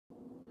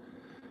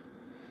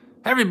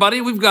Hey everybody,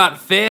 we've got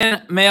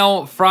Fan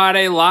Mail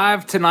Friday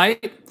live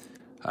tonight.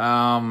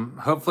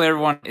 Hopefully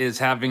everyone is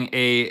having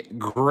a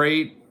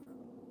great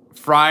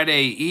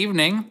Friday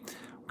evening.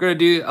 We're going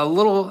to do a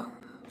little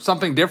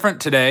something different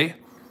today.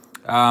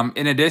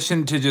 In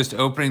addition to just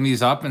opening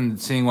these up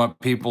and seeing what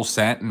people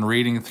sent and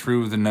reading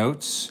through the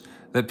notes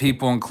that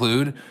people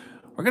include,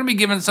 we're going to be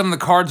giving some of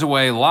the cards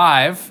away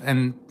live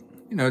and,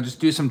 just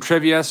do some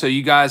trivia so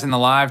you guys in the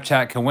live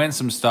chat can win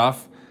some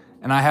stuff.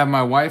 And I have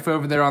my wife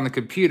over there on the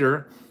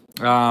computer.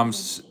 Huh?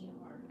 Dante's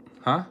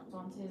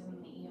in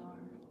the ER.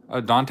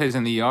 Oh, Dante's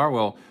in the ER?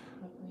 Well,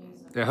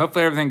 yeah,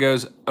 hopefully everything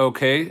goes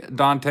okay,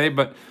 Dante.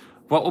 But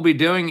what we'll be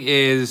doing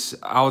is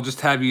I'll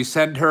just have you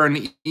send her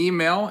an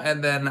email,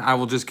 and then I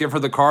will just give her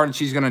the card, and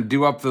she's going to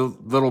do up the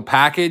little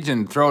package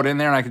and throw it in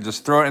there, and I can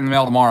just throw it in the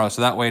mail tomorrow,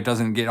 so that way it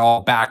doesn't get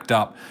all backed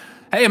up.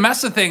 Hey, A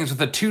Mess of Things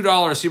with a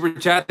 $2 super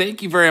chat.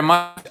 Thank you very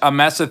much, A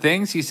Mess of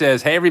Things. He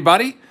says, hey,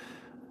 everybody.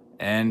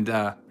 And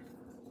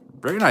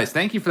very nice.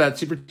 Thank you for that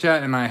super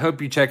chat, and I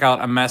hope you check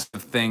out A Mess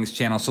of Things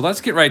channel. So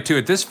let's get right to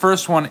it. This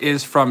first one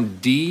is from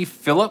D.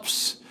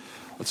 Phillips.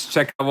 Let's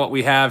check out what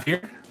we have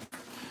here.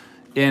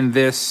 In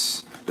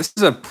this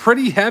is a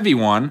pretty heavy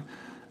one.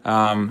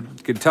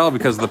 You can tell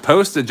because the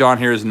postage on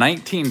here is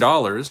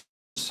 $19.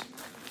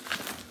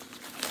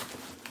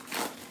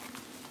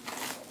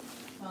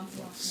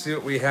 Let's see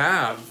what we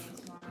have.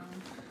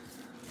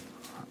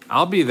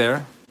 I'll be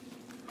there.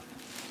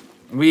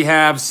 We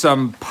have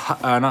some,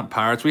 not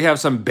Pirates, we have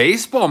some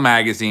baseball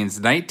magazines,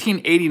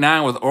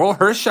 1989 with Oral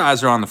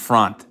Hershiser on the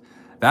front.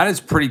 That is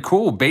pretty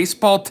cool.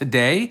 Baseball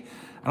Today.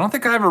 I don't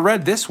think I ever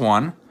read this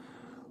one,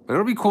 but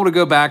it'll be cool to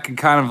go back and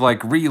kind of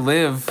like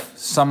relive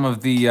some of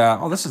the,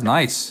 oh, this is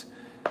nice.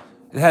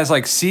 It has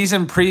like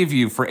season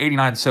preview for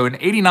 89. So in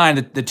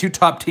 89, the two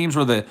top teams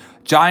were the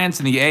Giants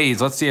and the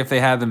A's. Let's see if they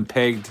have them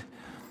pegged.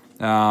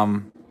 I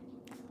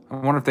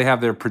wonder if they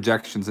have their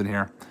projections in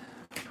here.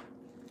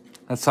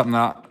 That's something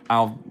that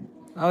oh,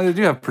 they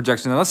do have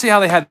projections. Let's see how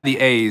they had the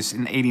A's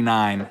in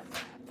 89.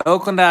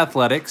 Oakland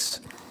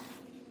Athletics.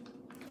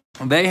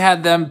 They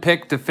had them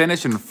picked to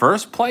finish in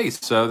first place.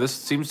 So this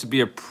seems to be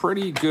a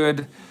pretty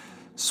good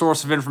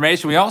source of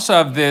information. We also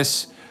have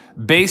this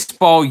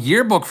baseball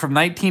yearbook from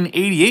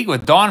 1988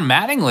 with Don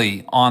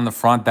Mattingly on the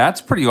front.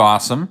 That's pretty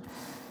awesome.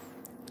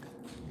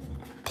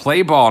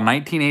 Play Ball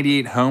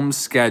 1988 home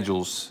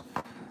schedules.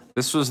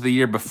 This was the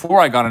year before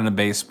I got into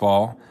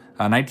baseball.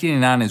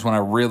 1989 is when I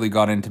really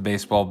got into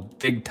baseball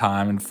big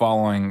time and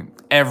following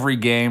every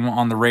game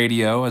on the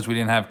radio as we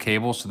didn't have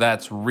cable. So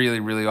that's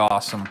really, really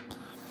awesome.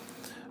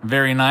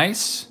 Very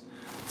nice.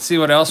 Let's see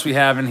what else we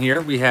have in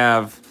here. We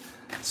have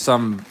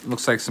some,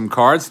 looks like some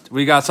cards.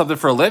 We got something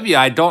for Olivia.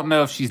 I don't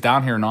know if she's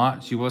down here or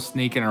not. She was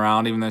sneaking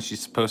around even though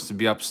she's supposed to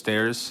be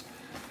upstairs.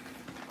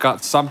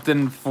 Got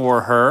something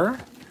for her.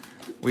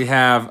 We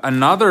have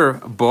another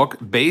book,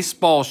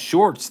 Baseball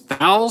Shorts,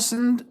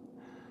 1,000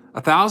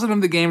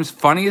 of the game's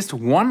funniest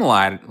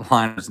one-liners.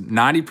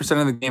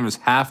 90% of the game is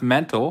half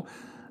mental.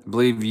 I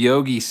believe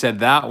Yogi said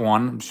that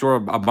one. I'm sure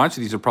a bunch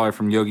of these are probably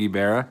from Yogi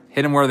Berra.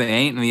 Hit them where they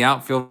ain't. In the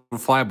outfield,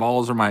 fly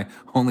balls are my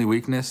only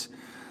weakness.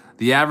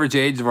 The average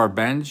age of our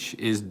bench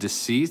is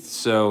deceased.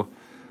 So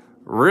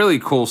really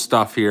cool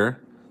stuff here.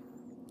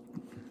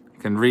 You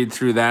can read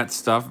through that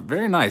stuff.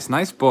 Very nice.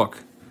 Nice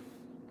book.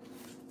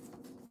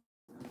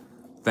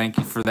 Thank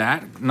you for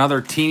that. Another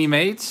Teeny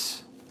Mates.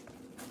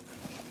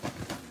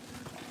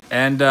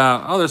 And,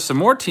 oh, there's some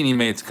more Teeny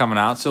Mates coming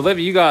out. So,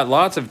 Olivia, you got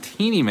lots of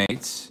Teeny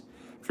Mates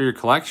for your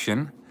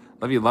collection.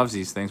 Olivia loves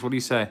these things. What do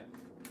you say?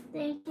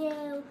 Thank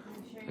you.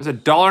 There's a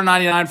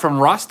 $1.99 from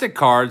Rustic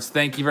Cards.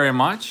 Thank you very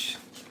much.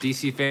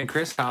 DC fan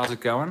Chris, how's it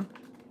going?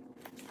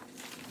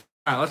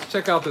 All right, let's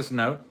check out this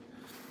note.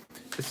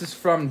 This is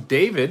from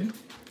David.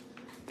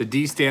 The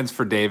D stands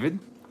for David.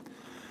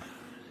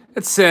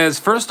 It says,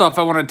 first off,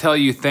 I want to tell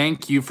you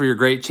thank you for your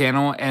great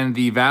channel and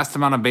the vast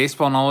amount of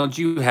baseball knowledge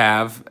you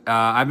have.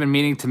 I've been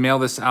meaning to mail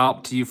this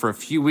out to you for a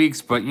few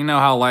weeks, but you know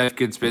how life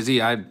gets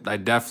busy. I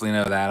definitely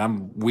know that.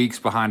 I'm weeks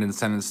behind in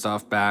sending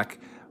stuff back.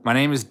 My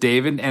name is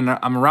David, and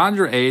I'm around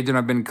your age, and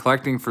I've been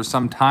collecting for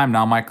some time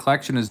now. My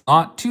collection is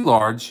not too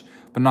large,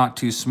 but not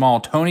too small.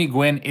 Tony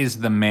Gwynn is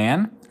the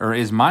man, or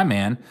is my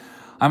man.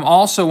 I'm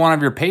also one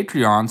of your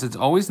Patreons. It's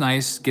always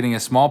nice getting a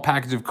small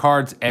package of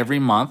cards every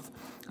month.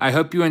 I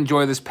hope you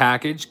enjoy this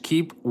package.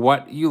 Keep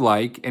what you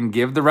like and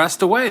give the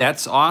rest away.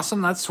 That's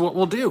awesome. That's what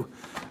we'll do.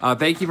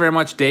 Thank you very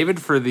much,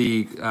 David, for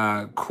the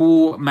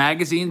cool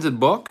magazines and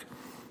book.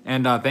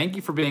 And thank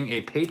you for being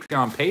a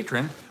Patreon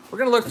patron. We're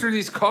going to look through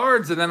these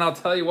cards, and then I'll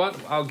tell you what.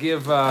 I'll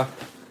give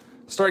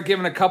start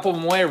giving a couple of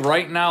them away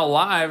right now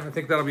live. I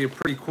think that'll be a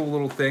pretty cool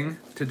little thing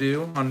to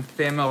do on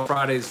Fan Mail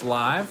Fridays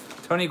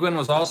live. Tony Gwynn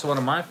was also one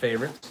of my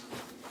favorites.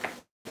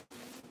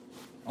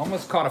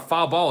 Almost caught a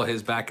foul ball of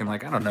his back in,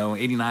 like, I don't know,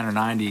 89 or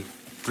 90,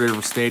 Three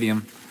River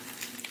Stadium.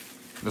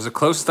 It was the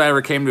closest I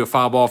ever came to a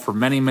foul ball for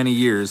many, many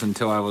years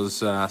until I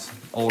was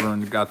older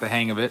and got the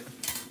hang of it.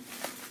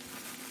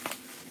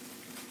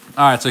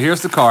 All right, so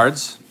here's the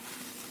cards.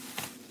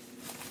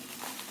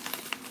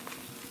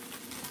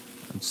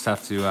 I just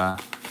have to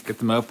Get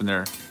them open.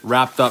 They're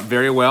wrapped up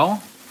very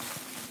well.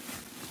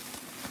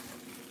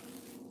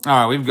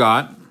 All right, we've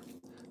got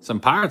some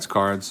Pirates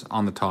cards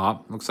on the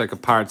top. Looks like a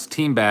Pirates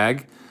team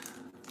bag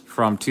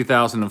from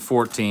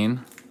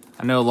 2014.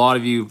 I know a lot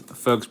of you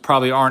folks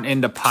probably aren't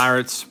into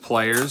Pirates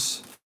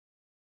players,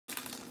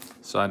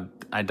 so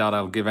I doubt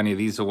I'll give any of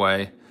these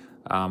away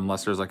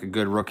unless there's like a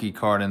good rookie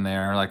card in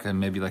there, like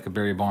maybe like a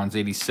Barry Bonds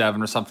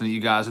 87 or something that you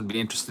guys would be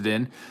interested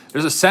in.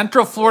 There's a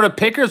Central Florida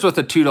Pickers with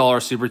a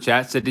 $2 super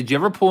chat. Said, did you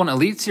ever pull an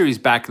Elite Series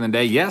back in the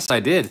day? Yes, I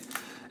did.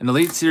 An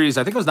Elite Series,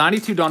 I think it was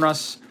 92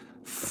 Donruss,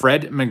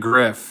 Fred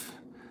McGriff.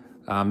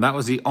 That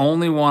was the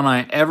only one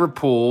I ever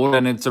pulled,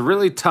 and it's a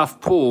really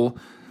tough pull.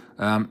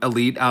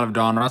 Elite out of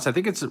Donruss. I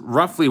think it's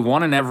roughly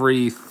 1 in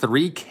every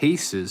 3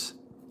 cases.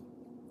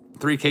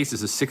 3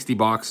 cases is 60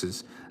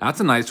 boxes. That's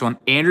a nice one.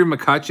 Andrew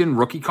McCutchen,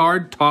 rookie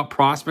card, top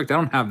prospect. I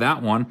don't have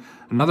that one.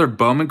 Another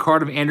Bowman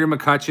card of Andrew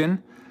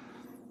McCutchen.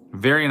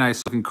 Very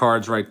nice looking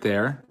cards right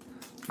there.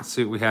 Let's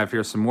see what we have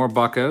here. Some more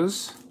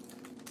Buccos.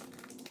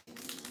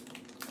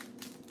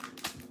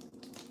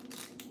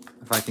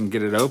 If I can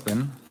get it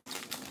open.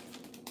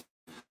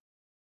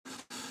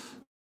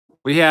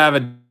 We have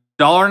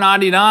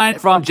 $1.99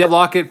 from Jed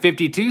Lockett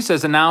 52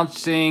 says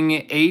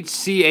announcing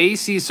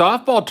HCAC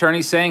softball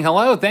tourney saying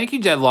hello. Thank you,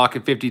 Jed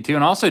Lockett 52.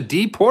 And also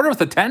D Porter with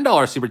a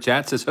 $10 super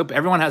chat says hope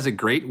everyone has a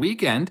great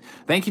weekend.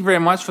 Thank you very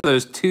much for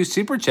those 2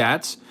 super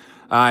chats.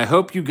 I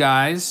hope you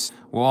guys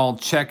will all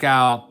check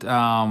out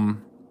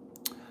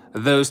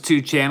those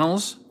 2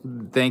 channels.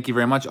 Thank you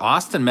very much.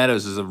 Austin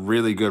Meadows is a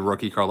really good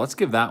rookie card. Let's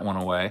give that one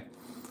away.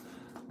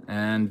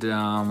 And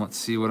let's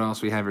see what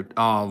else we have here.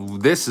 Oh,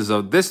 this is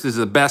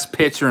the best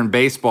pitcher in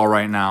baseball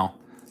right now.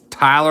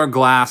 Tyler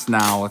Glass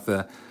now with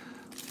a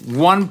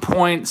 1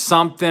 point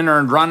something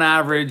earned run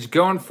average,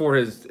 going for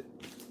his,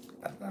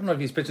 I don't know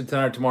if he's pitching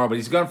tonight or tomorrow, but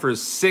he's going for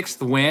his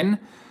 6th win.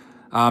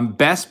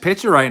 Best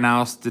pitcher right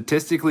now,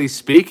 statistically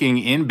speaking,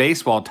 in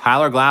baseball.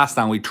 Tyler Glass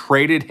now. We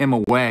traded him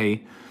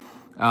away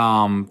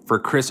for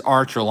Chris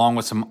Archer along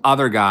with some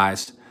other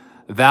guys.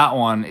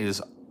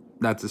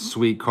 That's a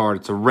sweet card.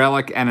 It's a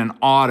relic and an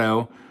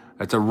auto.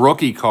 It's a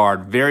rookie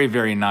card. Very,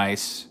 very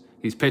nice.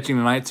 He's pitching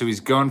tonight, so he's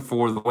going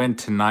for the win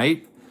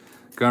tonight.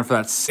 Going for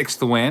that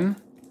 6th win.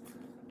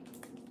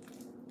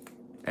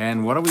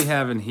 And what do we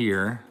have in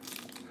here?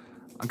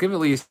 I'll give at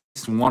least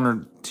 1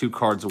 or 2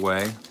 cards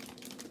away.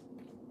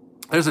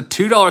 There's a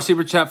 $2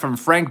 super chat from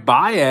Frank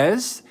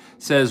Baez.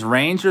 Says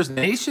Rangers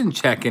Nation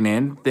checking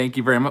in. Thank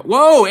you very much.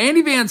 Whoa,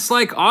 Andy Van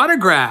Slyke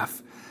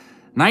autograph.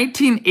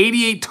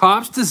 1988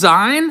 Topps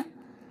design.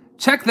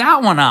 Check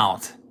that one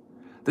out.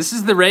 This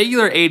is the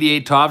regular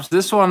 88 Topps.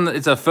 This one,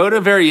 it's a photo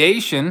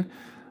variation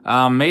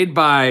made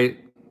by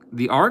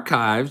the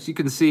archives. You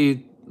can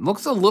see,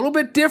 looks a little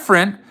bit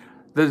different.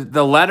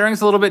 The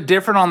lettering's a little bit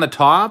different on the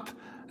top.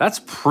 That's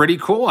pretty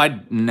cool.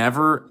 I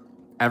never,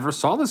 ever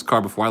saw this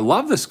card before. I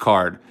love this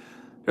card.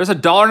 There's a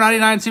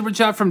 $1.99 super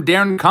chat from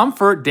Darren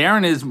Comfort.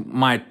 Darren is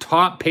my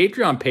top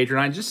Patreon patron.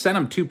 I just sent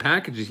him 2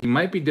 packages. He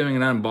might be doing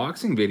an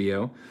unboxing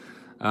video.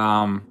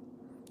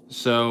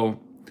 So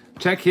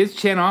check his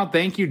channel out.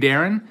 Thank you,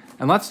 Darren.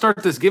 And let's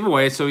start this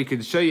giveaway so we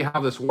can show you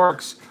how this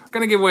works. I'm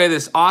going to give away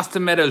this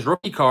Austin Meadows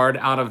rookie card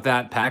out of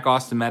that pack.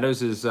 Austin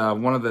Meadows is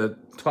one of the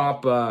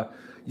top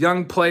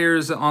young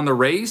players on the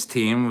Rays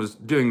team. Was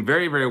doing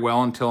very, very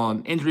well until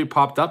an injury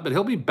popped up, but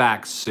he'll be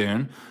back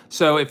soon.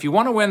 So if you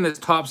want to win this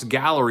Topps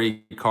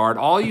Gallery card,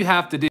 all you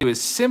have to do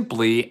is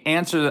simply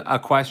answer a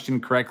question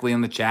correctly in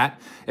the chat.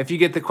 If you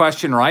get the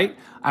question right,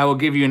 I will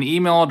give you an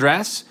email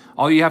address.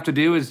 All you have to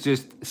do is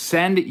just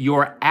send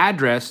your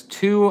address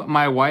to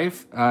my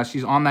wife.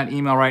 She's on that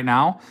email right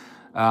now.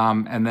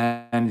 And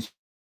then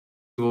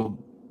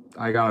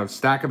I got a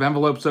stack of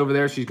envelopes over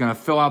there. She's going to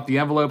fill out the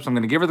envelopes. I'm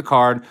going to give her the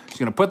card. She's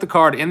going to put the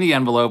card in the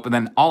envelope. And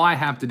then all I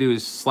have to do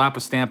is slap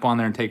a stamp on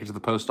there and take it to the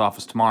post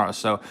office tomorrow.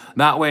 So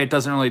that way it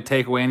doesn't really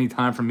take away any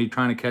time from me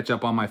trying to catch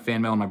up on my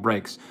fan mail and my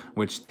breaks,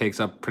 which takes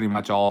up pretty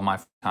much all of my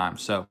time.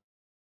 So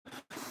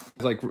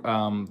like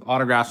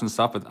autographs and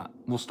stuff, but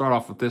we'll start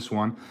off with this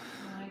one.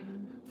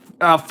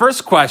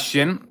 First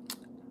question,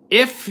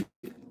 if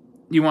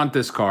you want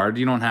this card,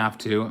 you don't have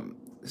to.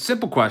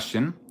 Simple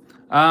question.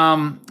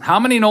 How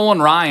many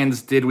Nolan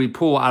Ryans did we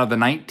pull out of the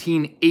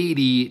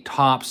 1980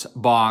 Topps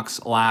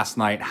box last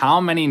night? How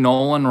many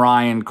Nolan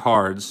Ryan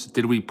cards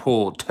did we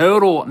pull?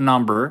 Total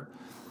number.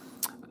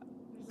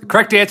 The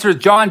correct answer is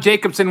John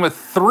Jacobson with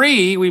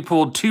 3. We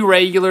pulled 2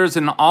 regulars,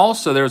 and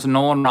also there's a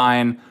Nolan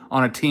Ryan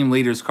on a team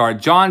leaders card.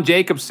 John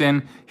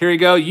Jacobson, here you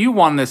go. You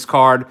won this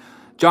card.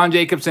 John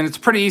Jacobson, it's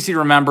pretty easy to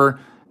remember,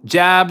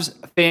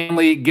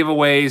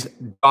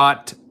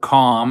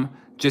 jabsfamilygiveaways.com.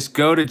 Just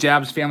go to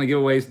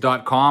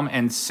jabsfamilygiveaways.com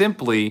and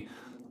simply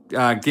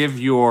give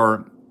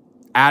your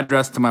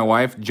address to my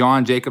wife,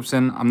 John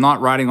Jacobson. I'm not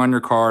writing on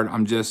your card.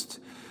 I'm just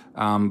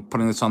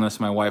putting this on there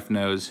so my wife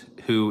knows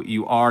who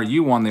you are.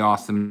 You won the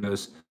Austin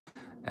News.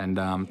 And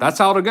that's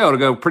how it'll go. It'll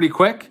go pretty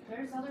quick.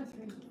 There's other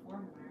things before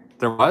there.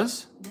 There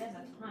was? There's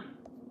a ton.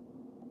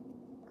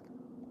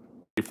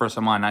 First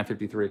on mine,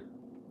 953.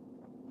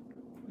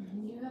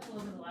 You have to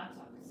look at the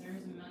laptop because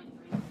there's a million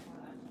things.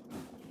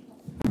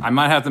 I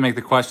might have to make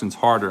the questions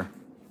harder.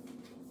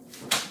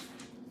 It's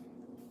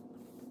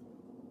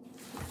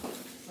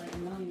like a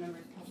million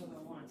numbers coupled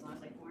at once. So I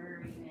was like, where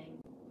are you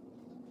getting?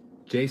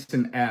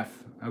 Jason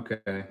F.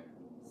 Okay.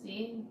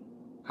 See?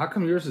 How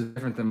come yours is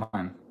different than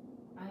mine?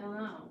 I don't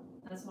know.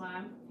 That's why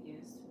I'm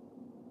confused.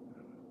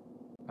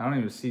 I don't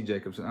even see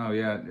Jacobson. Oh,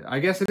 yeah. I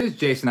guess it is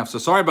Jason F. So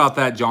sorry about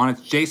that, John.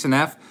 It's Jason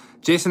F.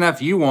 Jason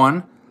F, you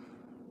won.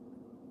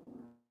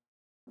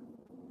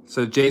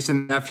 So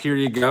Jason F, here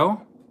you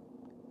go.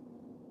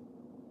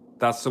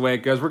 That's the way it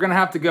goes. We're going to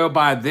have to go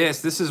by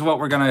this. This is what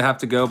we're going to have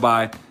to go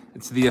by.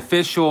 It's the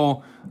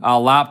official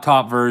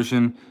laptop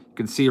version. You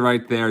can see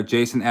right there,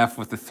 Jason F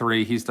with the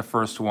 3. He's the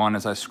first one.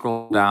 As I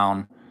scroll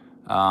down,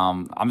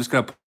 I'm just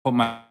going to put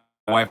my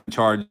wife in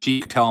charge. She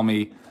can tell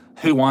me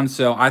who won.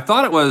 So I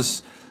thought it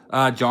was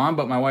John,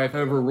 but my wife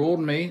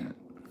overruled me,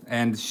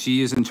 and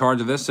she is in charge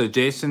of this. So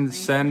Jason,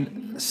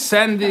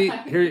 send the,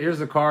 here's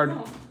the card.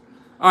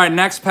 All right,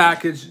 next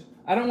package.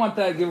 I don't want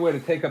that giveaway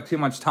to take up too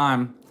much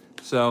time.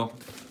 So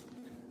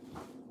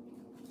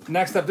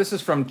next up, this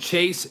is from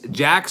Chase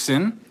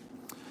Jackson.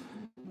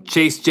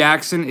 Chase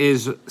Jackson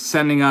is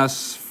sending us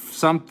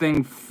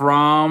something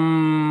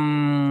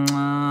from,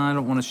 I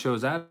don't want to show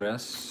his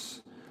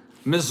address,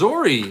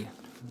 Missouri.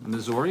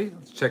 Missouri,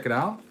 let's check it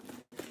out.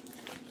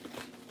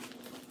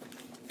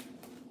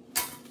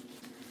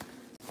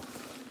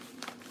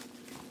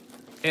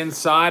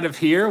 Inside of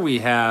here, we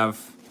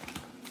have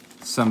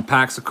some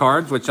packs of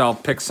cards, which I'll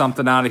pick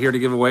something out of here to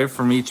give away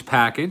from each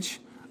package.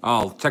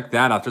 Oh, check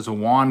that out. There's a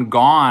Juan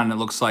Gon, it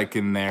looks like,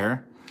 in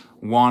there.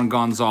 Juan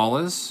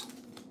Gonzalez.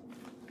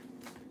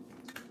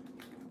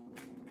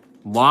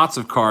 Lots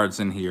of cards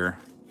in here.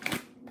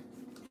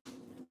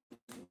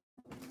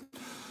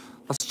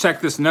 Let's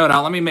check this note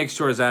out. Let me make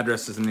sure his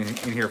address is in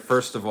here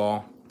first of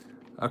all.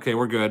 Okay,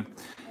 we're good.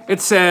 It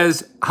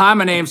says, hi,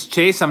 my name's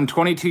Chase. I'm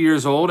 22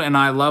 years old, and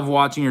I love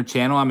watching your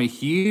channel. I'm a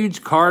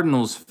huge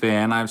Cardinals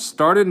fan. I've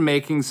started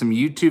making some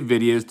YouTube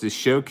videos to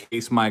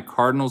showcase my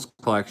Cardinals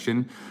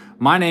collection.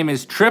 My name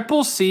is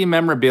Triple C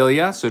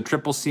Memorabilia, so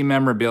Triple C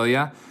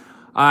Memorabilia.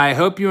 I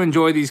hope you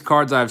enjoy these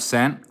cards I've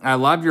sent. I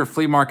love your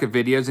flea market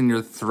videos and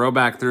your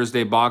Throwback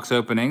Thursday box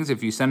openings.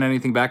 If you send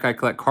anything back, I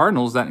collect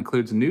Cardinals. That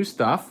includes new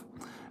stuff,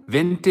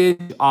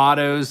 vintage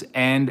autos,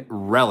 and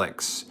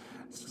relics.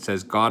 It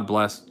says, God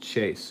bless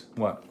Chase.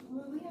 What?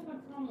 Well, we have a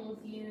problem with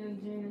you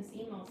doing this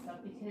email stuff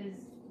because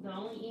the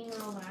only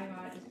email that I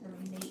got is from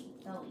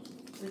Nate Belly,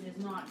 which is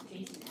not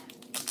Jason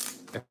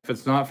F. If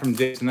it's not from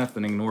Jason F,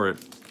 then ignore it.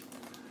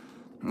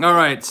 All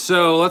right,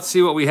 so let's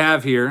see what we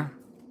have here.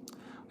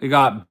 We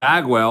got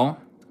Bagwell,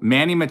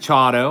 Manny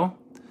Machado.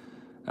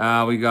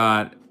 We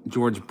got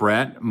George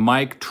Brett,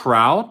 Mike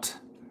Trout,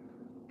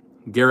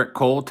 Garrett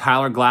Cole,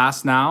 Tyler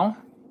Glasnow.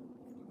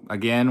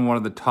 Again, one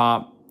of the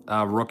top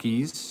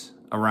rookies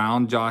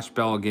around. Josh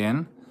Bell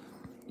again.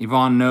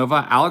 Ivan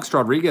Nova. Alex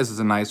Rodriguez is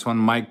a nice one.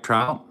 Mike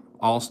Trout,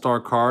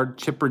 all-star card.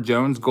 Chipper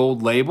Jones,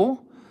 gold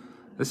label.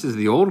 This is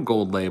the old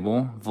gold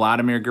label.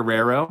 Vladimir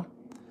Guerrero.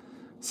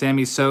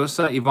 Sammy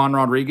Sosa, Ivan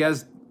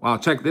Rodriguez. Wow,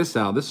 check this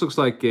out. This looks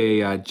like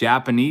a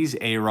Japanese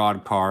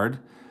A-Rod card.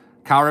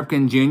 Cal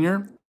Ripken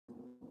Jr.,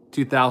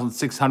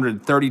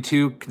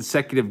 2,632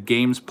 consecutive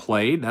games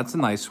played. That's a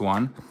nice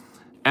one.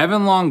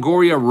 Evan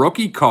Longoria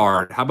rookie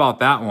card. How about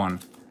that one?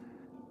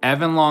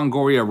 Evan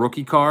Longoria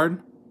rookie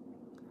card.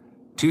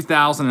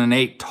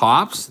 2008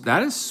 tops.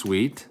 That is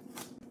sweet.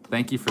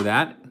 Thank you for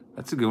that.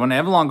 That's a good one.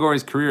 Evan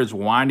Longoria's career is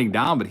winding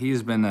down, but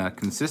he's been a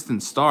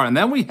consistent star. And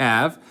then we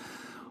have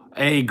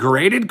a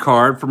graded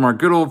card from our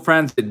good old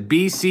friends at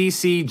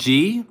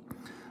BCCG.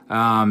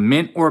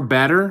 Mint or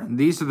better.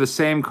 These are the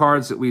same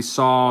cards that we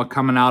saw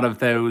coming out of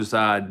those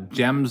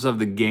Gems of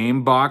the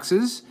Game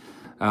boxes.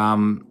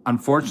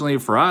 Unfortunately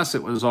for us,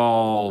 it was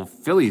all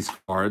Phillies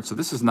cards, so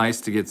this is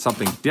nice to get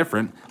something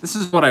different. This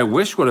is what I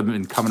wish would have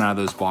been coming out of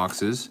those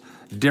boxes.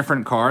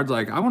 Different cards.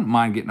 Like, I wouldn't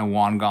mind getting a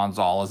Juan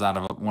Gonzalez out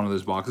of one of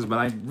those boxes, but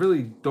I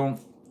really don't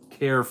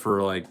care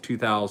for, like,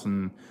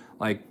 2000,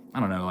 like, I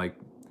don't know, like,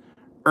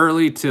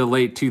 early to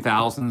late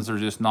 2000s are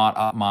just not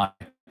up my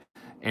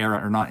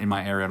era, or not in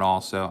my area at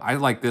all. So I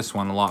like this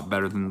one a lot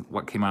better than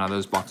what came out of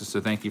those boxes, so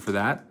thank you for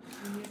that.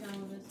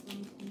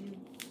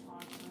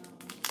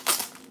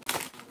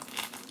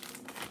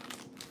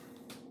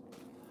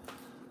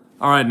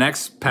 All right,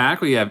 next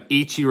pack, we have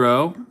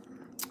Ichiro,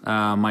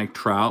 Mike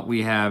Trout.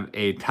 We have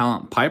a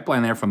talent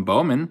pipeline there from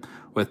Bowman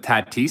with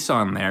Tatis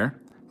on there.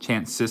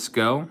 Chance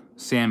Sisco,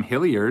 Sam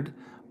Hilliard,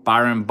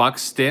 Byron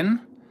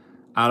Buxton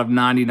out of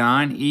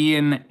 99.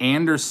 Ian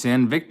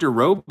Anderson, Victor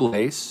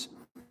Robles,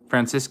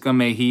 Francisco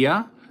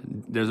Mejia.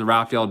 There's a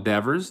Rafael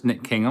Devers,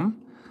 Nick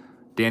Kingham,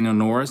 Daniel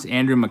Norris,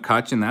 Andrew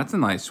McCutcheon. That's a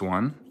nice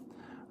one.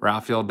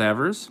 Rafael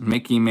Devers,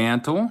 Mickey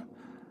Mantle.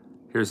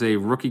 Here's a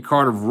rookie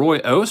card of Roy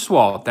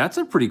Oswalt. That's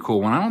a pretty cool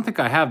one. I don't think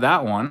I have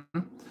that one.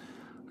 And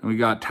we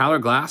got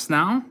Tyler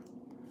Glasnow.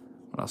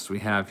 What else do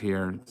we have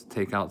here? Let's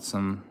take out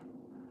some.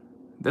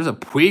 There's a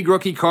Puig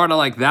rookie card. I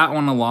like that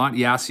one a lot.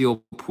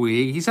 Yasiel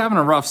Puig. He's having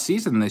a rough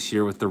season this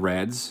year with the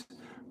Reds.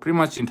 Pretty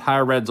much the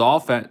entire Reds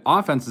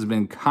offense has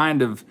been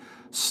kind of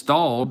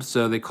stalled,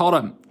 so they called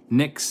up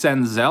Nick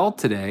Senzel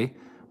today.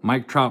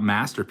 Mike Trout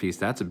masterpiece.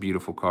 That's a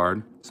beautiful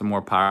card. Some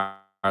more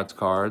Pirates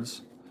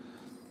cards.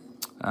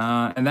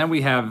 And then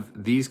we have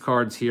these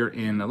cards here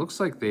in, it looks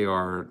like they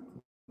are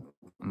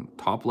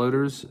top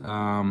loaders.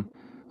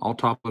 All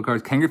top load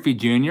cards. Ken Griffey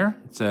Jr.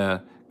 It's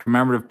a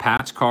commemorative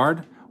patch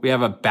card. We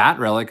have a bat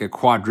relic, a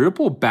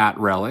quadruple bat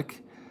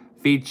relic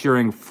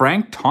featuring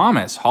Frank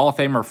Thomas, Hall of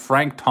Famer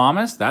Frank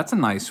Thomas. That's a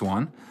nice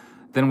one.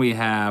 Then we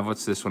have,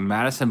 what's this one?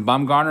 Madison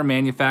Bumgarner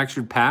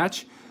manufactured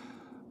patch.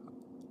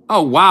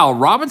 Oh, wow.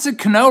 Robinson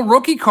Cano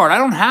rookie card. I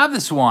don't have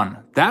this one.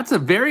 That's a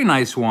very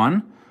nice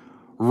one.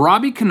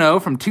 Robbie Cano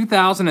from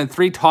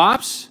 2003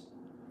 Topps.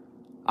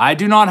 I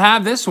do not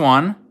have this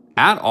one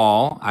at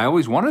all. I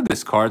always wanted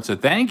this card, so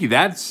thank you.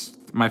 That's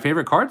my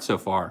favorite card so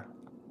far.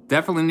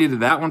 Definitely needed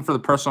that one for the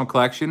personal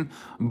collection.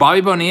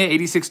 Bobby Bonilla,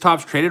 86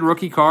 Topps traded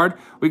rookie card.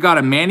 We got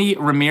a Manny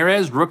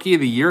Ramirez Rookie of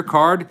the Year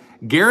card.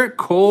 Garrett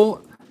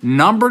Cole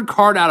numbered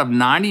card out of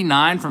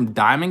 99 from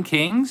Diamond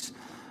Kings.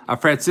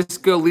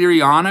 Francisco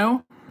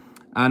Liriano,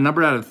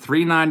 numbered out of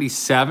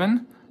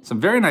 397. Some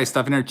very nice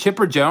stuff in there.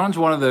 Chipper Jones,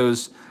 one of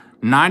those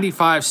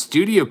 95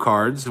 studio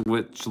cards,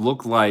 which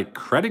look like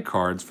credit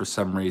cards for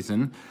some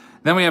reason.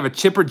 Then we have a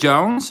Chipper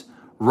Jones.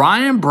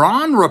 Ryan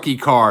Braun rookie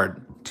card.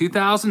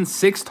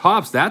 2006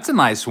 Topps. That's a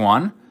nice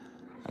one.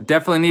 I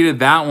definitely needed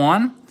that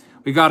one.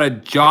 We got a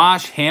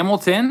Josh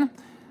Hamilton.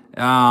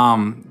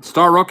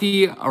 Star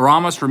rookie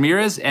Ramos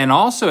Ramirez. And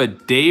also a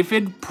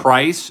David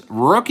Price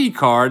rookie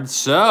card.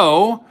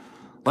 So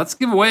let's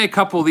give away a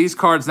couple of these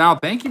cards now.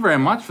 Thank you very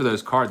much for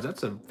those cards.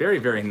 That's a very,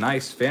 very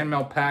nice fan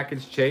mail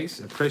package,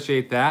 Chase.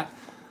 Appreciate that.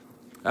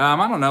 I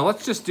don't know.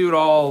 Let's just do it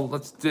all.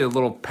 Let's do a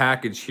little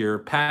package here.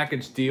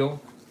 Package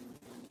deal.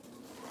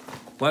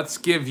 Let's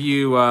give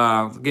you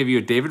a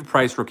David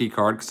Price rookie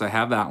card because I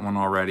have that one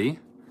already.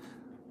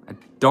 I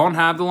don't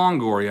have the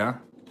Longoria.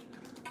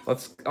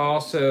 Let's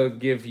also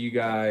give you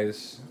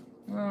guys,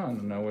 I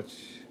don't know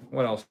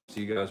what else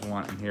do you guys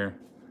want in here?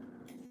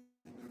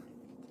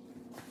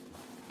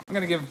 I'm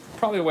going to give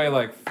probably away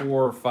like 4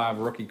 or 5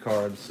 rookie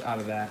cards out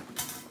of that.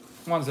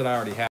 Ones that I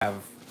already have.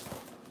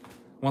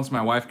 Once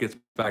my wife gets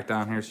back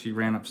down here, she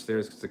ran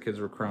upstairs because the kids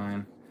were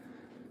crying.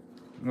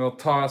 We'll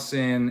toss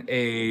in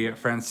a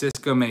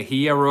Francisco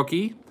Mejia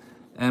rookie.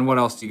 And what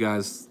else do you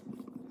guys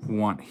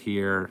want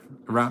here?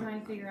 I'm trying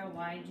to figure out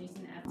why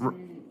Jason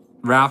Epstein...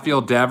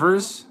 Rafael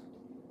Devers.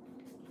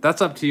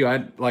 That's up to you. I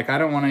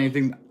don't want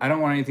anything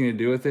to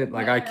do with it.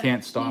 Like I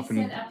can't stop. He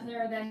said up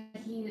there that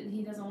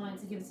he doesn't want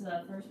to give it to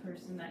the first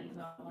person that he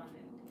thought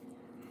wanted.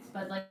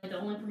 But like the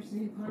only person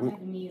who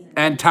contacted me is...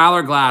 And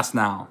Tyler Glass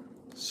now.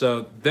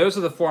 So those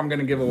are the 4 I'm going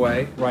to give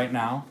away right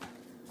now.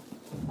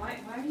 Why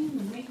are you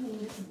making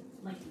this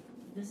like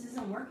this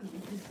isn't working?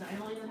 Because I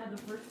don't even have the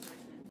first person.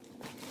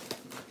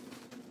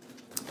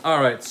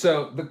 All right.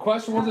 So the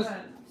question was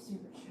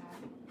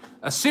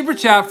a super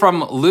chat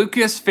from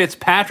Lucas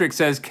Fitzpatrick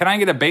says, "Can I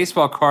get a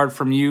baseball card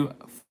from you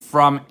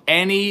from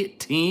any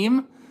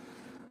team?"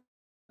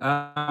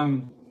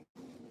 That's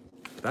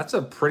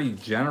a pretty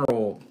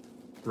general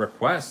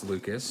request,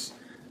 Lucas.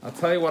 I'll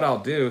tell you what I'll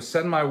do.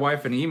 Send my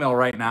wife an email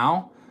right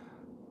now.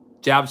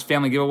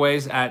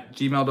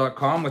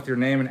 jabsfamilygiveaways@gmail.com with your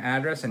name and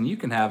address, and you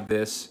can have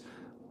this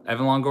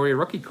Evan Longoria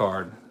rookie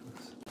card.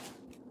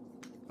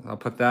 I'll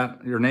put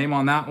your name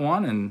on that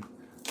one, and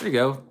there you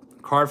go.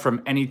 Card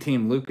from any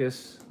team,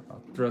 Lucas.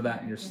 I'll throw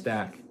that in your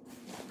stack.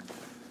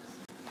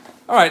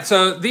 All right,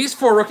 so these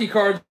 4 rookie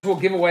cards we'll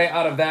give away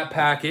out of that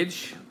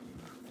package.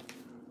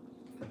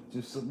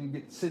 Just let me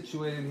get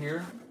situated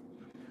here.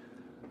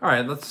 All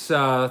right, let's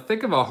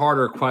think of a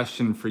harder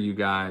question for you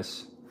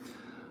guys.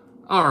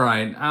 All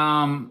right,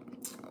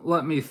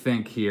 let me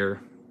think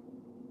here.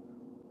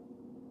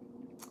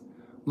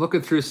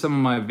 Looking through some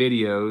of my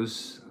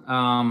videos.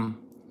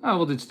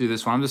 We'll just do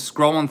this one. I'm just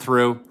scrolling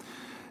through.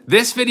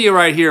 This video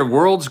right here,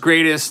 World's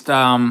Greatest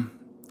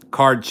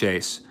Card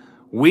Chase.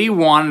 We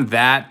won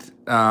that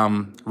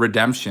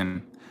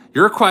redemption.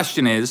 Your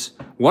question is,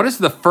 what is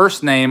the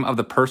first name of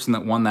the person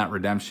that won that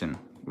redemption?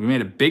 We made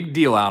a big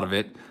deal out of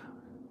it.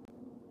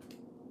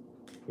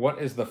 What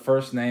is the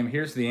first name?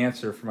 Here's the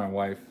answer for my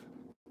wife.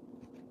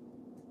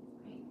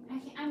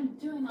 I'm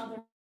doing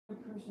other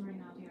person right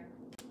now, dear.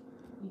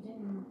 You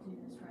didn't do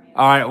this right.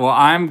 All right. Well,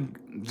 I'm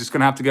just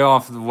gonna have to go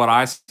off of what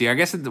I see. I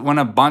guess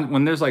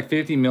when there's like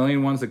 50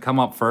 million ones that come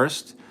up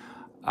first,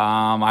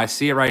 I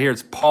see it right here.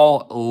 It's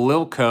Paul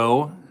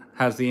Lilko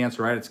has the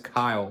answer right. It's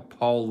Kyle.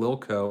 Paul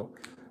Lilko.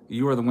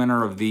 You are the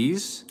winner of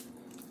these.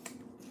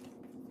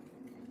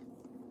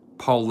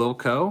 Paul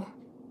Lilko.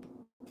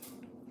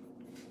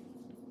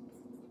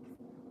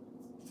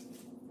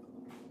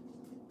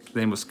 His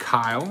name was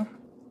Kyle.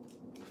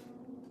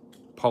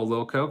 Paul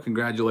Lilko,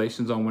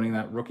 congratulations on winning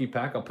that rookie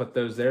pack. I'll put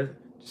those there.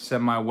 Just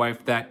send my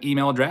wife that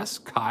email address.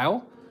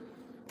 Kyle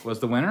was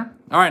the winner.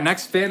 All right,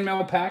 next fan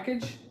mail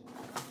package.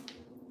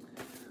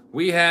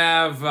 We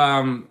have,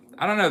 I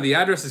don't know, the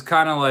address is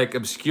kind of like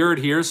obscured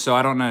here, so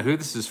I don't know who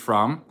this is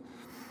from.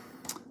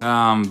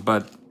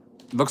 But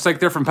looks like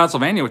they're from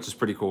Pennsylvania, which is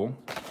pretty cool.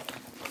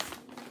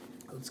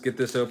 Let's get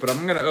this open.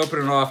 I'm going to open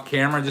it off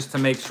camera just to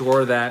make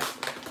sure that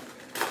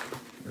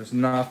there's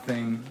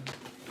nothing.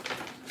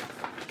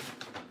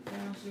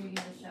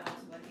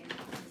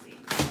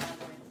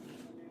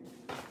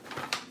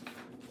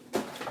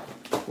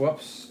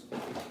 Whoops.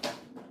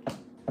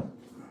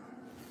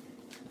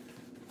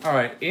 All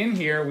right, in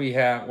here we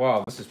have,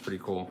 wow, this is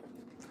pretty cool.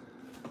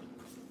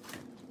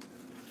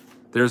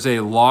 There's a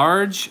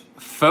large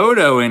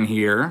photo in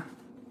here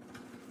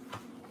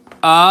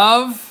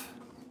of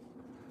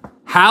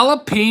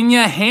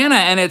Jalapeno Hannah,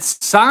 and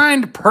it's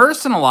signed,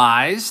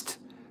 personalized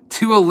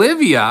to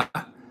Olivia.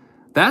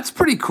 That's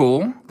pretty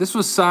cool. This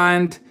was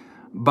signed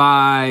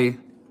by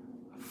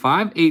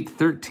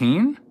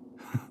 5813.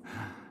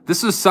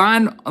 This was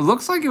signed, it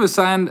looks like it was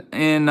signed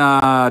in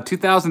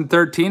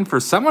 2013 for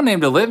someone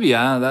named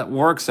Olivia. That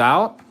works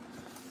out.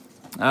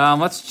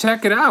 Let's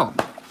check it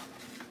out.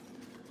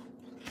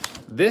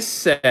 This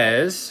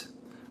says,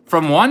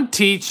 from one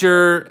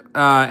teacher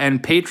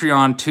and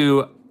Patreon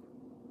to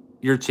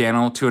your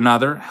channel to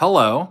another,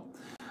 hello.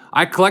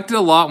 I collected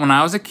a lot when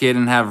I was a kid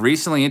and have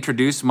recently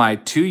introduced my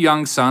 2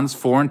 young sons,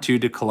 4 and 2,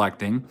 to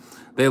collecting.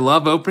 They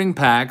love opening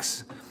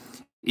packs,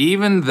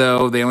 even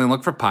though they only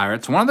look for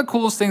pirates. One of the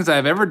coolest things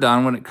I've ever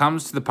done when it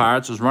comes to the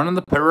pirates was running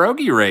the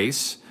pierogi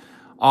race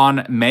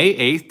on May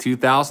 8th,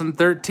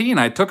 2013.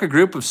 I took a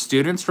group of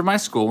students from my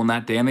school on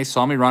that day, and they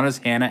saw me run as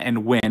Hannah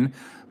and win.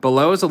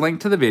 Below is a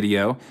link to the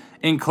video.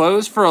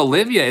 Enclosed for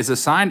Olivia is a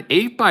signed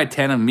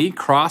 8x10 of me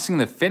crossing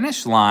the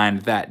finish line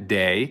that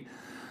day.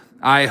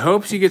 I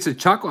hope she gets a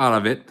chuckle out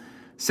of it.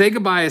 Say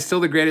Goodbye is still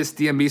the greatest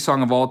DMB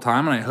song of all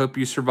time, and I hope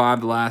you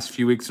survived the last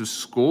few weeks of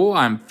school.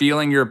 I'm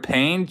feeling your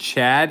pain,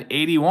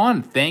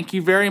 Chad81. Thank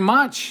you very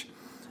much.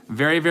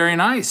 Very, very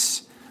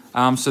nice.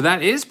 So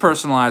that is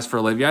personalized for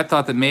Olivia. I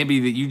thought that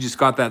maybe that you just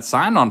got that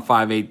signed on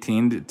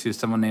 5/18 to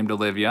someone named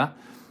Olivia,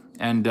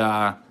 and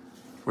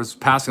was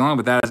passing along,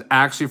 but that is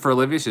actually for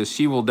Olivia, so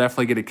she will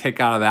definitely get a kick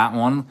out of that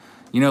one.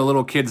 You know,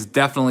 little kids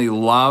definitely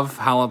love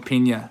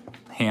Jalapeno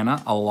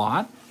Hannah a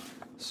lot,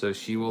 so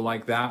she will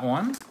like that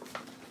one.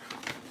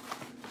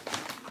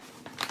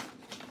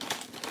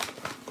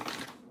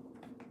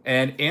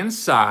 And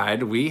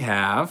inside we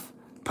have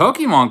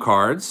Pokemon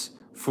cards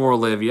for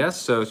Olivia.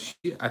 So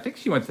I think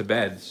she went to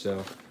bed.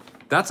 So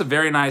that's a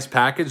very nice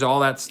package.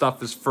 All that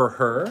stuff is for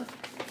her.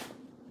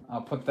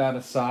 I'll put that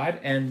aside.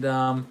 And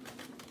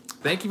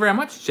thank you very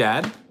much,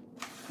 Chad.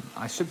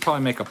 I should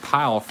probably make a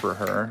pile for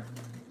her.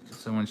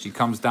 So when she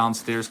comes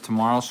downstairs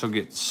tomorrow, she'll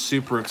get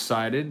super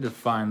excited to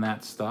find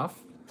that stuff.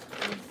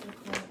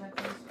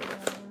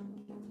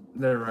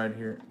 They're right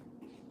here.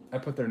 I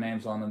put their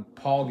names on them.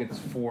 Paul gets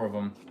 4 of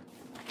them.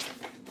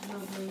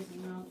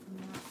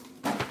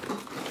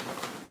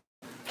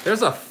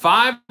 There's a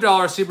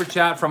 $5 super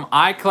chat from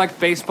I Collect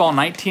Baseball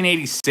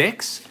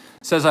 1986.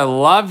 Says, I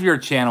love your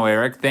channel,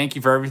 Eric. Thank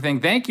you for everything.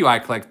 Thank you, I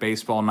Collect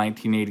Baseball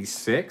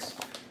 1986.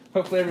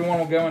 Hopefully everyone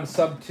will go and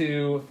sub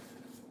to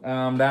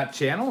that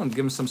channel and give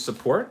them some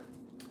support.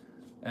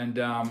 And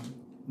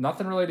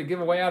nothing really to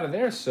give away out of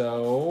there,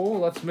 so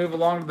let's move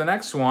along to the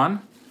next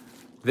one.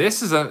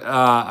 This is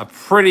a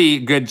pretty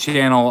good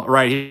channel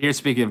right here.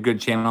 Speaking of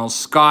good channels,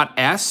 Scott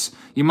S.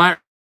 You might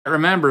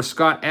remember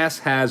Scott S.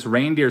 has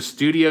Reindeer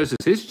Studios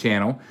as his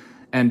channel,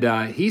 and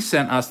he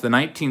sent us the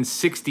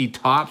 1960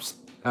 Topps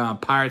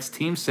Pirates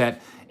team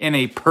set in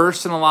a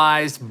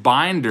personalized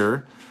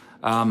binder,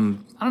 I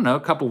don't know, a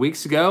couple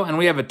weeks ago. And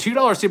we have a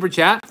 $2 super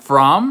chat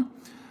from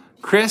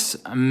Chris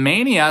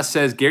Mania.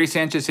 Says, Gary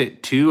Sanchez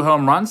hit 2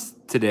 home runs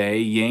today,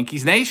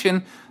 Yankees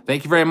Nation.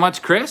 Thank you very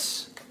much,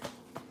 Chris.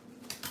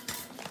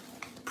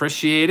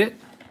 Appreciate it.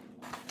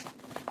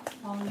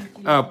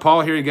 Oh, Paul,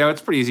 here you go. It's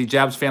pretty easy.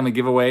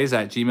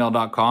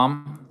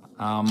 jabsfamilygiveaways@gmail.com.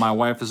 My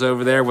wife is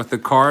over there with the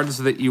cards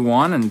that you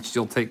won, and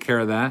she'll take care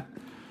of that.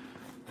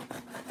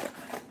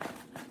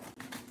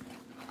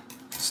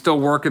 Still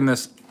working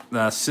this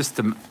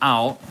system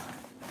out.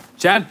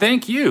 Chad,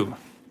 thank you.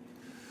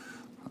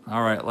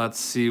 All right, let's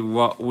see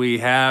what we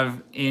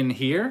have in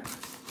here.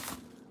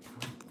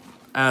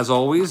 As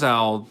always,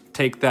 I'll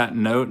take that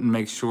note and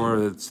make sure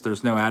that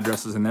there's no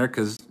addresses in there,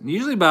 because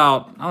usually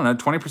about, I don't know,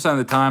 20% of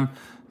the time,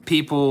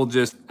 people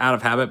just out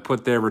of habit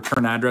put their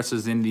return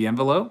addresses in the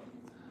envelope.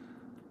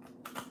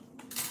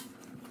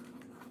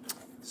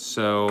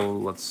 So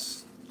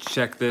let's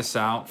check this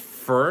out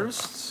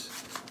first.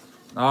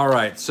 All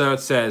right, so it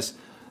says,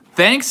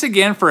 thanks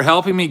again for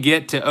helping me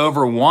get to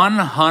over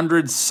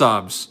 100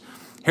 subs.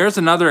 Here's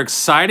another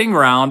exciting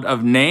round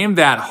of Name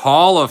That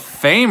Hall of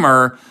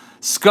Famer.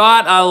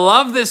 Scott, I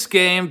love this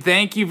game.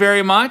 Thank you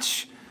very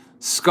much.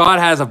 Scott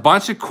has a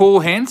bunch of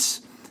cool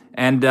hints,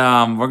 and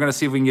we're going to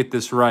see if we can get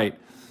this right.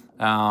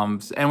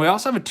 And we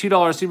also have a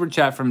 $2 super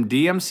chat from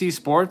DMC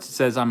Sports. It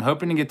says, I'm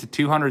hoping to get to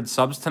 200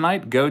 subs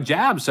tonight. Go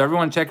Jabs. So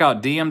everyone check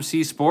out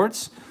DMC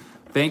Sports.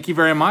 Thank you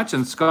very much.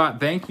 And Scott,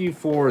 thank you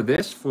for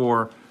this.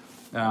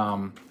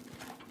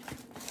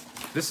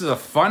 This is a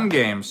fun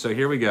game, so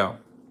here we go.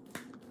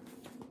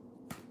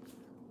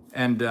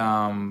 And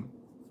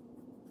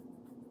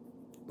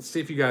let's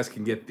see if you guys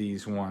can get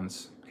these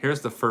ones.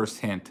 Here's the first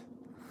hint.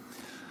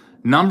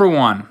 Number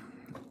one,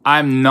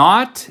 I'm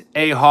not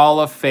a Hall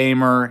of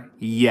Famer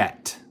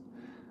yet.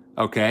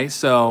 Okay,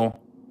 so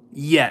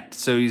yet.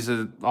 So he's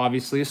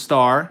obviously a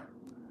star.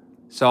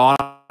 So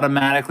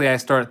automatically I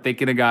start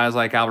thinking of guys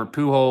like Albert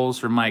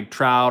Pujols or Mike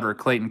Trout or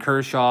Clayton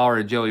Kershaw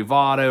or Joey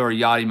Votto or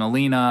Yadi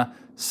Molina,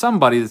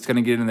 somebody that's going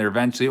to get in there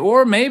eventually.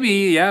 Or maybe,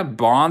 yeah,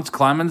 Bonds,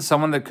 Clemens,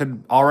 someone that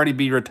could already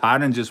be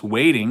retired and just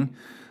waiting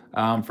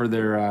for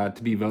their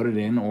to be voted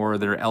in or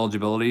their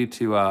eligibility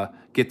to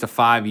get to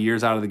 5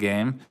 years out of the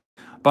game.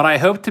 But I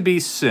hope to be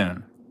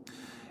soon.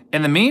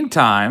 In the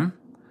meantime,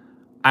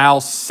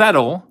 I'll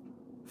settle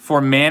for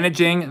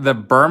managing the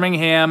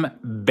Birmingham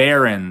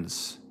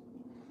Barons.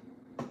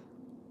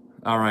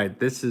 All right,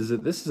 this is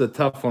a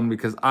tough one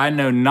because I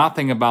know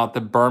nothing about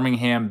the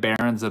Birmingham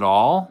Barons at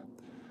all.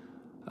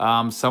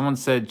 Someone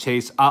said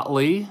Chase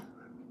Utley,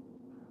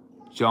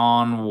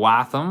 John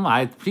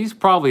Watham. He's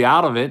probably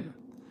out of it.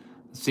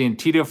 Seeing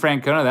Tito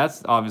Francona,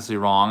 that's obviously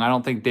wrong. I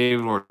don't think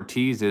David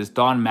Ortiz is.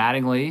 Don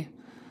Mattingly.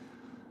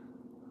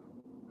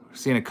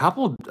 Seeing a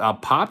couple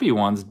poppy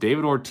ones.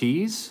 David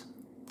Ortiz.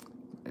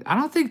 I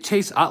don't think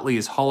Chase Utley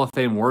is Hall of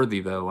Fame worthy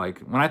though.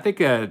 Like when I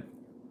think I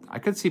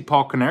could see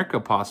Paul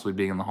Konerko possibly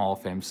being in the Hall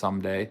of Fame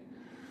someday.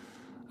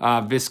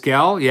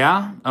 Vizquel,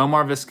 yeah.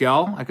 Omar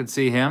Vizquel, I could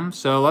see him.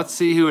 So let's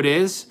see who it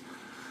is.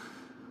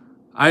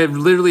 I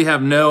literally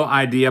have no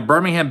idea.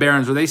 Birmingham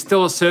Barons, are they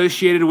still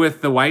associated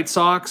with the White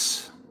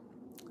Sox?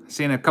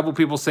 Seeing a couple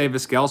people say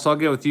Vizquel, so I'll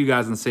get with you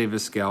guys and say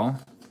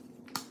Vizquel.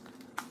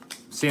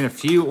 Seeing a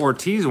few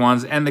Ortiz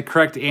ones, and the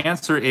correct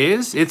answer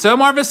is, it's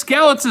Omar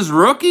Vizquel. It's his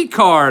rookie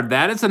card.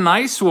 That is a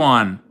nice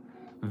one.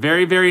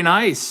 Very, very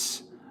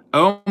nice.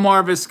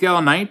 Omar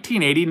Vizquel,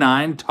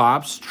 1989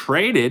 Topps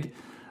traded.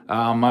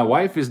 My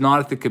wife is not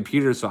at the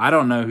computer, so I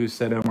don't know who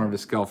said Omar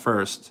Vizquel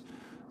first.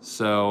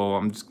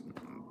 So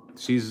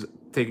she's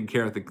taking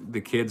care of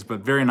the kids, but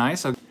very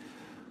nice.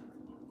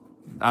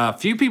 A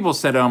few people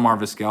said Omar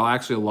Vizquel.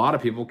 Actually, a lot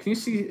of people. Can you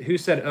see who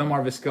said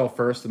Omar Vizquel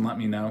first and let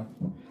me know?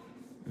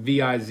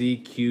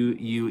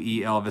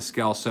 Vizquel,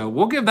 Vizquel. So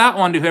we'll give that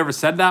one to whoever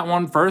said that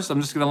one first.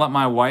 I'm just going to let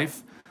my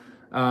wife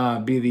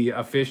be the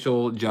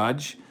official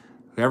judge.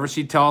 Whoever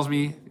she tells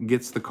me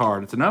gets the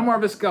card. It's an Omar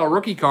Vizquel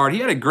rookie card. He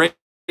had a great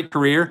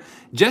career.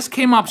 Just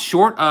came up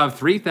short of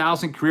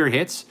 3,000 career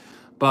hits,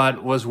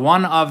 but was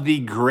one of the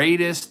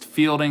greatest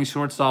fielding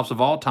shortstops of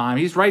all time.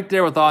 He's right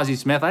there with Ozzie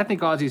Smith. I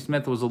think Ozzie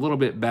Smith was a little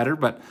bit better,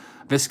 but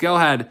Vizquel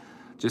had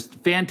just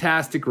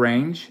fantastic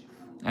range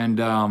and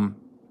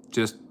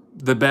just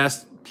the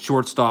best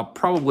shortstop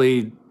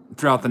probably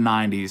throughout the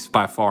 90s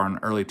by far and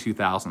early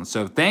 2000s.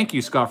 So thank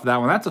you, Scott, for that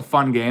one. That's a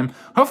fun game.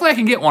 Hopefully I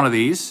can get one of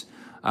these.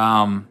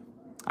 I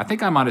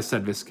think I might have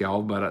said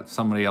Vizquel, but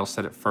somebody else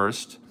said it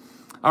first.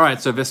 All right,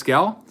 so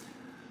Vizquel.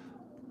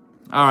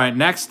 All right,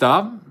 next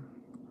up.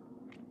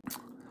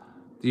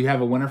 Do you have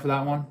a winner for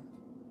that one?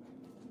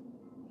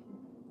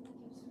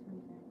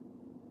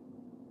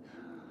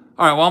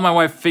 All right, while my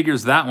wife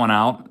figures that one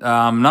out,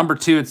 number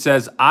 2, it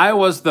says, I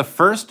was the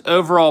first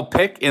overall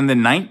pick in the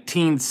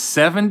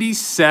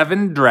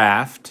 1977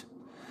 draft,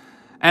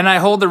 and I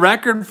hold the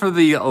record for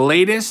the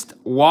latest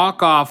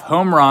walk-off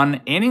home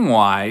run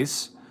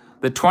inning-wise,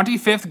 the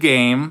 25th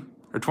game,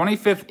 or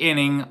 25th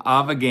inning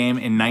of a game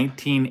in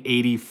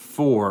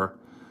 1984.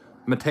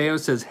 Mateo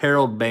says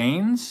Harold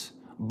Baines,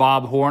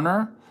 Bob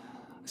Horner.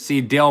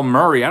 See, Dale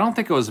Murray. I don't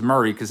think it was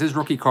Murray because his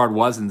rookie card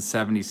was in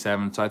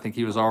 77, so I think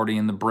he was already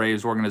in the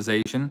Braves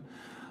organization.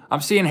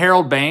 I'm seeing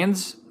Harold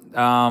Baines.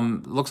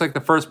 Looks like the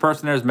first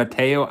person there is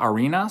Mateo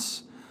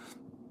Arenas.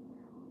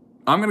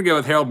 I'm going to go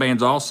with Harold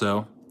Baines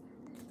also.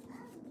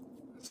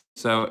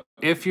 So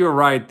if you're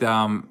right,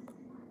 it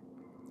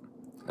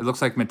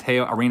looks like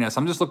Mateo Arenas.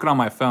 I'm just looking on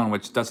my phone,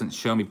 which doesn't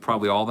show me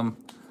probably all of them.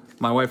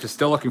 My wife is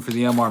still looking for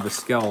the Omar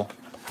Vizquel.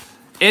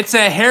 It's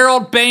a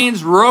Harold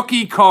Baines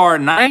rookie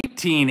card,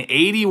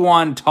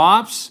 1981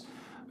 Topps.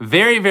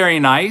 Very, very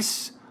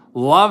nice.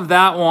 Love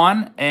that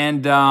one.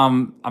 And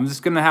I'm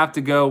just going to have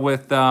to go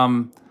with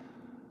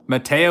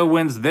Mateo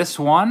wins this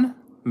one.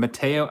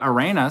 Mateo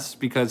Arenas,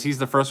 because he's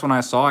the first one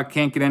I saw. I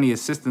can't get any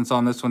assistance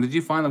on this one. Did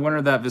you find the winner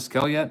of that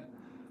Vizquel yet?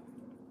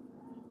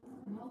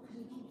 No, because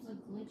it keeps like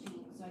glitching,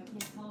 so I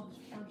can't tell if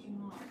it's charging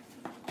off.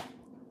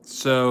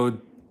 So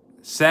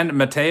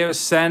Mateo,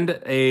 send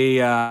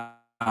a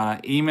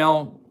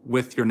email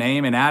with your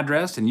name and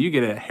address, and you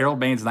get a Harold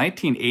Baines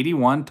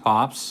 1981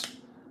 Topps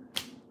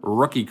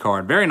rookie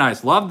card. Very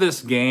nice. Love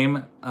this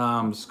game,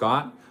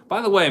 Scott.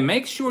 By the way,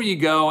 make sure you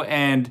go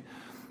and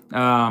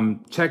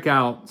check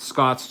out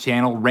Scott's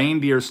channel,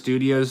 Reindeer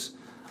Studios.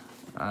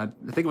 I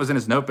think it was in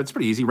his note, but it's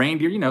pretty easy.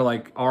 Reindeer, you know,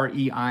 like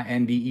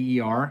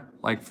R-E-I-N-D-E-E-R,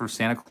 like for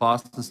Santa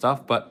Claus and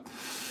stuff. But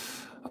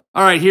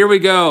all right, here we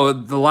go.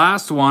 The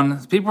last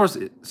one. People are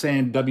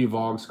saying W.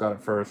 Vogs got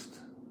it first.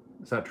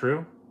 Is that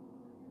true?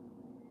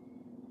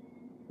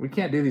 We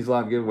can't do these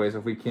live giveaways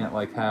if we can't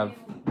like have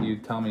you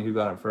tell me who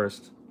got it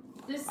first.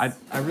 I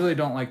really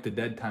don't like the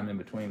dead time in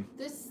between.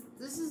 This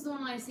is the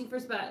one I see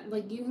first, but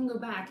like you can go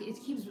back.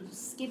 It keeps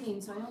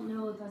skipping, so I don't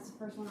know if that's the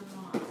first one or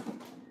not.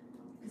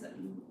 Because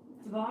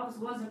the box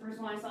was the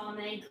first one I saw, and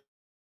then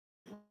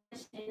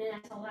then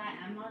I saw that.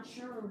 I'm not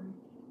sure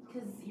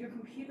because your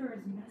computer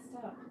is messed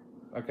up.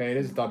 Okay, it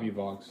is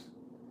WVogs.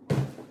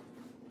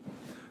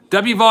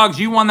 WVogs,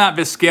 you won that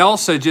Viscale,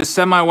 so just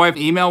send my wife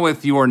an email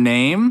with your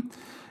name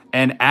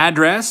and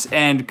address,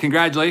 and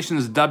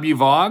congratulations,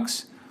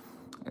 WVogs.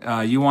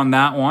 You won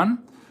that one.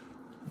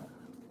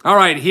 All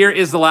right, here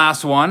is the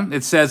last one.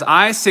 It says,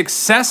 I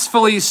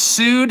successfully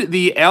sued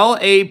the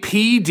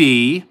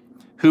LAPD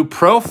who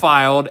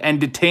profiled and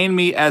detained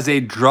me as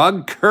a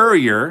drug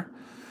courier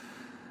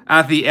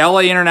at the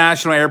LA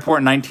International Airport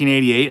in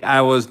 1988.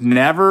 I was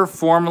never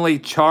formally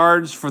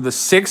charged for the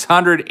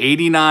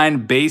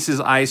 689 bases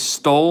I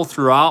stole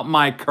throughout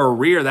my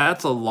career.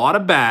 That's a lot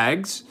of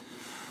bags.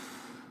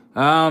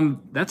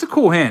 That's a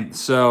cool hint.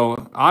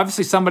 So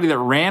obviously somebody that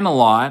ran a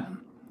lot.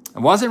 It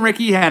wasn't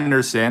Ricky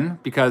Henderson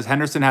because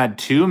Henderson had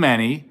too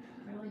many.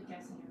 Really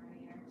guessing right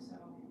here, so.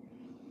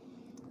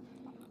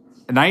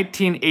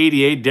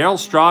 1988, Daryl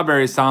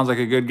Strawberry sounds like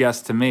a good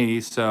guess to me.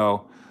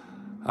 So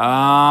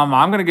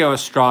I'm going to go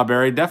with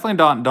Strawberry. Definitely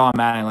Don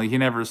Mattingly. He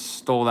never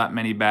stole that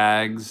many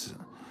bags.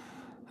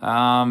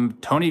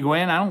 Tony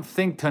Gwynn, I don't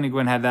think Tony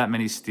Gwynn had that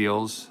many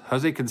steals.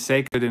 Jose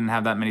Canseco didn't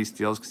have that many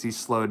steals because he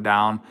slowed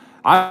down.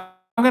 I'm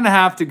going to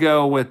have to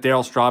go with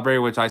Daryl Strawberry,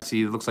 which I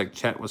see looks like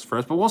Chet was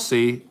first, but we'll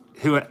see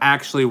who it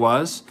actually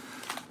was.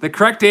 The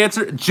correct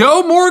answer,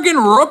 Joe Morgan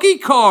rookie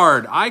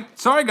card.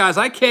 Sorry guys,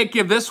 I can't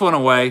give this one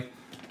away.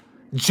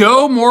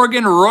 Joe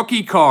Morgan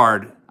rookie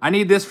card. I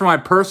need this for my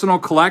personal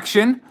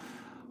collection.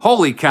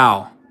 Holy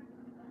cow.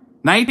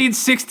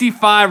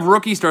 1965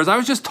 rookie stars. I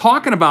was just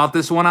talking about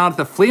this one out at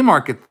the flea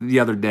market the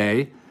other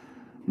day.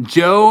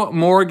 Joe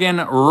Morgan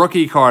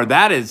rookie card.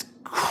 That is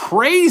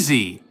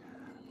crazy.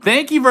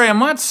 Thank you very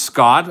much,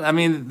 Scott. I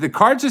mean, the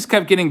cards just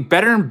kept getting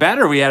better and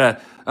better. We had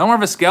a Elmer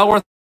Vizquel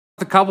worth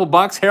a couple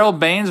bucks. Harold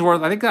Baines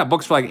worth, I think that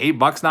book's for like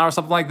 $8 now or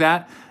something like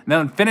that. And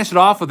then finish it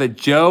off with a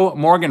Joe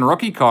Morgan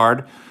rookie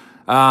card.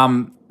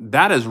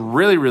 That is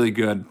really, really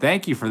good.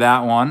 Thank you for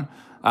that one.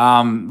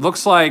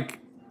 Looks like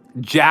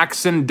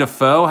Jackson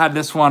Defoe had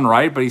this one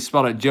right, but he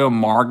spelled it Joe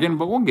Morgan,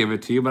 but we'll give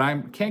it to you. But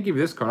I can't give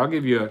you this card. I'll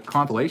give you a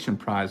consolation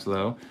prize,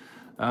 though.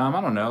 I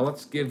don't know.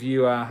 Let's give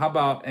you, how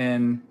about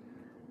an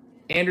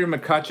Andrew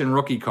McCutchen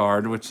rookie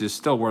card, which is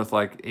still worth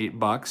like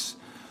 $8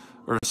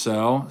 or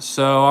so.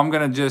 So I'm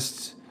going to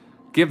just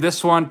give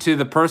this one to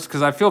the person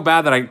because I feel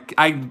bad that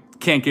I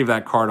can't give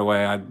that card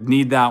away. I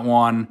need that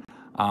one.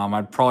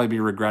 I'd probably be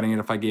regretting it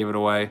if I gave it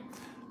away.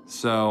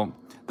 So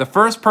the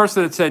first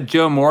person that said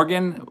Joe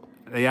Morgan,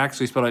 they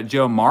actually spelled it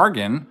Joe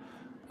Morgan.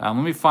 Let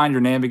me find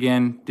your name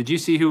again. Did you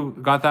see who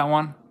got that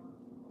one?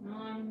 No,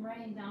 I'm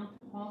writing down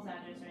Paul's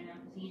address right now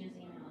because he just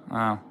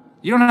emailed. Oh.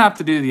 You don't have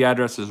to do the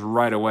addresses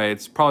right away.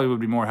 It's probably would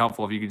be more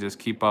helpful if you could just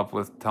keep up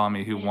with telling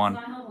me who won.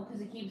 It's not helpful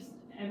because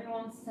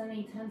everyone's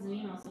sending tons of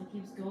emails, so it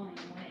keeps going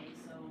away.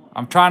 So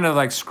I'm trying to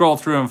like scroll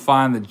through and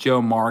find the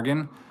Joe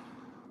Morgan.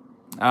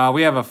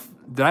 We have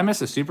did I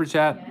miss a super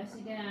chat? yes,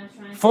 you did. I was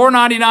trying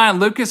to $4.99.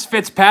 Lucas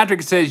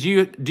Fitzpatrick says, do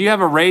you have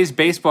a Rays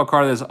baseball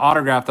card that's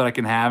autographed that I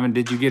can have? And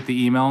did you get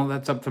the email?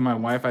 That's up to my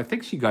wife. I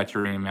think she got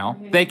your email.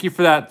 Okay. Thank you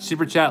for that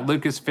super chat,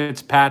 Lucas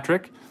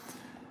Fitzpatrick.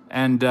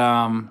 And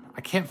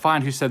I can't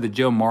find who said the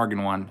Joe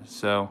Morgan one.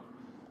 So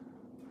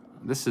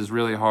this is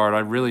really hard. I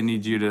really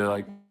need you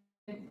to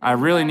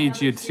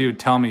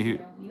tell me who. You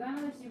got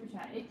another super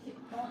chat.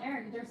 Well,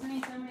 Eric, they're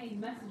sending so many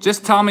messages.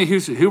 Just tell me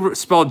who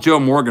spelled Joe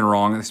Morgan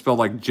wrong. They spelled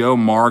like Joe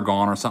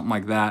Margon or something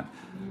like that.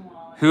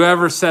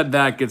 Whoever said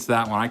that gets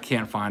that one. I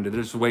can't find it.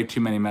 There's way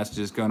too many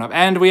messages going up.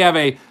 And we have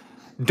a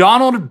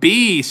Donald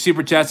B.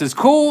 super chat says,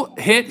 cool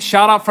hit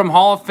shout out from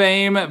Hall of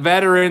Fame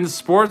veterans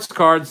sports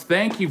cards.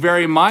 Thank you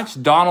very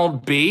much,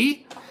 Donald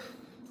B.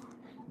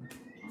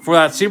 for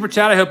that super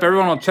chat. I hope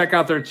everyone will check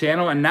out their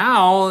channel. And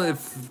now,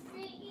 if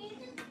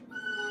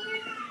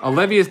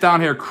Olivia's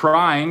down here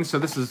crying, so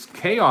this is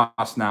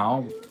chaos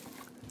now.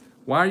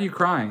 Why are you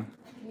crying?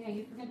 Yeah,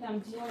 you forget that I'm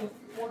dealing with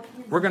 4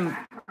 kids. We're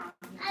gonna.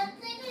 I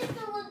think it's a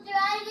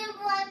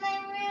dragonfly in my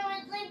room.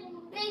 It's like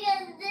big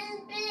as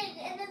this big,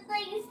 and it's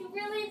like it's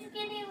really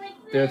skinny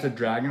like this. There's a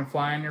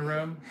dragonfly in your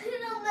room? I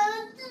don't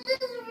know. It's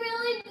just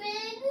really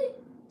big.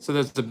 So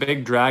there's a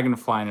big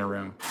dragonfly in your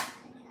room.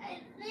 I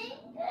think,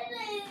 and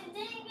I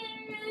didn't get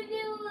a really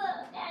good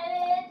look at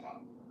it.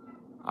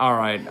 All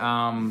right.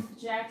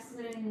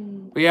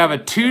 Jackson. We have a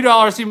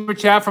 $2 super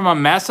chat from a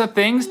mess of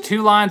things.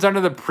 2 lines under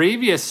the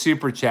previous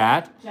super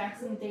chat.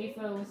 Jackson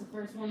Defoe was the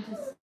first one to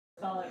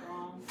spell it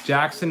wrong.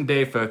 Jackson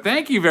Defoe.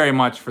 Thank you very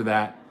much for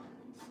that.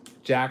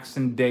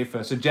 Jackson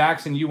Defoe. So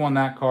Jackson, you won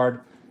that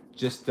card.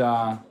 Just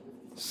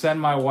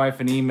send my wife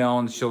an email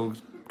and she'll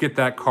get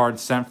that card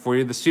sent for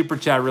you. The super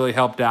chat really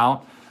helped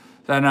out.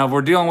 And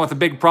we're dealing with a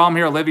big problem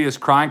here. Olivia's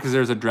crying because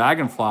there's a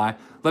dragonfly.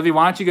 Olivia,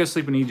 why don't you go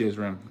sleep in EJ's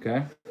room,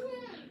 okay?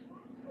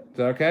 Is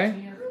that okay?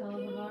 Do you have a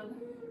kill bug?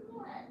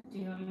 Do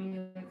you want me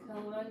to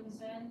kill the bug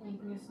instead? You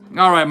can just-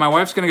 All right, my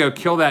wife's going to go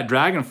kill that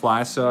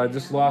dragonfly, so I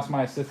just lost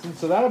my assistant.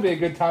 So that'll be a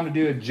good time to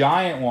do a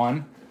giant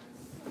one.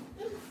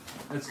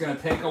 It's going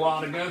to take a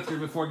while to go through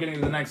before getting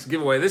to the next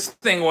giveaway. This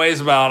thing weighs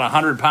about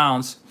 100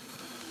 pounds.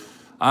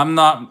 I'm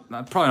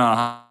probably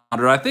not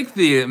I think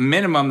the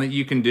minimum that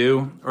you can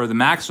do, or the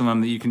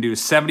maximum that you can do,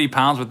 is 70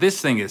 pounds, but this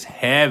thing is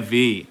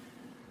heavy.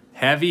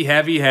 Heavy,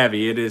 heavy,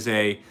 heavy. It is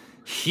a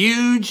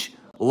huge,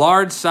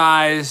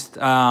 large-sized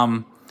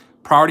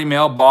Priority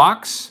Mail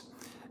box.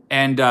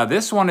 And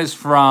this one is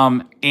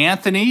from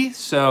Anthony.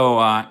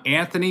 So,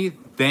 Anthony,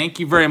 thank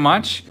you very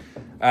much.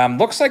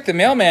 Looks like the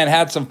mailman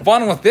had some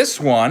fun with this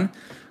one.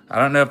 I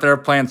don't know if they were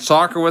playing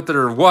soccer with it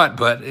or what,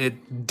 but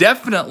it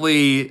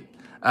definitely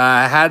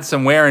had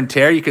some wear and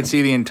tear. You can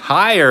see the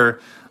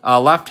entire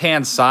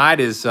left-hand side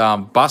is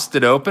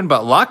busted open,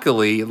 but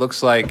luckily it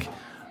looks like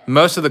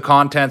most of the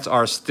contents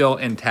are still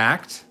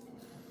intact.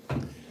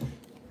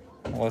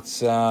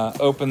 Let's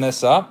open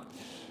this up.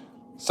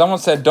 Someone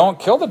said don't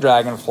kill the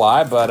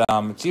dragonfly, but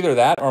it's either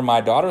that or my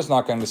daughter's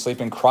not going to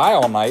sleep and cry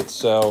all night,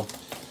 so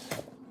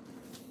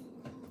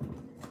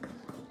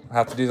I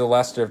have to do the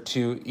lesser of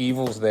two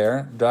evils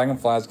there.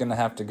 Dragonfly's going to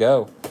have to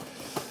go.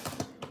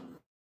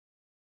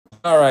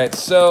 All right,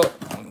 so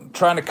I'm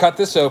trying to cut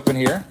this open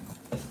here.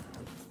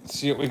 Let's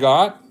see what we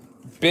got.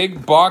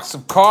 Big box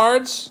of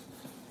cards.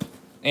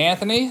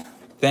 Anthony,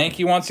 thank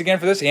you once again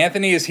for this.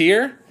 Anthony is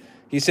here.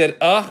 He said,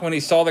 when he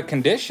saw the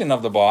condition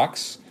of the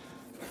box.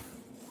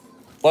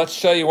 Let's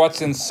show you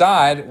what's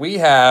inside.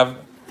 We're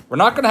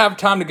not going to have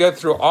time to go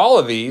through all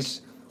of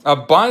these. A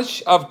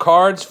bunch of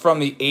cards from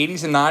the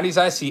 80s and 90s.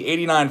 I see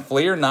 89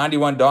 Fleer,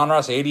 91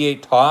 Donruss,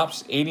 88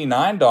 Topps,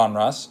 89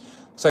 Donruss.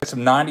 Looks like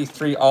some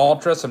 93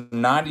 Ultra, some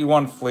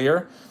 91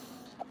 Fleer.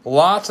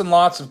 Lots and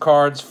lots of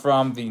cards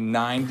from the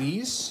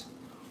 90s.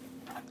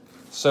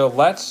 So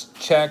let's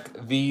check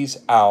these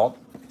out.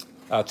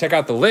 Check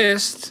out the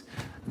list,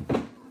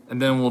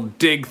 and then we'll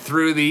dig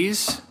through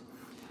these.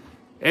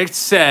 It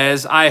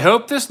says, I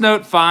hope this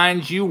note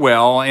finds you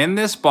well. In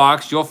this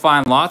box, you'll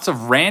find lots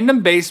of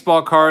random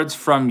baseball cards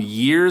from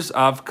years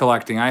of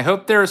collecting. I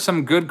hope there are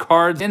some good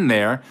cards in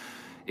there.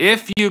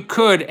 If you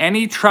could,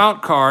 any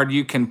Trout card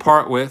you can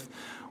part with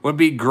would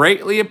be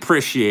greatly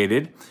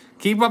appreciated.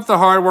 Keep up the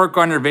hard work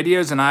on your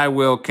videos, and I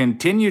will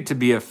continue to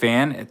be a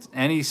fan.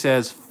 And he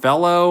says,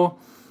 fellow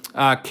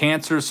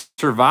cancer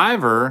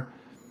survivor,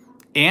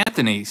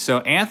 Anthony. So,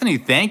 Anthony,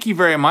 thank you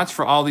very much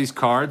for all these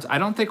cards. I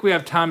don't think we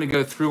have time to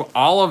go through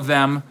all of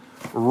them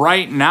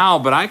right now,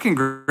 but I can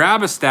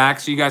grab a stack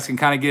so you guys can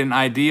kind of get an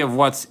idea of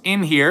what's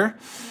in here.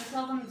 Can you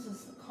tell them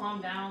to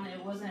calm down?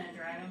 It wasn't a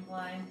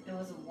dragonfly. It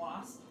was a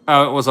wasp.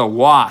 Oh, it was a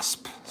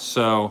wasp.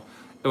 So,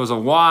 it was a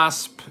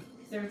wasp.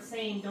 They're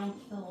saying don't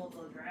kill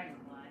the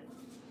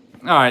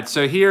dragonfly. All right,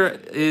 so here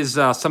is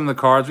some of the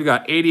cards. We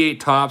got 88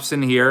 Topps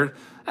in here,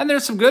 and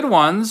there's some good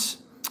ones,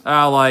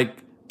 like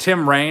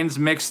Tim Raines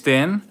mixed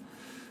in,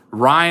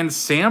 Ryan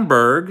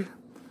Sandberg.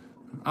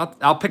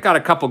 I'll pick out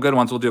a couple good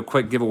ones. We'll do a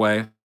quick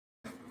giveaway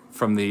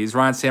from these.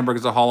 Ryan Sandberg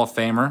is a Hall of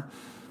Famer.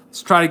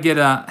 Let's try to get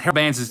Harold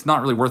Baines. Is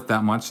not really worth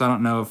that much, so I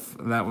don't know if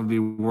that would be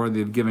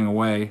worthy of giving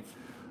away.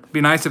 It'd be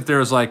nice if there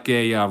was like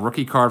a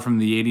rookie card from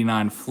the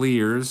 89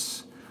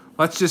 Fleers.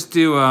 Let's just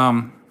do,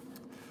 are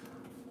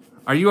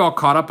you all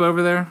caught up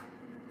over there?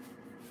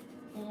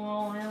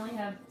 Well, I only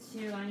have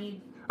two. I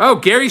need... Oh,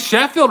 Gary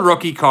Sheffield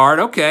rookie card.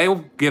 Okay,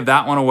 we'll give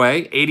that one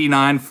away.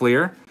 89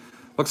 Fleer.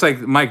 Looks like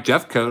Mike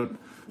Jeffcoat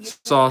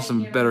saw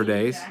some better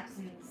days.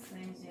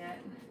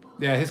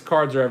 Yeah, his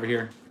cards are over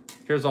here.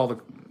 Here's all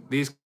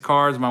these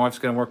cards. My wife's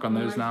going to work on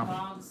those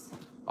now.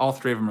 All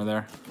three of them are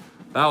there.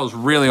 That was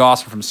really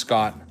awesome from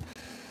Scott.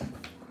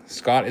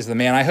 Scott is the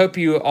man. I hope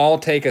you all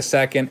take a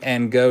second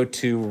and go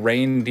to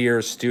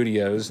Reindeer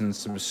Studios and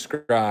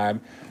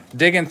subscribe.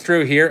 Digging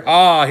through here.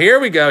 Oh, here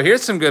we go.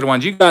 Here's some good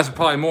ones. You guys are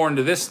probably more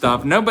into this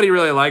stuff. Nobody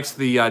really likes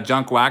the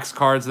junk wax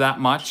cards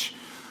that much,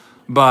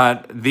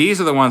 but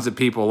these are the ones that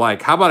people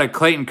like. How about a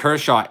Clayton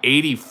Kershaw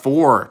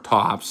 84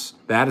 Topps?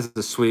 That is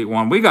the sweet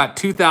one. We got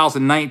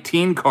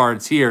 2019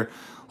 cards here.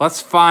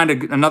 Let's find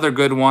another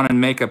good one and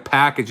make a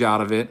package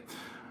out of it.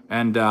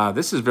 And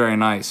this is very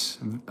nice.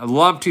 I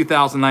love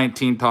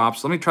 2019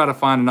 Topps. Let me try to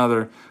find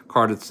another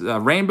card. It's a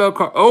rainbow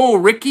card. Oh,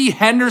 Ricky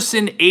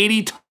Henderson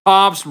 80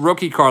 Topps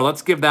rookie card.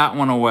 Let's give that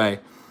one away.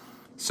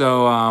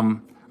 So,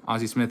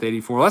 Ozzie Smith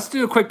 84. Let's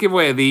do a quick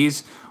giveaway of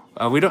these.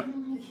 We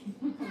don't.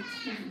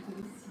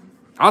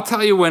 I'll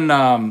tell you when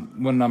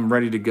I'm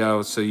ready to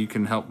go, so you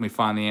can help me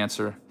find the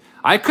answer.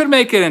 I could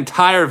make an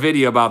entire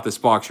video about this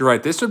box. You're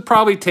right. This would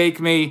probably take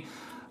me.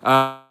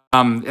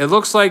 It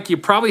looks like you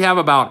probably have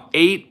about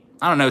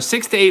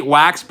 6 to 8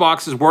 wax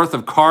boxes worth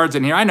of cards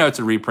in here. I know it's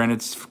a reprint.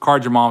 It's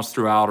cards your moms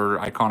threw out or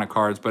iconic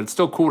cards, but it's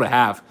still cool to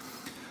have.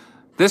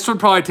 This would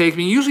probably take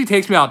me, usually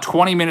takes me about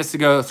 20 minutes to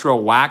go through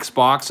a wax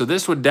box. So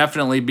this would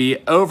definitely be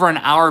over an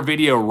hour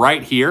video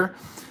right here.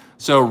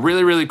 So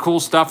really, really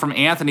cool stuff from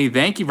Anthony.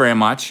 Thank you very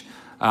much.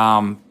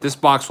 This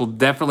box will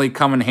definitely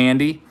come in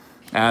handy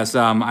as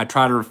I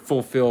try to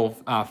fulfill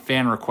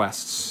fan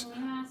requests.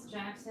 Can we ask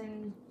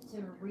Jackson to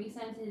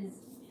resend his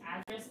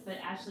address, but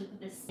actually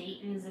put the state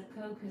in the zip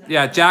code?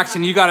 Yeah,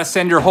 Jackson, you got to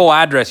send your whole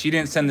address. You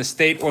didn't send the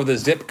state or the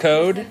zip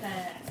code.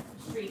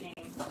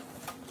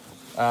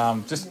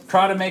 Just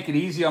try to make it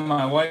easy on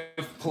my wife,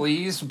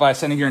 please, by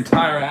sending your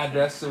entire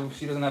address so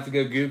she doesn't have to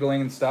go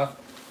Googling and stuff.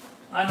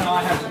 I know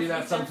I have to do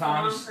that Unless you sent the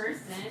wrong sometimes.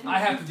 person. I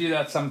have to do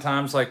that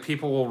sometimes. Like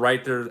people will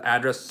write their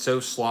address so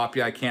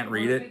sloppy I can't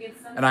read Once we it,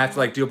 get sent and I have to them-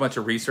 like do a bunch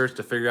of research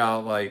to figure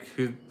out like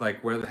who,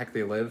 like where the heck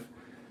they live.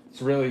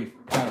 It's really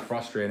kind of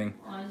frustrating.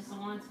 Well, I just don't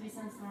want it to be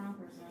sent to the wrong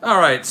person. All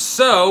right,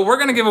 so we're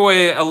gonna give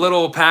away a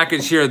little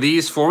package here.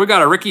 These four. We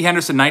got a Ricky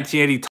Henderson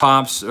 1980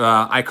 Topps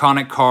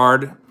iconic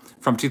card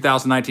from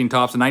 2019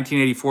 Topps, a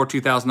 1984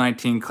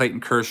 2019 Clayton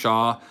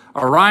Kershaw,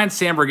 a Ryan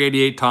Sandberg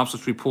 88 Topps,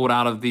 which we pulled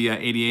out of the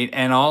 88,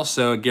 and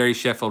also a Gary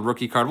Sheffield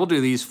rookie card. We'll do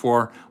these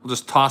four. We'll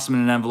just toss them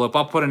in an envelope.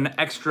 I'll put an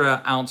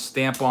extra ounce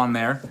stamp on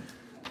there.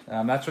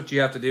 That's what you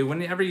have to do.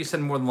 Whenever you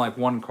send more than like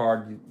one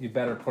card, you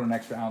better put an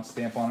extra ounce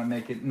stamp on it,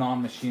 make it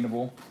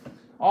non-machinable.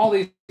 All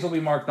these will be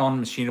marked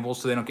non-machinable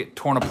so they don't get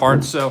torn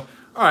apart. So,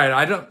 all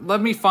right,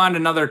 let me find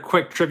another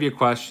quick trivia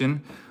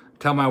question.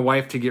 Tell my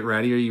wife to get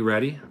ready. Are you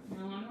ready?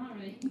 No, I'm not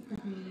ready.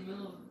 I'm in the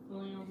middle of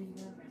filling all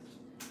these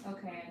out.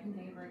 Okay, I can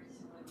take a break.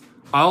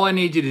 All I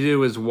need you to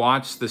do is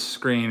watch the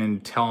screen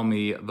and tell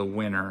me the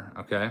winner,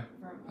 okay?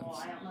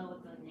 Well, I don't know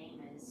what the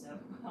name is, so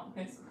how am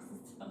I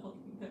supposed to tell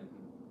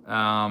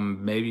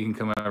them? Maybe you can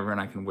come over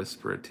and I can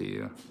whisper it to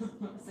you. So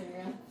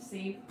you're gonna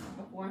see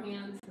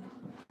beforehand?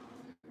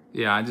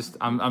 Yeah,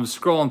 I'm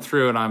scrolling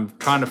through and I'm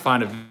trying to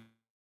find a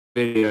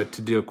video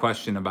to do a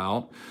question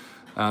about,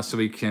 so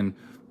we can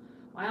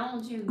Why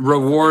don't you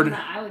reward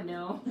that I would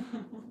know?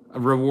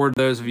 reward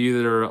those of you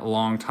that are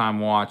longtime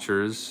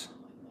watchers.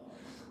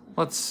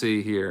 Let's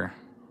see here.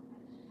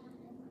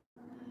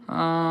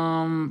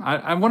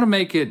 I want to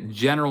make it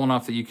general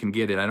enough that you can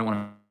get it. I don't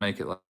want to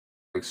make it like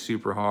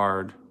super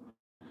hard.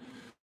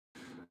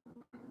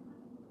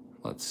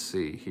 Let's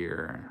see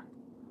here.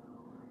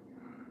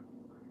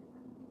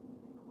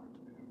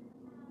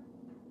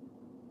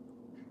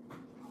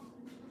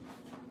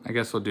 I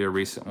guess we'll do a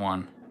recent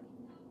one.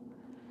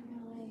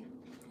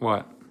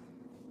 What?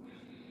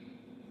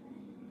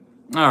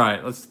 All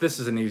right, this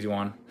is an easy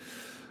one.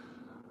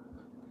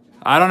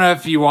 I don't know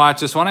if you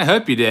watched this one. I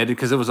hope you did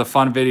because it was a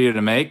fun video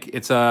to make.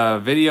 It's a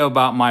video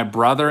about my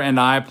brother and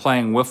I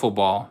playing wiffle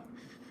ball.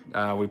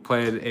 We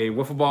played a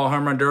wiffle ball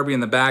home run derby in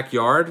the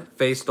backyard,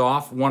 faced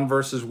off 1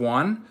 versus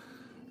 1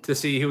 to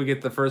see who would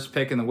get the first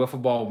pick in the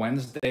wiffle ball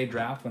Wednesday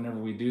draft whenever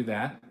we do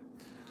that.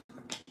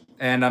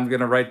 And I'm going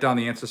to write down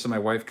the answer so my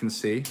wife can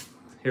see.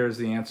 Here's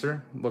the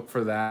answer. Look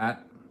for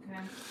that. Okay.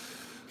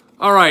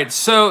 All right,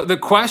 so the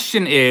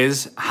question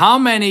is, how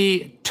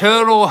many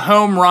total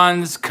home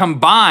runs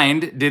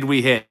combined did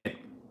we hit?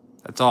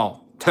 That's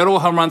all. Total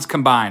home runs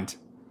combined.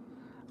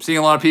 I'm seeing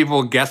a lot of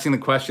people guessing the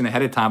question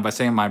ahead of time by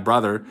saying my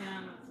brother.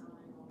 Yeah,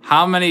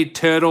 How many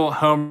total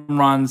home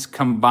runs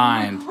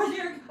combined? wait,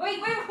 oh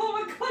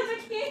my god, I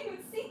can't even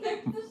see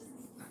there.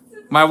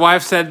 My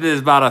wife said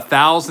there's about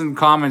 1,000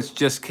 comments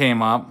just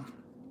came up.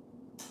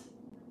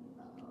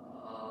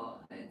 Oh,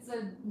 it's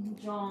a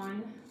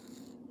John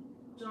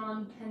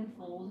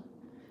Penfold.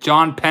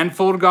 John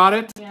Penfold got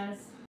it? Yes.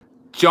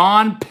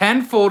 John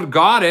Penfold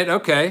got it,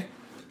 okay.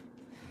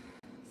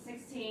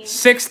 16.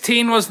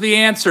 16 was the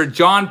answer.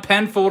 John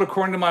Penfold,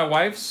 according to my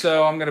wife.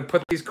 So I'm going to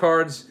put these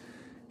cards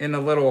in a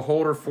little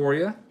holder for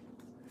you.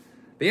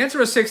 The answer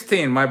was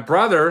 16. My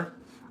brother,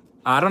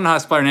 I don't know how to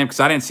spell your name because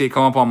I didn't see it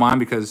come up on mine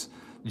because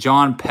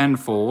John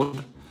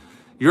Penfold.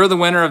 You're the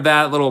winner of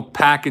that little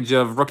package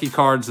of rookie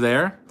cards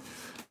there.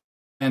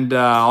 And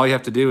all you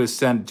have to do is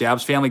send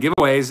Jabs Family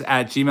Giveaways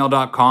at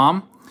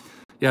gmail.com.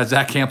 Yeah,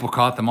 Zach Campbell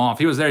caught them off.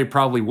 He was there, he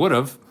probably would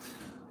have.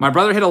 My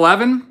brother hit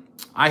 11.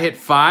 I hit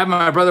 5.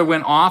 My brother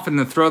went off and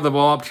then throw the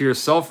ball up to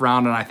yourself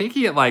round, and I think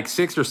he hit like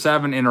 6 or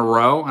 7 in a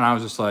row. And I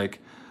was just like,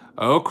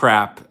 oh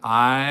crap,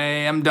 I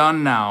am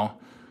done now.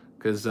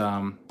 Because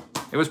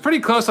it was pretty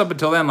close up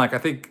until then. Like I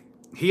think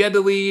he had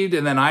the lead,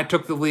 and then I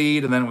took the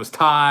lead, and then it was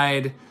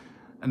tied.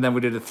 And then we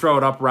did a throw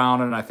it up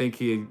round, and I think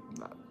he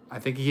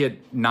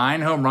hit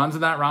 9 home runs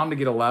in that round to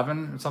get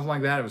 11 or something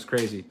like that. It was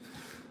crazy.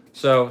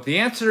 So the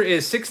answer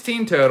is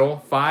 16 total,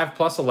 5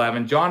 plus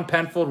 11. John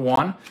Penfold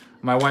won.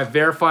 My wife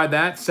verified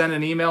that. Send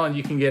an email, and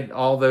you can get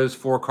all those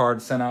 4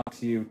 cards sent out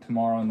to you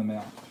tomorrow in the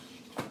mail.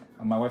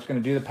 And my wife's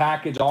going to do the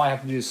package. All I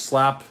have to do is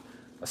slap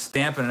a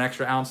stamp and an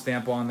extra ounce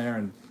stamp on there,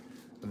 and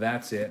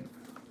that's it.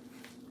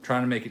 I'm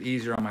trying to make it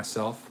easier on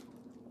myself.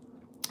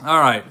 All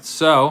right,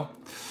 so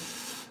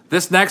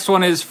this next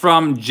one is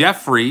from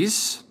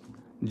Jeffries.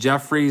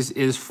 Jeffries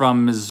is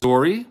from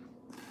Missouri.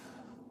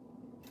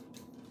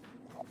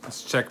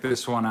 Let's check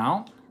this one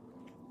out.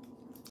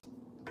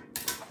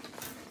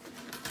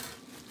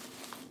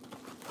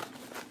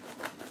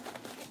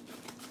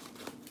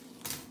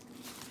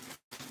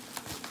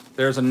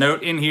 There's a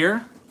note in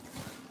here.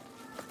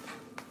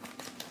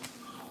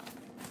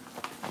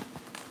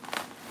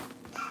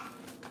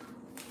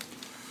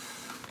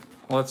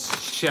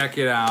 Let's check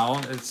it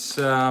out. It's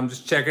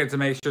just checking it to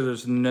make sure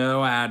there's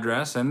no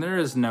address, and there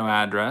is no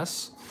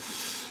address.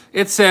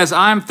 It says,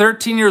 I'm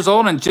 13 years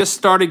old and just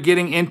started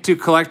getting into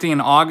collecting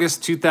in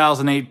August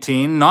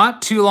 2018.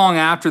 Not too long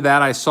after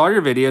that, I saw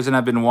your videos and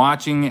I've been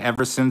watching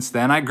ever since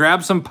then. I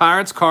grabbed some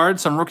Pirates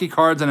cards, some rookie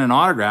cards, and an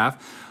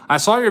autograph. I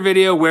saw your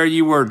video where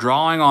you were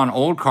drawing on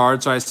old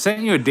cards, so I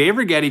sent you a Dave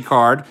Rigetti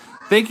card,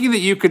 thinking that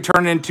you could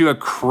turn it into a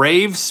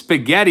Crave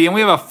Spaghetti. And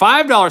we have a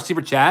 $5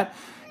 super chat.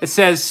 It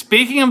says,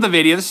 speaking of the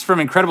video, this is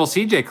from Incredible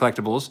CJ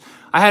Collectibles.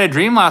 I had a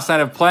dream last night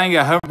of playing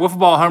a wiffle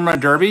ball home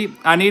run derby.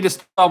 I need to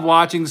stop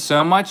watching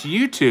so much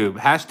YouTube.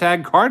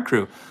 Hashtag card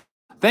crew.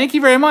 Thank you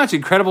very much,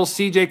 Incredible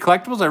CJ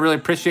Collectibles. I really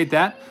appreciate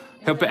that.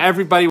 Hope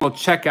everybody will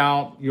check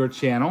out your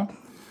channel.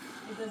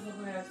 It does look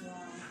like I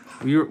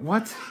was wrong.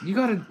 What? You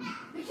gotta...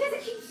 Because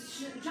it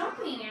keeps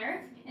jumping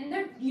there, and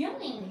they're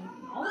yelling.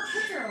 All the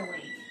kids are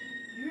awake.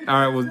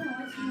 All right, well...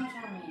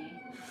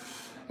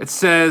 It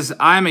says,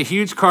 I'm a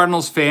huge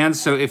Cardinals fan,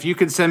 so if you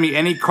could send me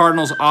any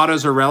Cardinals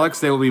autos or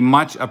relics, they will be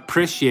much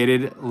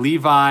appreciated.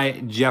 Levi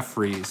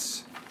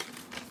Jeffries.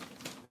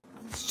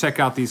 Let's check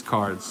out these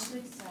cards.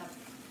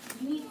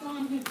 You need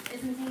someone who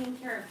isn't taking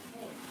care of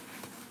kids.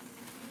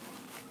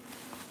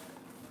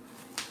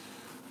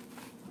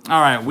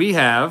 All right, we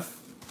have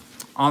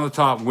on the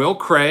top Will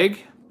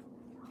Craig.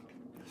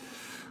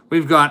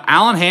 We've got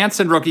Alan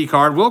Hansen rookie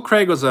card. Will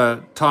Craig was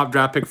a top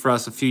draft pick for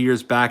us a few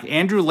years back.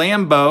 Andrew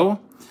Lambeau.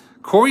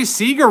 Corey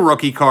Seager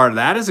rookie card.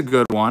 That is a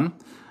good one.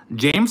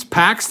 James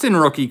Paxton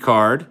rookie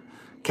card.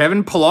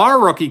 Kevin Pillar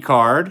rookie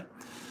card.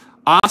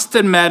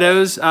 Austin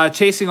Meadows.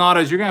 Chasing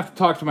autos. You're going to have to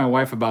talk to my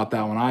wife about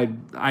that one.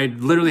 I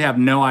literally have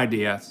no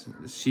idea.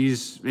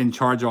 She's in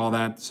charge of all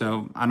that.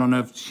 So I don't know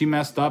if she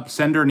messed up.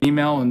 Send her an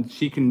email and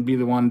she can be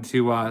the one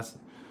to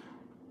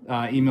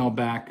email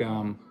back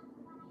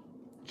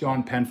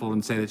John Penfold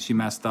and say that she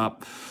messed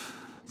up.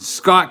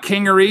 Scott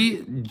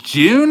Kingery.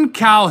 June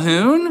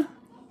Calhoun.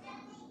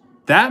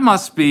 That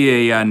must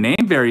be a name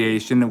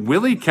variation.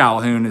 Willie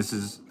Calhoun is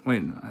his...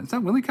 Wait, is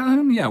that Willie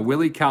Calhoun? Yeah,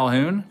 Willie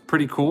Calhoun.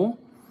 Pretty cool.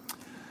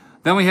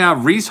 Then we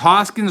have Reese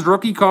Hoskins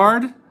rookie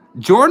card.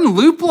 Jordan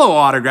Luplo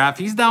autograph.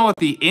 He's now with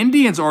the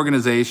Indians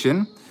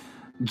organization.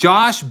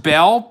 Josh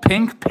Bell,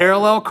 pink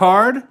parallel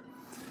card.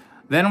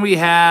 Then we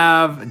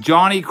have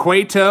Johnny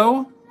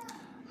Cueto.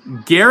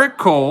 Garrett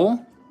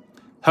Cole.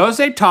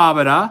 Jose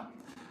Tabata.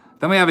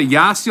 Then we have a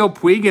Yasiel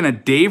Puig and a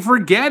Dave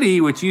Rigetti,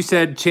 which you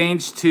said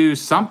changed to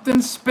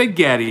something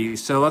spaghetti.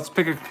 So let's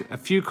pick a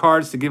few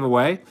cards to give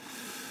away.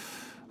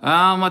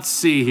 Let's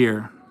see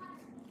here.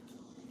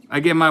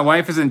 Again, my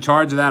wife is in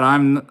charge of that.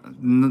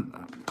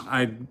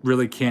 I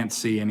really can't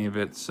see any of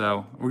it.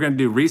 So we're going to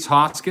do Reese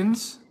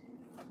Hoskins.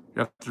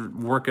 You have to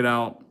work it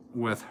out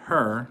with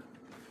her.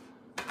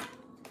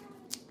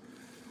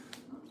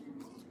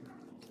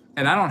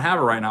 And I don't have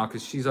her right now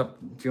because she's up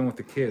dealing with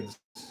the kids.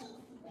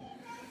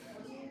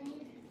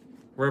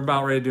 We're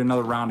about ready to do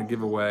another round of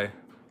giveaway.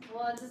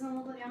 Well, it doesn't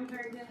look like I'm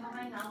very good at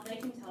my health. They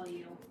can tell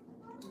you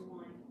who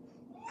won.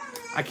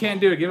 I can't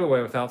do a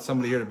giveaway without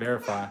somebody here to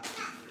verify.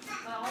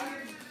 But all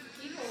your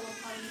people will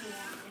tell you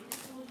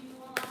who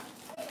won.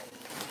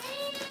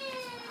 They just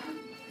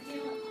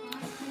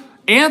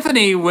told you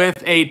Anthony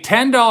with a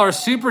 $10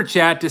 super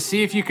chat to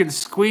see if you can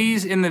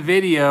squeeze in the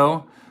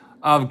video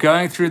of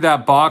going through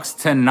that box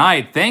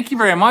tonight. Thank you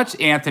very much,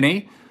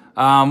 Anthony.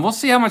 We'll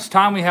see how much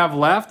time we have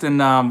left, and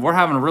we're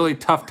having a really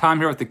tough time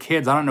here with the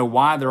kids. I don't know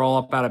why they're all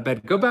up out of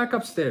bed. Go back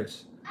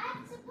upstairs.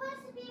 I'm supposed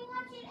to be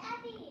watching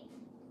Abby.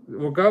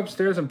 We'll go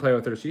upstairs and play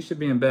with her. She should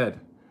be in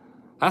bed.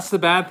 That's the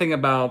bad thing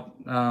about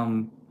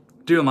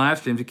doing live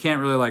streams. You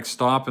can't really like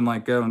stop and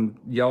like go and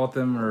yell at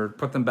them or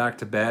put them back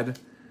to bed.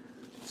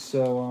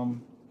 So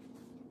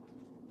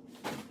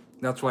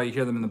that's why you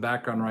hear them in the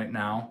background right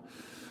now.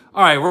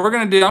 All right, what we're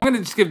gonna do, I'm gonna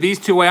just give these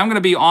two away. I'm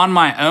gonna be on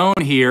my own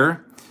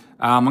here.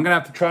 I'm going to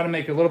have to try to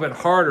make it a little bit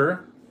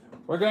harder.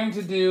 We're going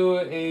to do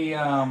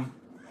a...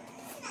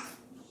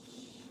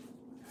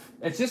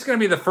 it's just going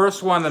to be the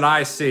first one that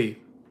I see.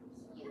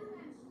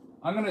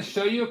 I'm going to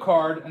show you a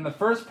card, and the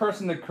first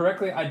person to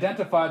correctly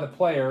identify the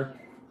player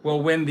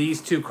will win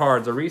these two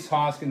cards, a Reese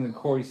Hoskins and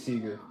Corey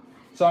Seager.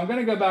 So I'm going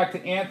to go back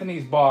to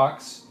Anthony's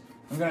box.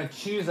 I'm going to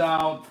choose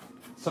out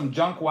some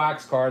junk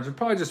wax cards, or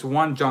probably just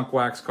one junk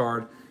wax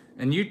card,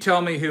 and you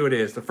tell me who it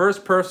is. The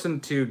first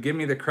person to give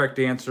me the correct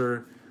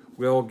answer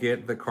will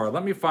get the card.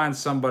 Let me find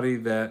somebody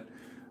that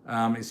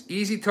is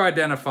easy to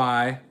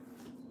identify,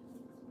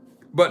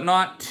 but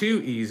not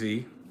too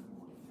easy.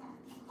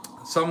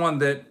 Someone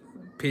that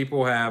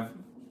people have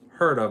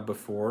heard of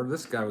before.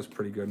 This guy was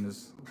pretty good in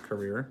his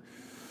career.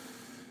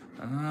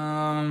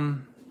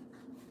 Don't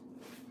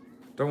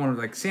want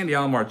to, like, Sandy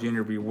Alomar Jr.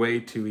 would be way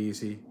too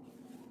easy.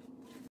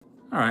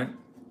 All right,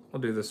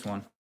 we'll do this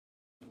one.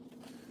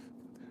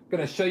 I'm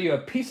going to show you a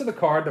piece of the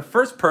card. The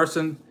first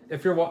person,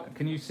 if you're,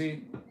 can you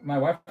see? My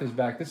wife is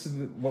back. This is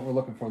what we're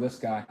looking for, this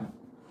guy.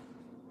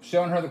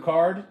 Showing her the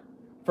card.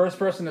 First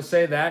person to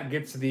say that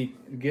gets the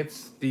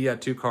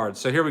two cards.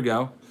 So here we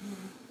go.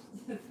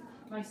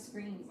 My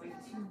screen's like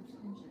 2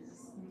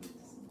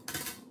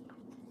 inches.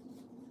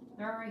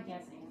 They're already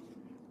guessing.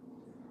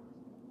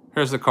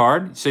 Here's the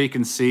card, so you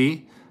can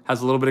see.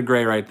 Has a little bit of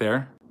gray right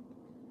there.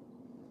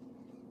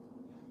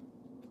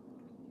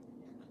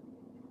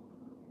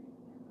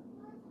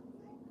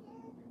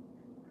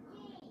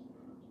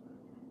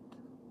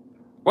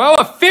 Well,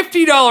 a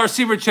 $50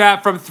 super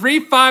chat from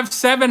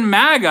 357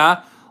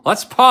 MAGA.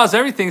 Let's pause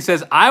everything. It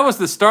says, I was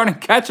the starting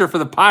catcher for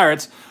the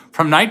Pirates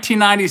from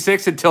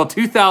 1996 until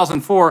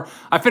 2004.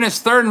 I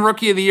finished third in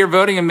Rookie of the Year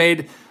voting and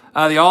made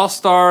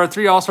the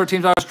three All-Star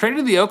teams. I was traded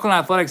to the Oakland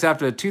Athletics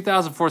after the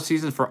 2004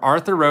 season for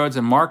Arthur Rhodes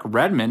and Mark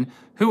Redmond.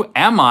 Who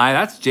am I?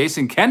 That's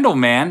Jason Kendall,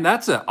 man.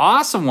 That's an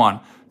awesome one.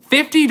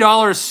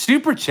 $50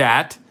 super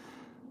chat.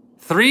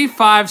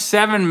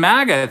 357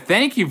 MAGA.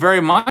 Thank you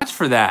very much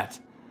for that.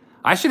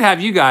 I should have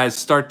you guys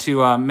start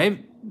to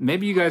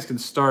maybe you guys can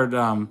start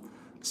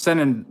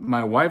sending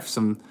my wife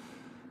some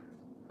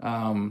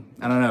I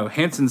don't know,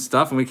 hints and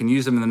stuff, and we can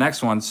use them in the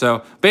next one.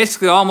 So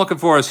basically all I'm looking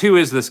for is, who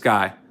is this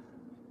guy?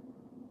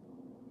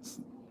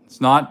 It's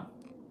not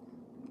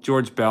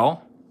George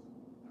Bell.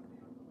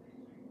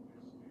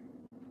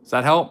 Does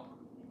that help?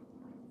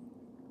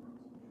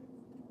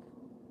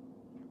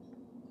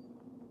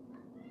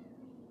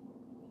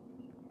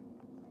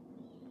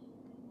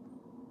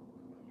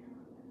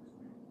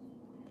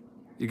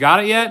 You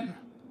got it yet?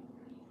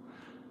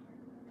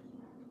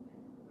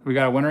 We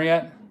got a winner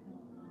yet?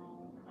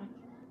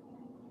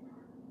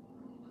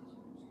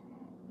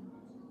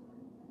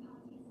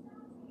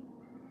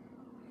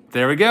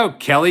 There we go.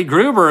 Kelly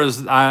Gruber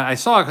is. I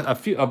saw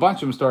a bunch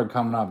of them started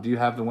coming up. Do you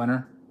have the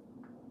winner?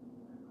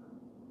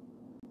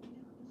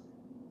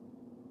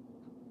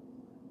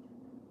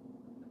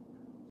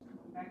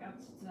 Back up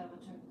to double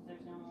check if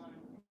there's no one.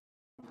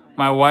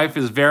 My wife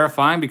is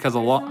verifying because a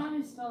lot.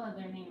 Someone who spelled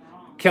their name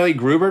wrong. Kelly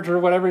Grubert or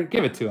whatever.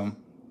 Give it to him.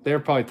 They're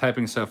probably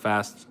typing so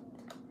fast.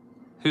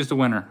 Who's the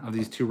winner of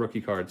these 2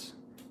 rookie cards?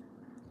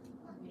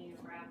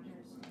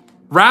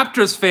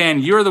 Raptors fan,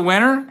 you're the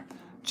winner.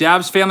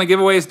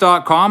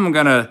 JabsFamilyGiveaways.com. I'm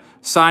going to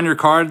sign your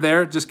card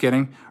there. Just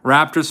kidding.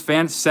 Raptors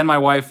fan, send my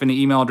wife an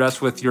email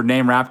address with your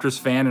name, Raptors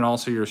fan, and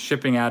also your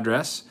shipping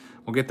address.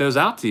 We'll get those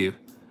out to you.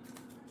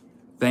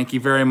 Thank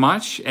you very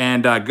much.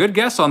 And good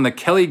guess on the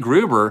Kelly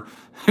Gruber.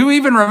 Who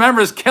even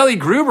remembers Kelly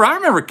Gruber? I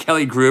remember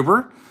Kelly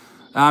Gruber.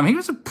 He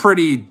was a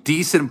pretty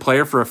decent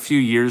player for a few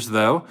years,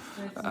 though.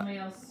 Somebody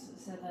else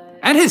said that.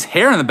 And his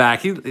hair in the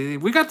back.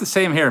 We got the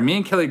same hair. Me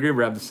and Kelly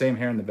Gruber have the same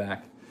hair in the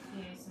back.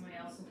 Yeah, somebody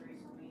else has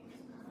recently.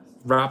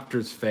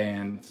 Raptors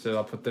fan. So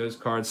I'll put those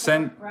cards.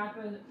 Send.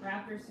 Raptors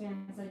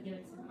fan said give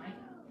it to Micah.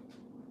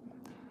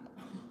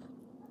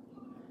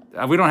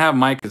 We don't have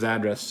Micah's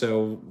address,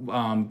 so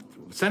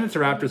send it to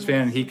Raptors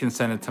fan, and he can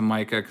send it to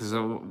Micah, because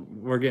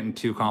we're getting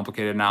too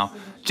complicated now.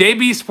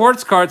 JB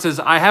Sports Card says,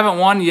 I haven't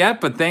won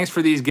yet, but thanks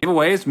for these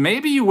giveaways.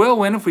 Maybe you will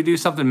win if we do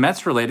something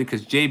Mets related,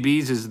 because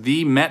JB's is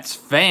the Mets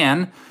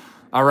fan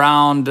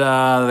around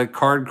the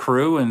card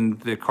crew and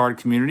the card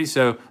community.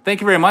 So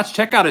thank you very much.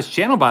 Check out his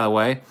channel, by the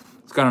way.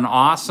 It's got an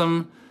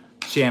awesome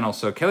channel.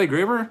 So Kelly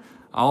Gruber,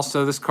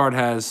 also this card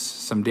has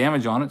some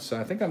damage on it, so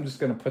I think I'm just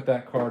going to put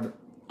that card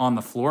on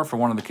the floor for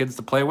one of the kids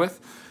to play with.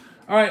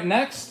 All right,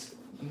 next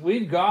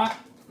we've got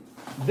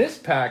this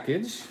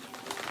package.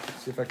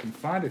 Let's see if I can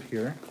find it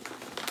here.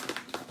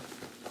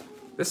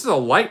 This is a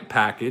light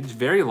package,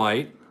 very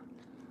light.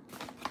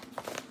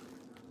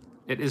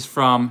 It is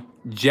from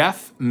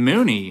Jeff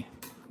Mooney.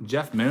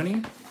 Jeff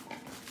Mooney.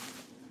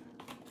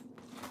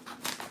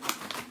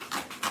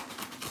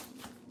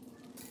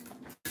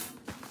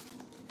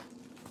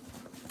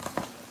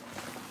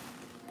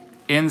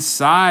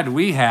 Inside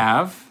we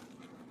have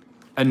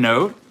a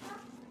note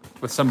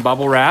with some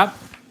bubble wrap.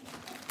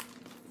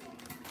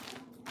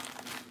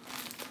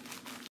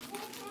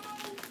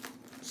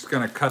 Just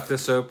gonna cut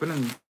this open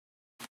and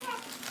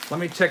let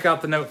me check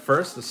out the note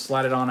first. Let's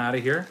slide it on out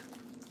of here.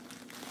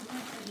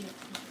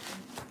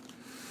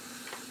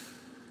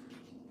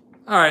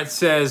 All right, it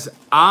says,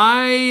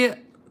 I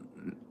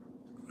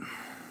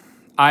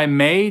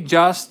may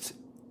just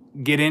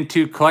get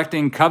into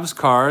collecting Cubs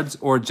cards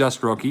or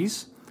just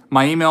rookies.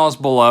 My email is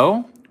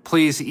below.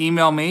 Please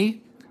email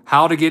me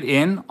how to get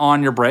in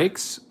on your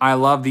breaks. I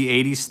love the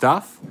 80s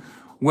stuff.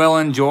 Will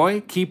enjoy.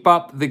 Keep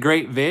up the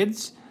great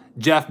vids.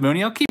 Jeff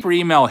Mooney. I'll keep your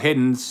email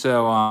hidden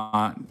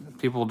so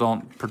people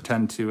don't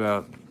pretend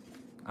to,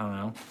 I don't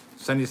know,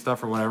 send you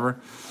stuff or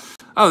whatever.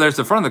 Oh, there's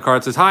the front of the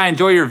card. It says, hi, I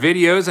enjoy your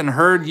videos and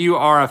heard you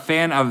are a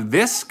fan of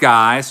this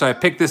guy, so I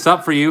picked this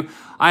up for you.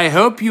 I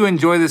hope you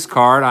enjoy this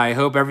card. I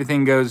hope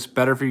everything goes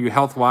better for you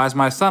health-wise.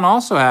 My son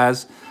also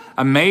has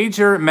a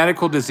major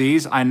medical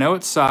disease. I know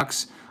it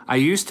sucks. I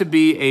used to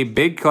be a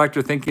big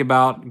collector, thinking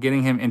about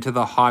getting him into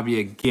the hobby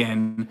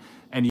again.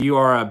 And you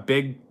are a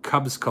big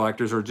Cubs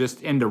collectors or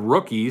just into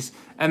rookies.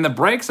 And the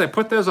breaks, I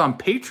put those on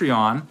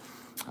Patreon,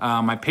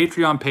 my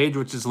Patreon page,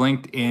 which is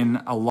linked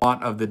in a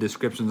lot of the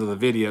descriptions of the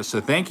video.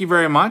 So thank you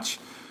very much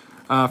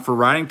for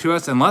writing to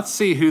us. And let's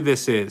see who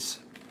this is.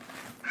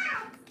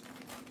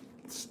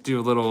 Let's do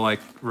a little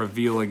like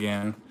reveal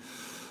again.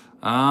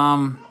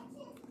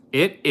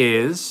 It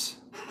is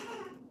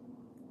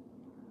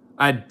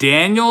a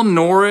Daniel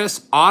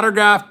Norris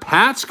autographed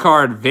patch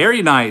card.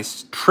 Very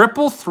nice.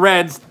 Triple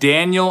threads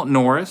Daniel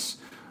Norris.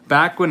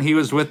 Back when he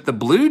was with the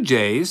Blue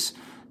Jays.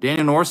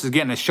 Daniel Norris is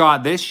getting a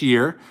shot this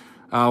year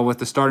with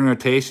the starting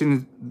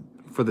rotation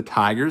for the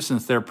Tigers,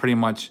 since they're pretty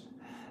much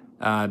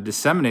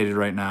disseminated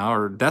right now,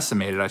 or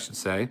decimated, I should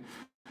say.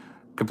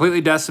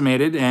 Completely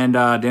decimated, and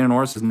Danny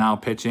Norris is now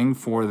pitching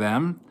for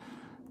them.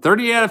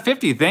 30 out of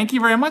 50. Thank you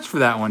very much for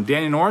that one.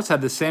 Danny Norris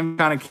had the same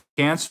kind of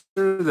cancer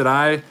that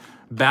I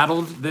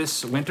battled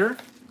this winter.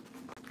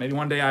 Maybe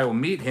one day I will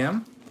meet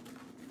him.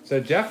 So,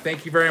 Jeff,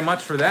 thank you very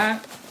much for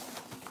that.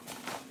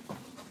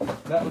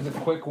 That was a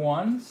quick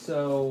one.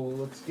 So,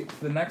 let's get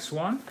to the next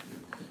one.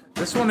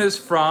 This one is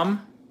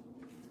from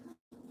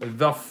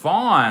the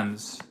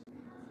Fawns.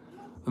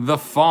 The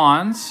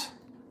Fawns.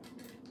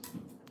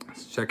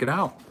 Let's check it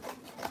out.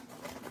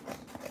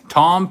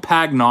 Tom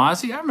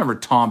Pagnozzi. I remember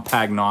Tom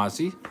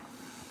Pagnozzi.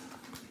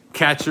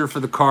 Catcher for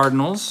the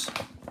Cardinals.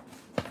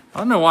 I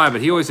don't know why,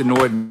 but he always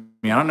annoyed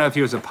me. I don't know if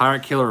he was a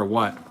pirate killer or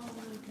what. Oh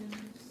my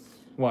goodness.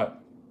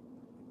 What?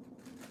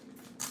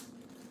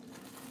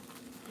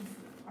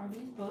 Are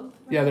these both?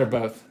 Yeah, they're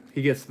both.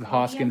 He gets the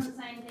Hoskins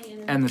The same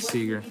thing, and the what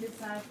Seager. did you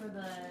decide for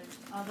the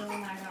other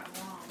one I got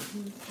wrong?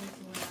 Who's supposed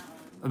to win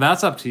that one?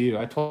 That's up to you.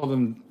 I told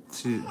him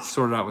to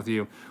sort it out with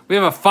you. We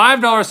have a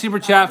 $5 super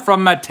chat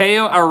from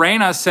Mateo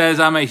Arena. Says,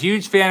 I'm a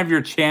huge fan of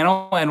your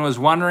channel and was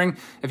wondering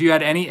if you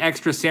had any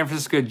extra San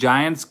Francisco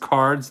Giants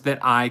cards that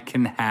I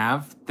can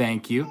have.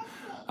 Thank you.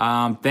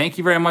 Thank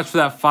you very much for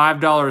that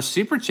 $5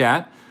 super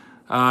chat.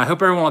 I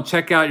hope everyone will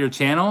check out your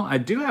channel. I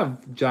do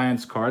have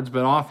Giants cards,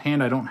 but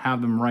offhand, I don't have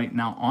them right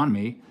now on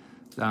me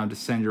to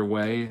send your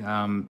way.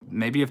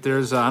 Maybe if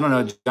there's, I don't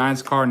know, a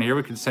Giants card in here,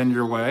 we could send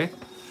your way.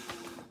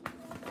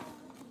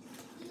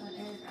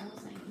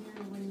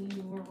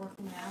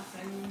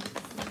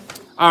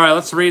 All right,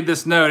 let's read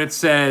this note. It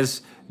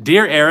says,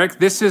 Dear Eric,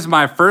 this is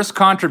my first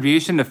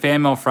contribution to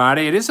Fan Mail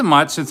Friday. It isn't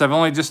much since I've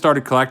only just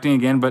started collecting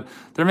again, but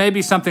there may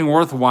be something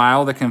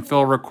worthwhile that can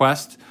fill a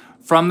request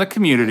from the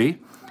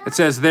community. It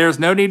says, there's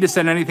no need to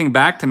send anything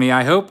back to me.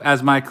 I hope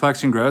as my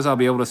collection grows, I'll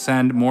be able to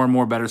send more and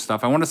more better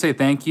stuff. I want to say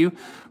thank you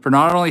for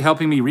not only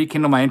helping me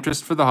rekindle my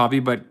interest for the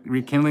hobby, but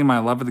rekindling my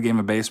love of the game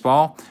of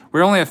baseball.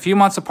 We're only a few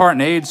months apart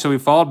in age, so we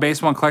followed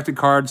baseball and collected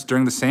cards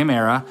during the same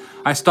era.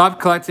 I stopped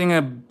collecting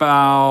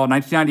about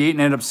 1998 and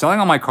ended up selling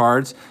all my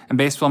cards and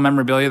baseball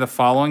memorabilia the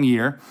following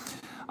year.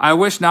 I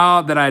wish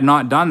now that I had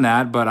not done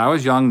that, but I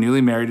was young,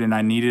 newly married, and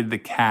I needed the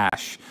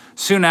cash.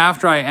 Soon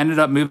after, I ended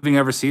up moving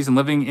overseas and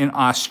living in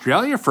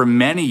Australia for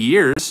many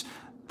years.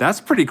 That's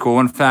pretty cool.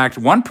 In fact,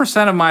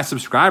 1% of my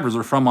subscribers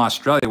are from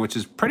Australia, which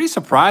is pretty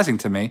surprising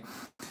to me.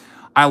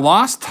 I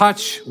lost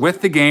touch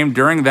with the game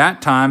during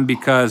that time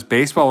because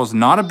baseball was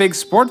not a big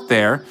sport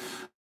there,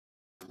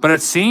 but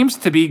it seems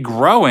to be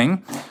growing.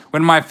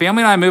 When my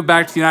family and I moved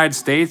back to the United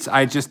States,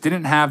 I just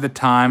didn't have the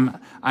time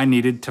I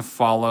needed to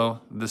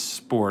follow the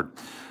sport.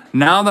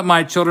 Now that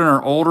my children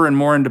are older and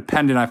more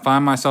independent, I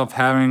find myself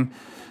having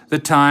the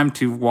time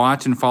to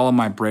watch and follow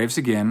my Braves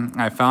again.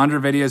 I found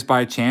your videos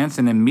by chance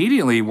and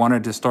immediately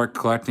wanted to start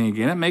collecting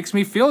again. It makes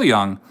me feel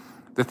young.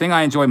 The thing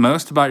I enjoy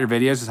most about your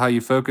videos is how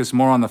you focus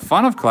more on the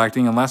fun of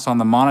collecting and less on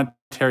the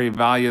monetary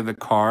value of the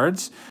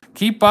cards.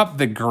 Keep up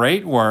the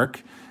great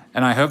work,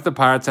 and I hope the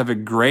Pirates have a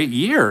great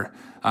year.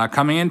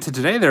 Coming into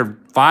today, they're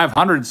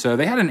 500, so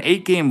they had an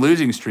 8-game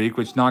losing streak,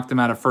 which knocked them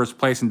out of first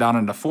place and down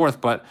into fourth,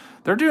 but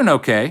they're doing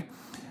okay.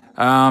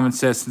 It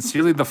says,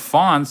 sincerely, the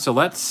Fawns. So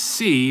let's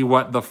see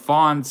what the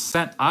Fawns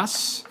sent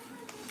us.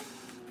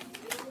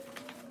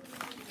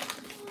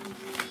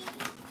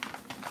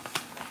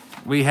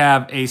 We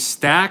have a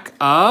stack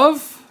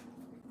of,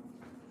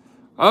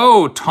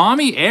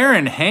 Tommy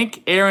Aaron,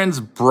 Hank Aaron's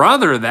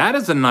brother. That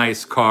is a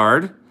nice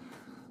card.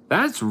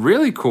 That's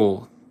really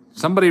cool.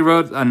 Somebody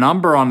wrote a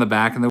number on the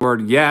back and the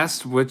word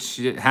yes, which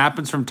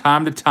happens from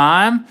time to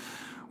time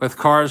with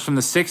cards from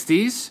the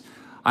 60s.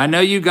 I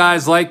know you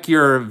guys like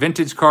your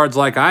vintage cards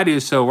like I do,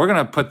 so we're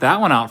going to put that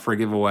one out for a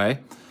giveaway.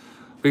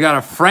 We got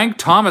a Frank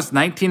Thomas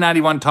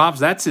 1991 Topps.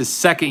 That's his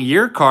second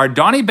year card.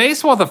 Donnie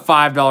Baseball with a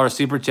 $5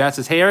 super chat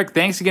says, hey, Eric,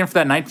 thanks again for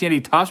that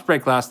 1980 Topps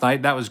break last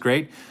night. That was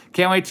great.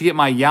 Can't wait to get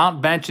my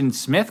Yount, Bench, and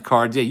Smith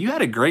cards. Yeah, you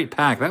had a great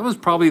pack. That was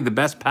probably the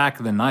best pack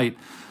of the night.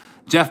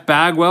 Jeff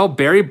Bagwell,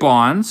 Barry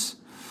Bonds,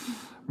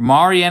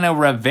 Mariano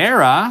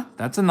Rivera.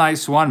 That's a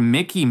nice one.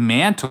 Mickey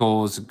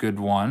Mantle is a good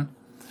one.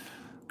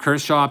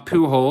 Kershaw,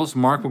 Pujols,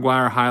 Mark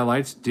McGwire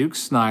highlights, Duke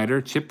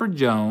Snyder, Chipper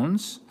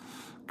Jones,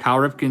 Cal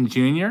Ripken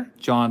Jr.,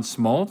 John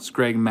Smoltz,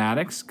 Greg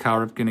Maddux, Cal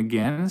Ripken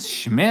again,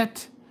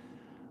 Schmidt,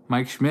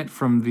 Mike Schmidt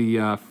from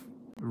the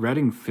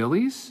Reading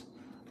Phillies.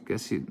 I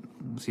guess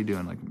what's he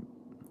doing, like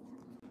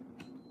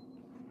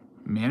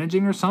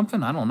managing or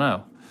something? I don't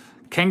know.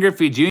 Ken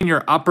Griffey Jr.,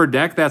 Upper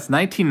Deck. That's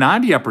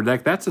 1990 Upper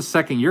Deck. That's a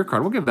second-year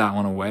card. We'll give that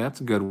one away.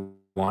 That's a good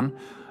one.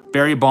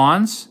 Barry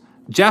Bonds.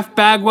 Jeff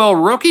Bagwell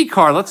rookie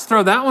card. Let's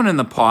throw that one in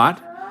the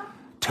pot.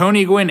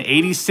 Tony Gwynn,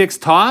 86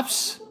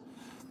 Topps.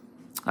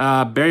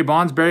 Barry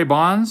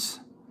Bonds.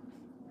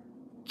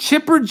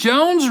 Chipper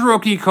Jones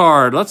rookie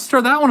card. Let's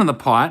throw that one in the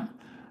pot.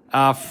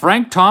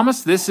 Frank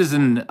Thomas. This is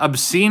an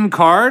obscene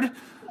card.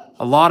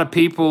 A lot of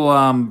people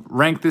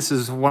rank this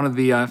as one of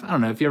the, I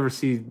don't know, if you ever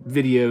see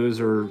videos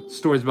or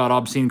stories about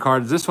obscene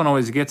cards, this one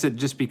always gets it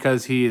just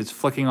because he is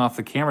flicking off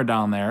the camera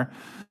down there.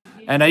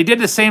 And I did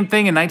the same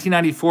thing in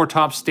 1994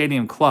 Topps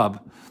Stadium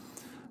Club.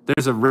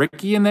 There's a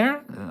Ricky in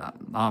there.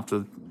 I'll have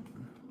to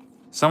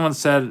Someone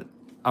said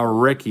a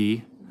Ricky.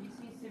 Did you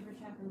see Super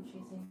Chat from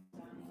Chasing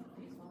Donnie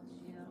Baseball? Did you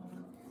do that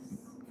one?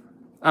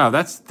 Oh,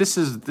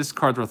 this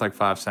card's worth like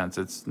 5 cents.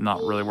 It's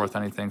not really worth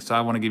anything. So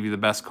I want to give you the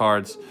best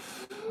cards.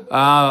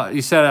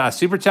 You said a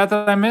super chat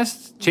that I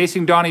missed?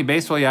 Chasing Donnie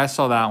Baseball. Yeah, I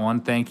saw that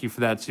one. Thank you for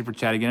that super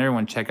chat again.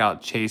 Everyone check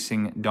out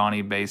Chasing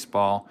Donnie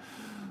Baseball.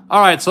 All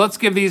right, so let's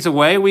give these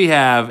away. We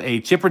have a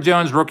Chipper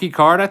Jones rookie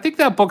card. I think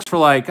that book's for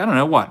like, I don't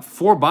know, what,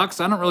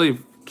 $4? I don't really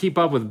keep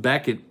up with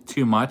Beckett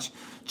too much.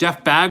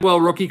 Jeff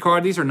Bagwell rookie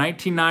card. These are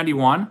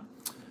 1991.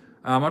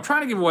 I'm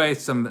trying to give away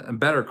some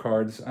better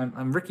cards.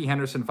 I'm Ricky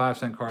Henderson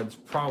 5-cent cards.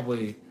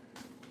 Probably,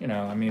 you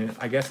know, I mean,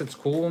 I guess it's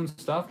cool and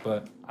stuff,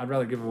 but I'd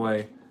rather give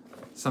away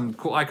some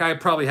cool. Like I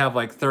probably have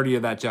like 30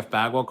 of that Jeff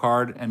Bagwell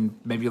card and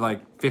maybe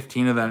like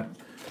 15 of that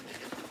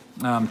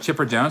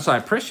Chipper Jones. So I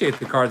appreciate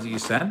the cards that you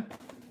sent,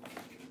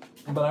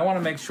 but I want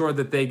to make sure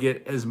that they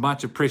get as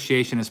much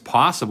appreciation as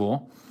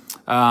possible.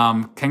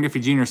 Ken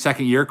Griffey Jr.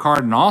 second year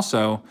card, and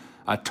also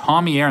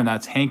Tommy Aaron.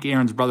 That's Hank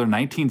Aaron's brother,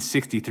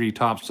 1963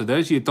 tops. So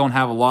those of you that don't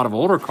have a lot of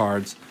older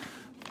cards,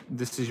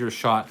 this is your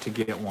shot to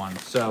get one.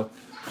 So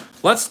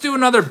let's do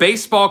another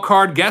baseball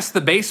card. Guess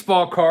the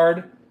baseball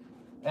card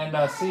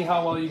and see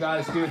how well you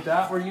guys do with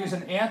that. We're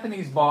using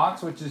Anthony's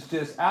box, which is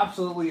just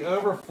absolutely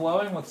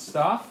overflowing with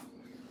stuff.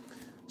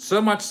 So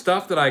much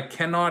stuff that I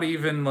cannot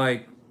even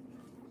like.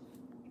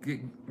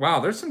 Wow,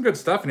 there's some good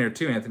stuff in here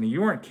too, Anthony.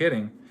 You weren't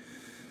kidding.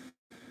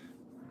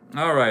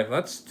 All right,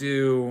 let's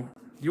do...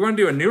 You want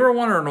to do a newer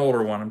one or an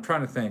older one? I'm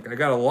trying to think. I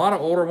got a lot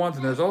of older ones,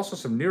 and there's also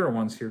some newer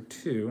ones here,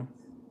 too.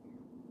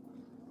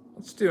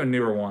 Let's do a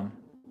newer one.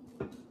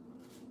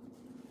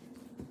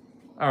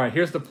 All right,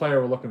 here's the player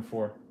we're looking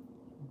for.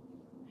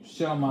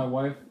 Show my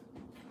wife.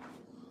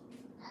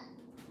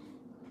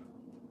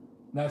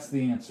 That's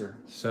the answer.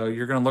 So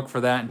you're going to look for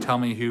that and tell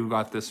me who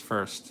got this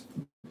first.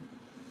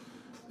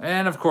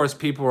 And, of course,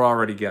 people are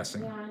already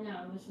guessing. Yeah, I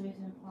know, which makes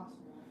it impossible.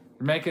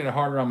 You're making it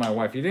harder on my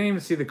wife. You didn't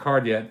even see the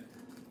card yet.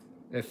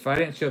 If I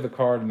didn't show the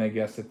card and they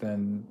guessed it,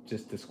 then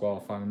just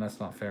disqualify them. That's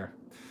not fair.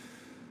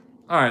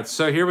 All right,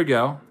 so here we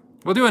go.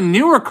 We'll do a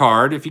newer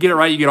card. If you get it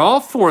right, you get all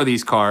 4 of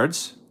these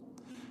cards.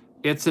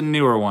 It's a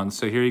newer one,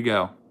 so here you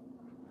go.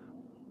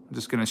 I'm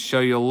just going to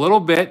show you a little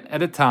bit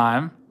at a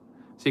time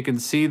so you can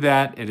see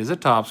that it is a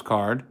Topps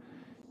card.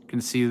 You can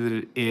see that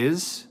it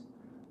is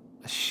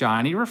a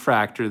shiny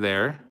refractor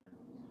there.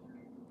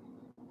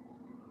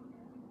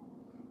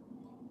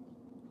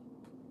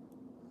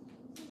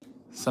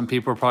 Some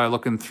people are probably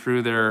looking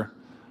through their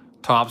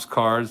Topps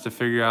cards to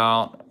figure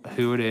out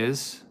who it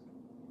is.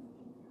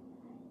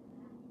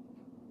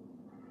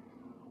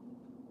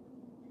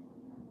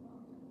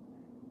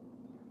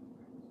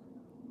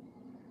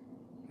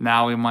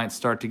 Now we might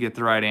start to get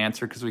the right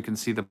answer because we can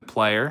see the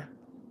player.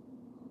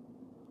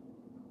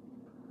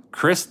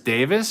 Chris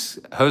Davis,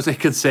 Jose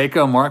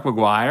Canseco, Mark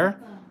McGuire.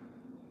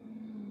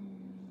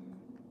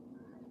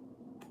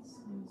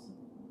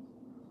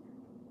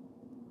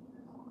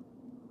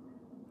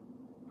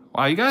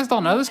 Wow, you guys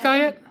don't know this guy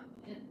yet?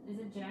 Is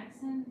it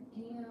Jackson?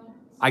 Can you...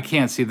 I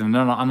can't see them.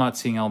 No, I'm not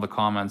seeing all the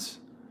comments.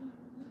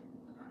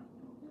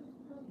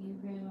 You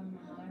agree with my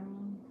other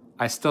one?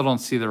 I still don't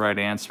see the right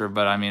answer,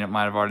 but I mean, it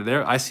might have already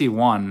there. I see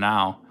one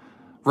now.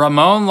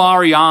 Ramon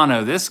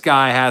Laureano. This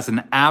guy has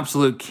an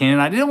absolute cannon.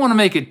 I didn't want to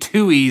make it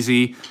too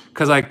easy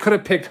because I could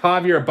have picked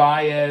Javier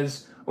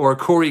Baez or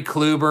Corey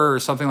Kluber or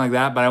something like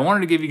that, but I wanted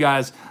to give you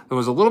guys, it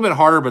was a little bit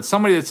harder, but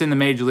somebody that's in the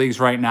major leagues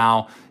right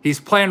now. He's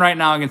playing right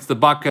now against the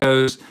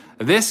Buccos.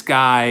 This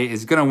guy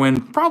is going to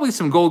win probably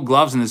some gold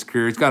gloves in his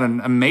career. He's got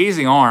an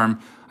amazing arm.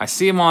 I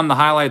see him on the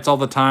highlights all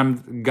the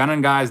time,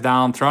 gunning guys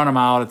down, throwing them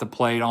out at the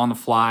plate on the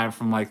fly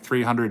from like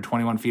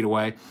 321 feet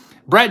away.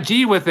 Brett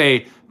G with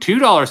a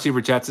 $2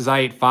 super chat says, I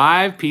ate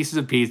 5 pieces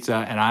of pizza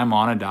and I'm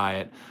on a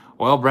diet.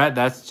 Well, Brett,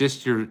 that's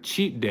just your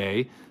cheat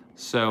day.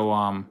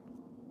 So,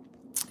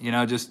 you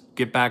know, just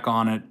get back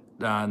on it,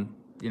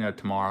 you know,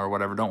 tomorrow or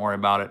whatever. Don't worry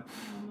about it.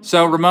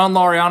 So Ramon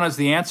Laureano is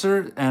the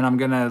answer, and I'm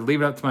going to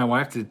leave it up to my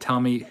wife to tell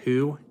me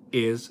who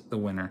is the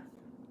winner.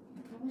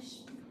 I wish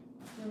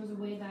there was a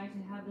way that I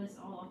could have this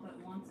all up at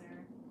once,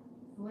 or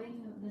the way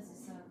that this is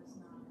set up is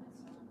not.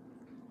 That's not.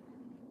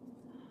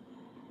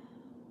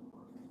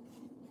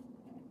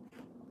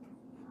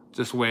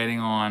 Just waiting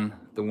on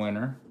the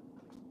winner.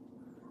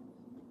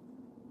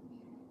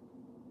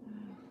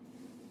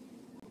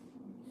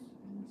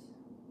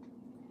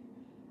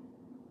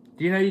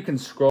 Do you know you can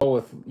scroll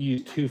with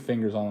use 2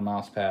 fingers on the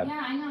mouse pad?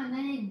 Yeah, I know, and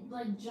then it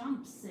like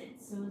jumps it,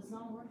 so it's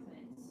not worth it.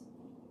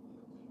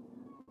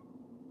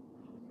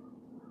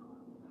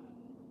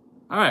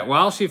 All right,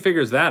 while she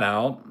figures that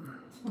out,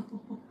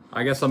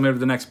 I guess I'll move to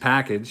the next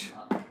package.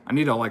 I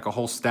need like a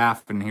whole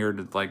staff in here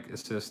to like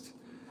assist.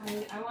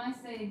 I want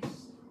to say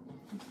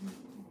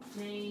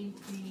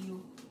JG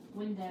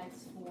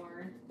Windex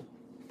for.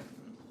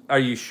 Are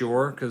you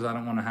sure? Because I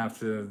don't want to have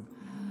to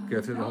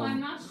go through the whole. No, I'm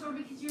not sure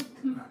because your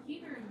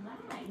computer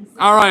lags.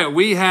 All right,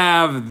 we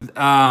have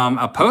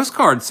a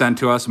postcard sent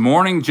to us.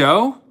 Morning,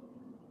 Joe.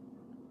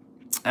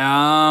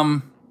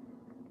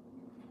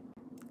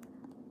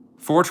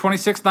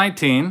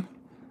 4/26/19.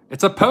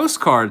 It's a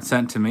postcard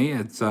sent to me.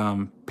 It's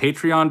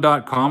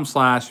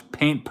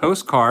patreon.com/paint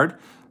postcard.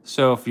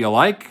 So if you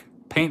like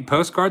paint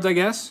postcards, I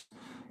guess,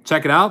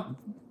 check it out.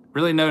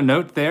 Really no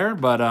note there,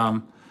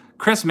 but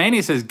Chris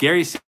Maney says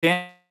Gary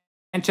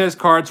Sanchez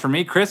cards for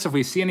me. Chris, if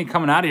we see any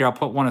coming out of here, I'll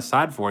put one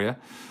aside for you.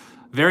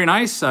 Very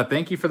nice.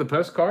 Thank you for the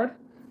postcard.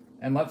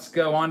 And let's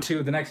go on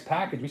to the next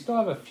package. We still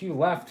have a few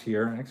left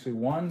here. Actually,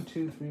 1,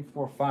 2, 3,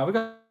 4, 5. We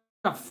got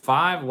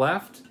 5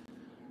 left.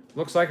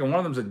 Looks like, and one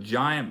of them's a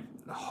giant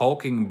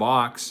hulking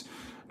box.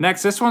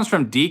 Next, this one's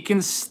from Deacon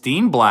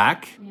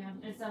Steenblack. Yeah,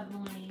 it's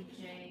definitely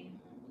JG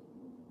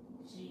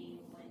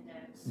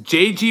Windex.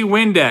 JG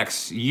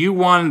Windex. You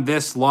won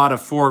this lot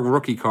of 4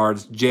 rookie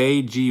cards.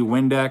 JG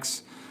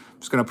Windex. I'm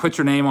just going to put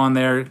your name on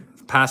there.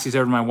 Pass these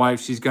over to my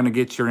wife. She's going to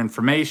get your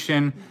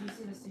information.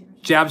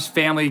 Jabs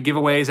Family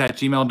Giveaways at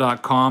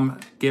gmail.com.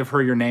 Give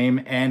her your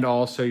name and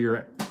also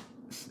your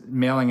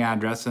mailing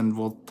address, and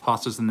we'll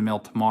toss this in the mail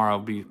tomorrow.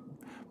 It'll be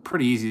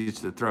pretty easy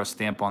to throw a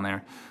stamp on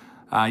there.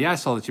 Yeah, I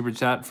saw the super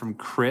chat from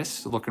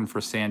Chris looking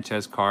for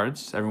Sanchez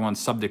cards. Everyone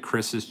subbed to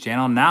Chris's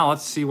channel. Now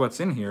let's see what's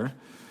in here.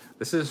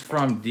 This is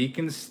from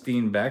Deacon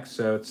Steenbeck.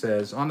 So it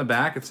says, on the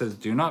back, it says,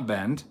 do not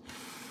bend.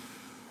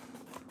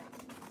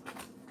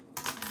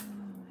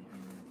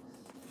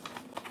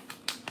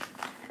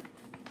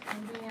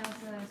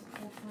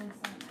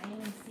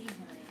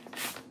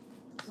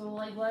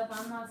 What if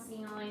I'm not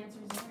seeing all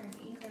answers there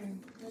either?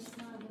 That's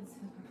not good stuff.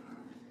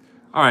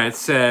 All right, it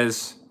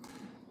says,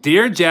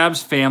 Dear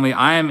Jabs family,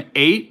 I am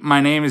 8.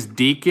 My name is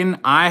Deacon.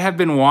 I have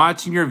been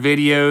watching your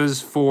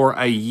videos for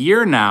a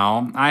year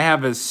now. I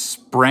have a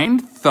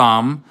sprained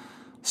thumb.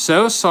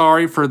 So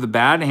sorry for the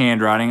bad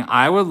handwriting.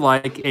 I would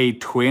like a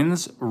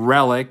Twins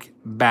relic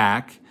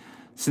back.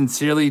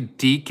 Sincerely,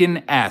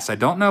 Deacon S. I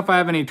don't know if I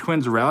have any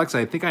Twins relics.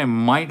 I think I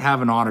might have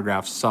an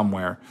autograph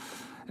somewhere.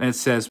 And it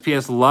says,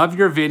 P.S. Love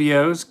your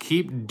videos.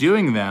 Keep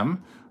doing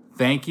them.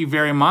 Thank you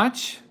very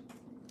much.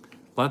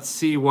 Let's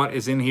see what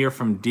is in here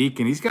from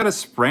Deacon. He's got a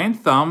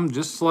sprained thumb,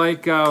 just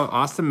like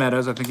Austin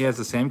Meadows. I think he has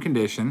the same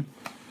condition.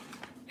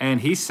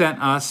 And he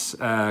sent us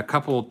a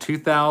couple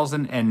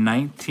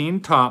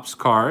 2019 Topps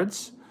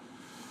cards.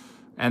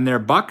 And they're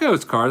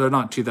Buccos cards. They're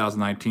not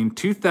 2019.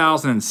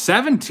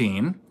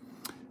 2017.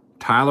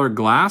 Tyler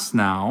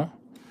Glasnow.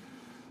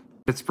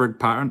 Pittsburgh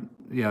Pirates.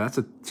 Yeah, that's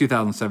a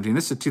 2017.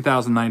 This is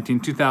 2019.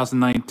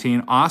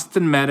 2019.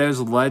 Austin Meadows,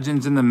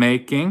 Legends in the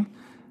Making.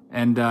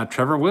 And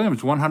Trevor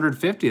Williams,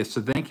 150th.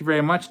 So thank you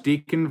very much,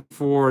 Deacon,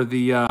 for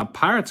the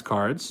Pirates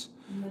cards.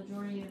 The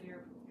majority of your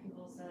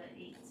people said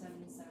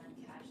 877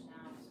 cash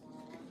now as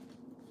well.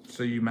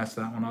 So you messed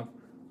that one up?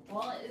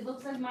 Well, it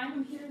looks like my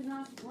computer's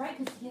not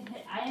right because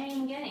I didn't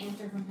even get an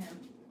answer from him.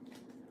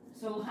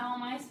 So how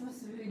am I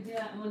supposed to do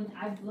that when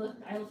I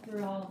looked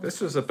through all of this?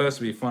 This was supposed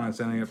to be fun. It's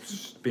ending up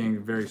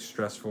being very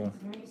stressful. It's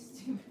very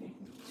stupid.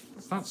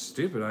 It's not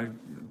stupid. I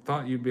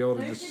thought you'd be able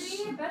to There just...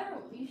 should be a better...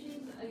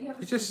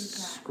 You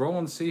just scroll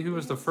and see who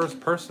was the first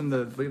person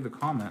to leave the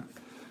comment.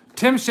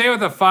 Tim Shea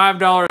with a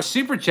 $5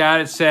 super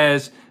chat. It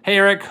says, Hey,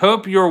 Eric,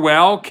 hope you're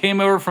well. Came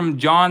over from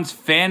John's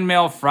Fan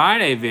Mail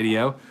Friday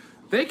video.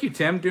 Thank you,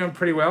 Tim. Doing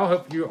pretty well.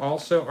 Hope you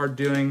also are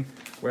doing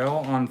well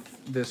on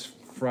this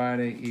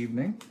Friday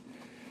evening.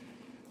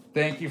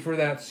 Thank you for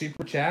that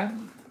super chat.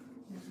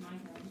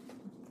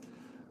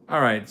 All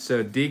right,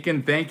 so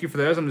Deacon, thank you for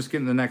those. I'm just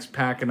getting the next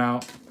package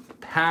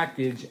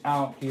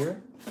out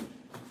here.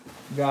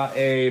 Got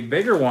a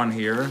bigger one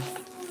here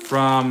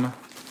from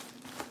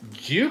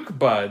Juke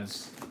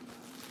Buds.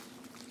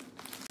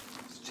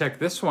 Let's check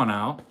this one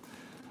out.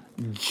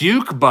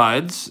 Juke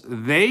Buds.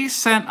 They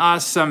sent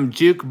us some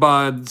Juke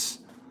Buds.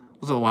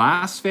 Was it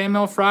last Fan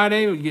Mail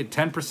Friday? We get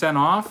 10%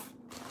 off.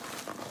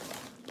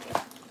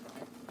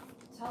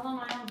 Tell them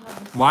I don't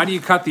have... Why do you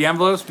cut the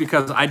envelopes?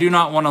 Because I do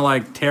not want to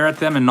like tear at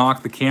them and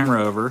knock the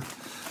camera over.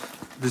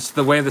 This is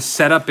the way the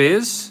setup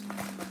is.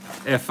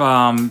 If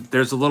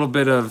there's a little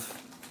bit of,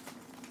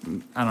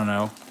 I don't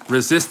know,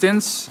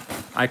 resistance,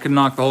 I could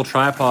knock the whole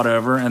tripod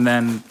over, and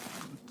then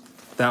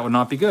that would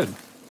not be good.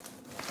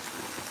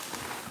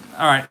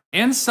 All right,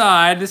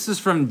 inside, this is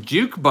from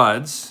Juke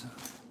Buds.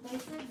 They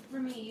said for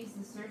me to use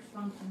the search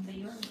function, but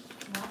your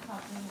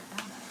laptop doesn't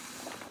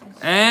have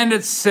that. And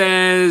it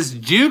says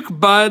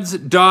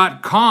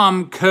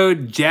jukebuds.com,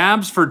 code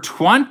JABS for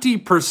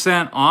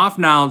 20% off.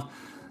 Now,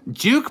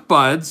 Juke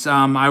Buds,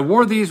 I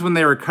wore these when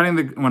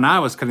I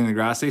was cutting the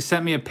grass. They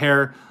sent me a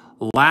pair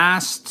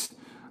last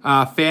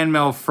Fan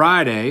Mail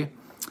Friday.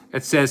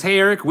 It says, Hey,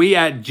 Eric, we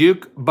at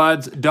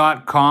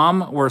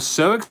jukebuds.com were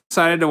so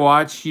excited to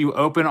watch you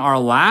open our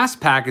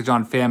last package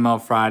on Fan Mail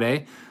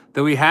Friday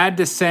that we had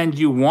to send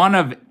you one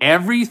of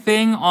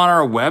everything on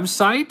our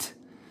website.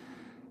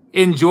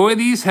 Enjoy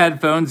these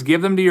headphones.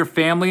 Give them to your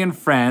family and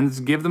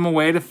friends. Give them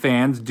away to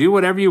fans. Do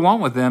whatever you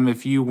want with them.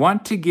 If you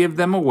want to give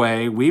them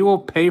away, we will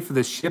pay for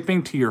the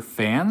shipping to your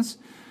fans.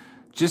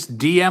 Just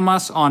DM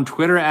us on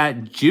Twitter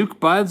at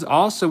JukeBuds.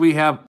 Also, we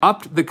have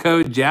upped the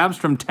code JABS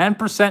from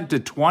 10% to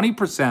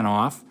 20%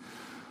 off.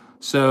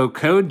 So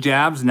code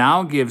JABS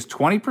now gives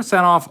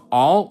 20% off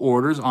all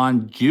orders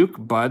on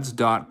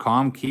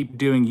jukebuds.com. Keep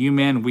doing you,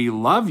 man. We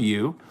love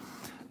you.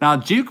 Now,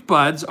 Juke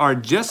Buds are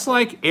just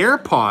like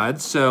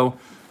AirPods. So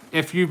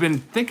if you've been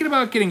thinking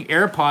about getting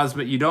AirPods,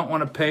 but you don't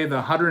want to pay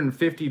the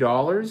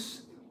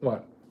 $150,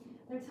 what?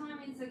 They're telling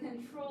me it's a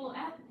control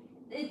app.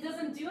 It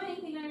doesn't do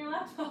anything on your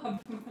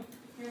laptop.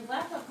 Your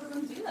laptop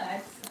doesn't do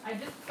that. I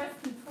just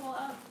pressed control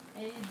up.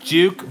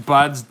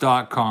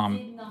 Jukebuds.com.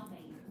 Did nothing.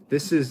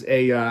 This is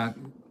a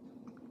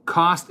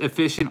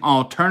cost-efficient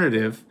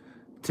alternative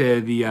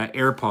to the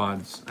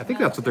AirPods. I think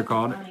that's what they're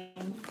called.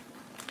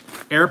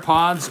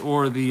 AirPods,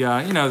 or the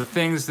you know, the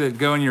things that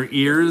go in your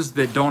ears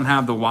that don't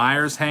have the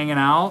wires hanging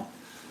out.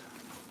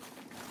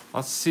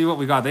 Let's see what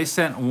we got. They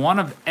sent one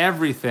of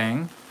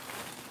everything.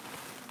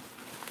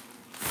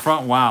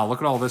 Wow,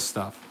 look at all this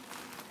stuff.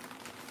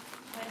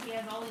 But he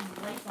has all these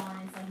lights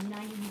on. It's like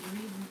 90 degrees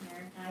in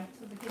here. And I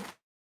took the kids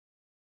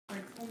for a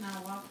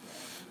 10-mile walk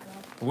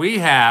today. We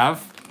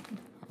have,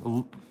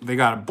 they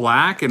got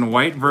black and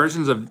white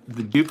versions of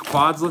the Juke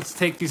Pods. Let's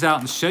take these out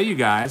and show you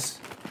guys.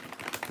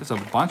 There's a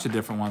bunch of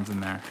different ones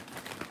in there.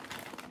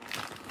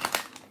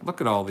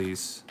 Look at all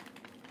these.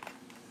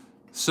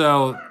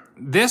 So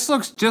this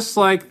looks just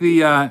like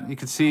the, you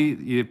can see,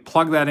 you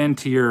plug that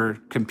into your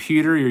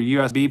computer,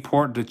 your USB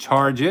port to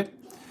charge it.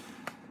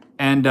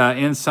 And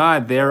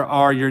inside there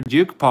are your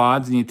Juke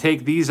Pods, and you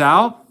take these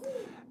out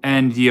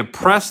and you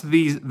press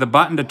the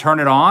button to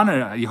turn it on,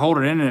 and you hold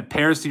it in and it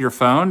pairs to your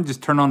phone.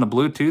 Just turn on the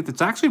Bluetooth.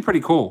 It's actually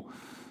pretty cool.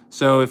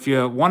 So if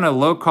you want a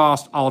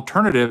low-cost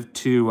alternative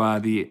to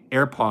the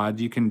AirPods,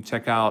 you can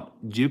check out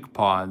Juke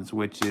Pods,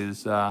 which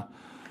is, you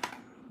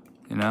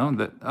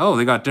know, oh,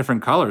 they got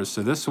different colors.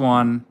 So this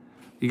one,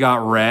 you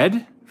got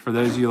red. For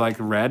those of you who like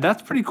red,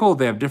 that's pretty cool.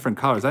 They have different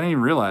colors. I didn't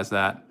even realize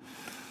that.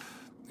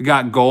 You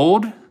got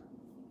gold.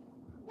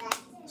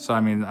 So,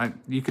 I mean,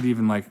 you could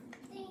even, like,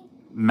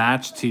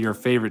 match to your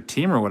favorite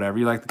team or whatever.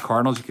 You like the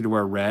Cardinals, you could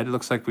wear red. It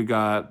looks like we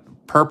got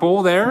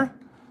purple there.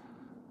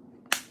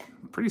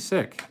 Pretty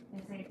sick.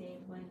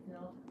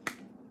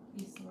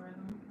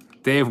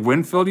 Dave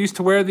Winfield used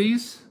to wear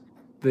these?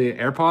 The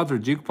AirPods or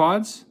Juke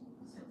Pods?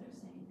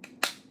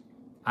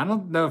 I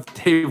don't know if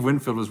Dave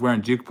Winfield was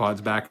wearing Juke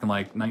Pods back in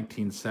like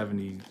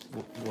 1970,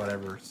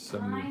 whatever,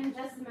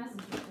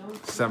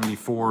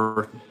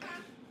 74.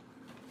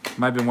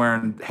 Might have been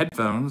wearing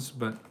headphones,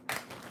 but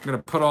I'm going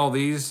to put all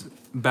these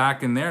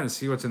back in there and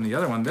see what's in the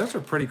other one. Those are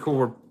pretty cool.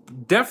 We're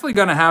definitely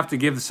going to have to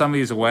give some of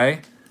these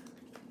away.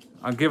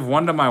 I'll give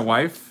one to my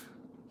wife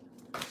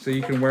so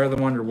you can wear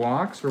them on your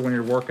walks or when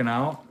you're working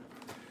out.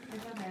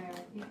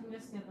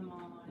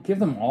 Give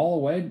them all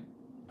away?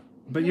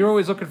 But you're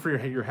always looking for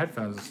your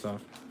headphones and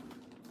stuff.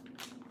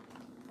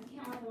 I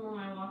can't wear them on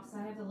my walks.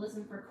 I have to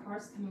listen for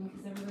cars coming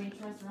because everybody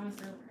tries to run us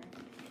over.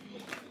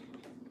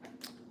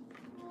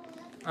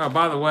 Oh,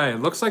 by the way, it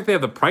looks like they have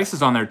the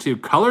prices on there too.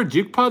 Color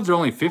Juke Pods are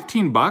only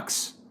 15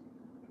 bucks.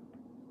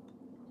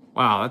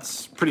 Wow,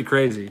 that's pretty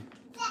crazy.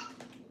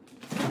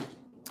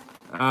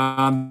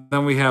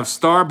 Then we have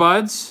Star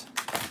Buds.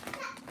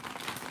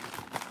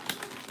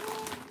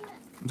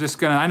 I'm just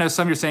gonna, I know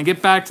some of you are saying,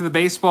 get back to the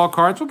baseball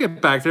cards. We'll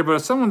get back there, but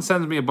if someone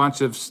sends me a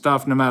bunch of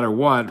stuff, no matter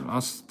what,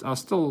 I'll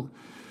still,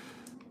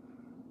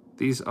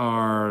 these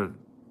are,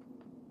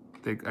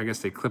 I guess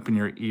they clip in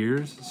your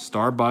ears.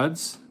 Star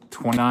Buds,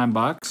 29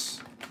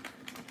 bucks.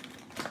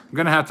 I'm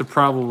gonna have to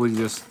probably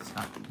just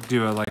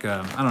do I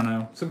don't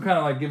know, some kind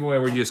of like giveaway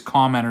where you just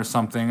comment or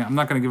something. I'm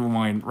not gonna give them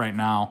away right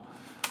now.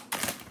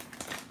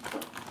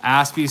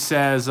 Aspie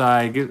says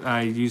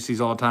I use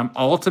these all the time.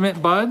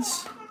 Ultimate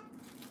Buds.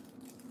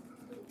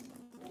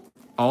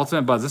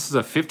 Ultimate Buds. This is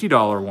a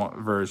 $50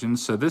 version.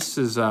 So this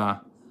is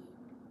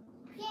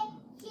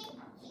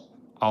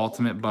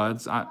Ultimate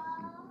Buds.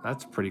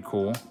 That's pretty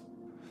cool.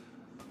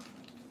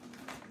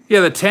 Yeah,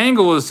 the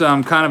Tangle is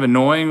kind of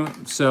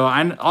annoying. So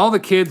all the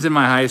kids in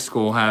my high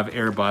school have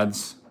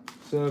earbuds.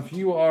 So if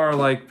you are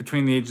like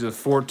between the ages of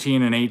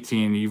 14 and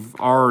 18, you've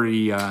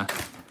already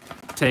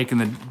taken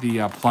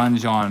the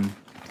plunge on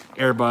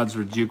earbuds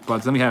or Juke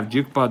Buds. Then we have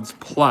Juke Buds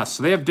Plus.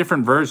 So they have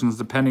different versions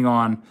depending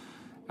on,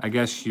 I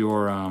guess,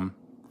 your...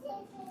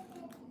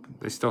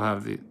 They still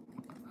have the,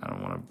 I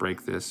don't want to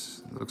break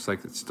this. It looks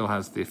like it still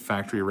has the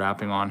factory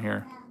wrapping on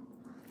here.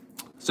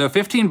 So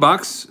 15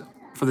 bucks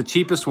for the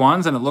cheapest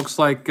ones, and it looks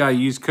like you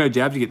use code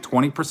JABS, you get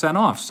 20%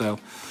 off. So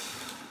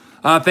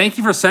thank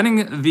you for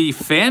sending the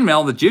fan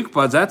mail, the Juke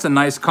Buds. That's a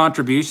nice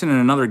contribution and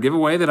another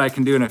giveaway that I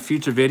can do in a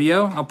future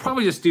video. I'll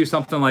probably just do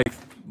something like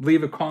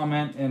leave a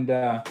comment and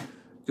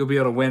you'll be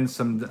able to win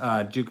some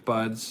Juke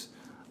Buds.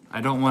 I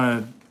don't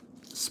want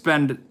to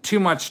spend too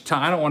much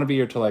time. I don't want to be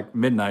here till like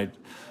midnight.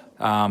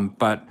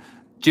 But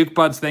Juke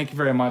Buds, thank you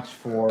very much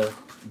for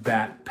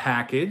that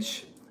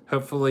package.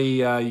 Hopefully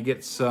you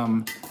get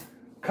some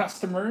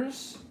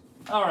customers.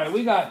 All right,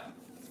 we got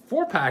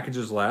 4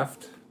 packages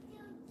left.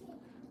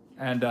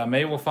 And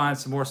maybe we'll find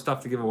some more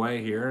stuff to give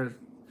away here.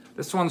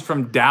 This one's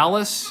from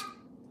Dallas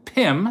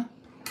Pim.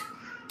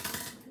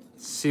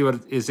 Let's see what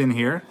is in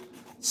here.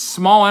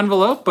 small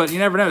envelope, but you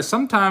never know.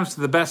 Sometimes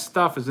the best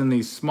stuff is in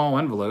these small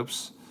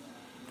envelopes.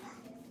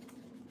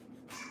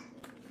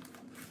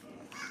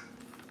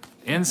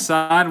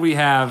 Inside we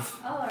have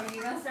Oh, are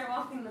you gonna start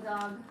walking the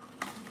dog?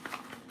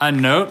 a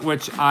note,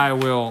 which I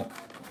will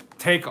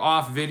take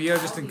off video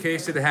just in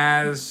case it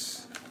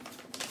has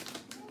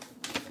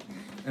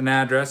an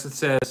address. It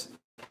says,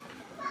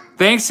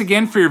 thanks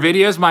again for your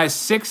videos. My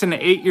 6- and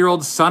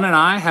 8-year-old son and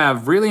I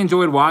have really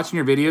enjoyed watching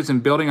your videos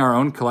and building our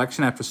own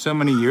collection after so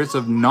many years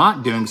of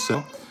not doing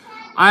so.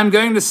 I'm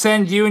going to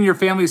send you and your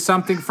family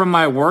something from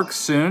my work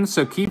soon,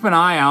 so keep an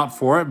eye out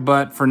for it.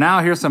 But for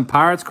now, here's some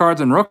Pirates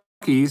cards and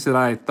rookies that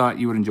I thought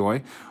you would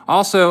enjoy.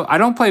 Also, I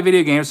don't play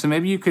video games, so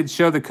maybe you could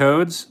show the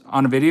codes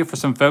on a video for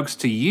some folks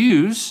to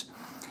use.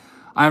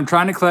 I'm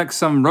trying to collect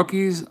some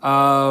rookies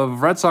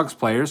of Red Sox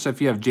players. So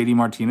if you have J.D.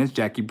 Martinez,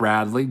 Jackie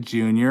Bradley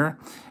Jr.,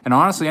 and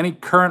honestly, any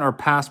current or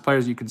past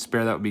players you could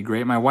spare, that would be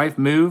great. My wife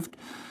and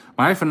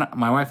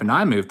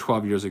I moved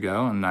 12 years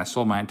ago, and I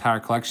sold my entire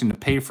collection to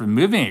pay for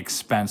moving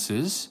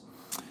expenses.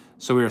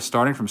 So we are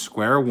starting from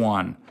square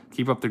one.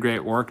 Keep up the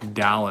great work,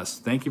 Dallas.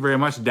 Thank you very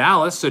much,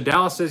 Dallas. So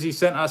Dallas says he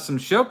sent us some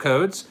show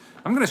codes.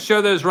 I'm going to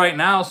show those right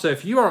now. So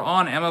if you are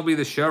on MLB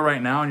The Show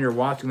right now and you're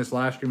watching this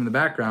live stream in the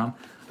background,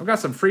 I've got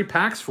some free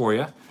packs for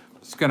you.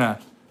 Just going to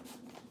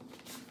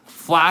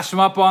flash them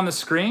up on the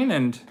screen,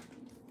 and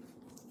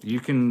you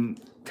can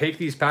take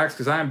these packs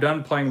because I am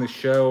done playing the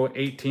show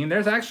 18.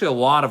 There's actually a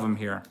lot of them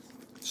here.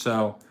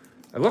 So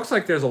it looks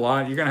like there's a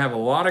lot. You're going to have a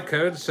lot of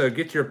codes, so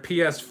get your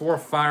PS4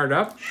 fired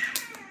up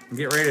and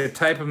get ready to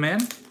type them in.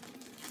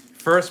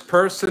 First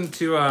person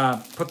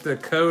to put the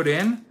code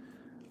in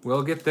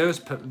will get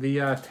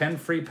the 10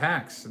 free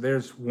packs.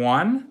 There's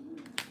 1,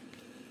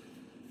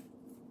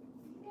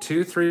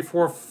 2, 3,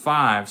 4,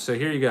 5. So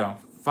here you go.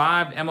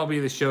 5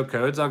 MLB The Show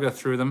codes. I'll go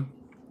through them.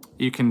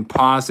 You can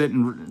pause it,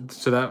 and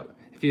so that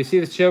if you see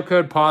the show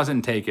code, pause it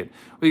and take it.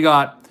 We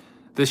got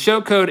the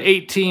show code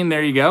 18.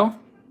 There you go.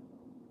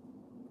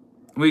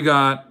 We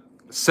got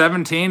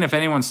 17. If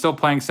anyone's still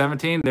playing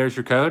 17, there's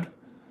your code.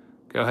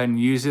 Go ahead and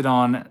use it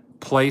on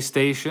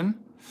PlayStation.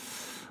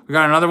 We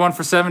got another one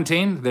for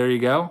 17. There you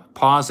go.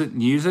 Pause it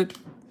and use it.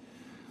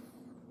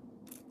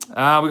 We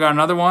got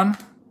another one.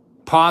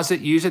 Pause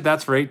it, use it.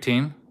 That's for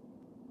 18.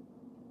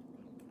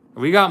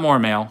 We got more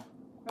mail.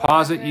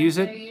 Pause it, use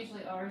it. They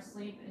usually are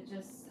asleep.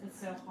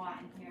 It's so hot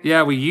in here.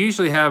 Yeah, we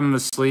usually have them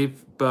asleep,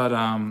 but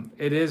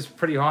it is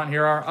pretty hot in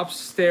here. Our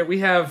upstairs, we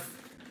have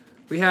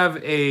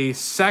a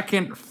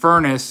second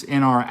furnace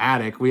in our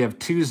attic. We have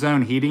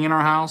 2-zone heating in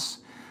our house.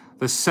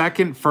 The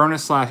second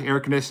furnace / air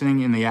conditioning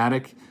in the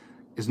attic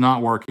is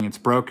not working. It's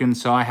broken,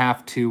 so I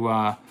have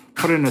to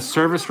put in a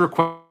service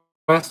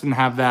request and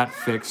have that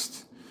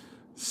fixed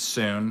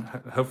soon.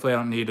 Hopefully I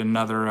don't need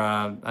another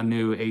a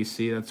new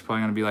AC. That's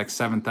probably going to be like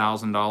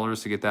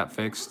 $7,000 to get that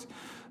fixed.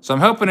 So I'm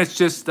hoping it's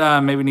just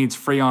maybe needs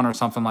Freon or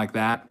something like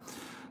that.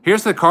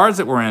 Here's the cards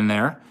that were in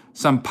there.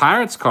 Some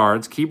Pirates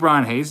cards. Key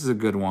Brian Hayes is a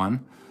good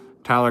one.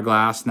 Tyler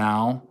Glass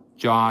now.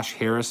 Josh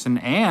Harrison,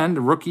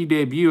 and rookie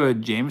debut of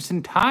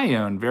Jameson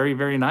Taillon. Very,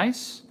 very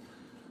nice.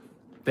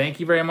 Thank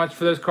you very much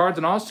for those cards.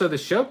 And also the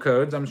show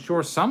codes. I'm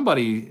sure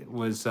somebody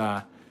was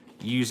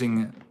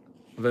using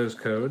those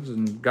codes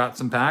and got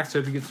some packs.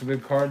 Hope you get some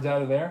good cards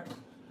out of there.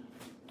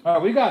 All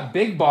right, we got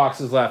big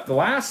boxes left. The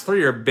last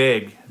 3 are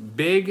big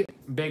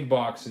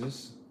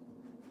boxes.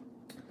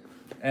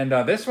 And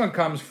this one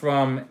comes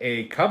from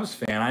a Cubs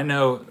fan. I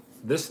know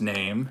this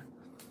name.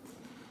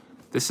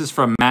 This is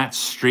from Matt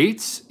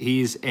Streets.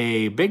 He's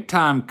a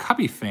big-time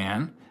Cubby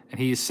fan, and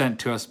he's sent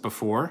to us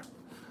before.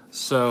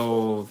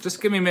 So just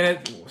give me a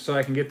minute so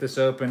I can get this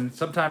open.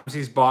 Sometimes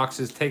these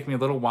boxes take me a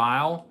little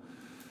while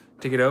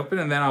to get open,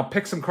 and then I'll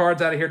pick some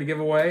cards out of here to give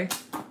away.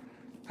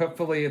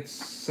 Hopefully it's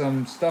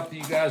some stuff that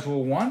you guys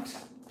will want.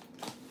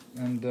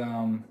 And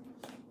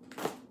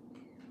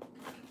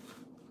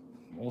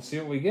we'll see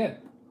what we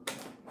get.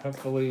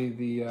 Hopefully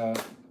the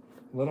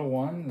little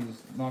one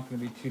is not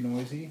going to be too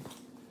noisy.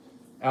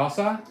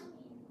 Elsa,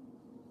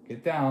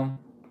 get down.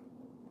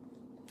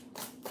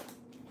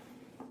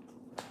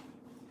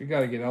 We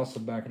got to get Elsa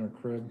back in her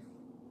crib.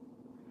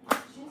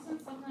 She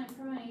hasn't slept in it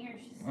for a year.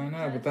 She's I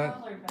know,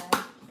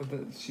 but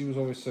she was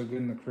always so good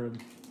in the crib.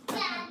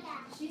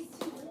 She's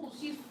too old.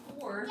 She's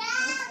 4.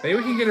 Maybe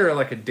we can get her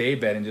like a day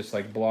bed and just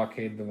like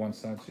blockade the one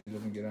side so she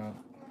doesn't get out.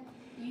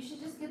 You should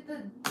just get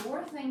the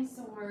door things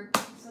to work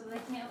so they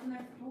can't open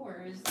their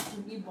doors.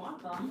 You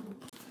bought them.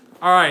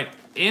 All right,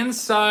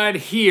 inside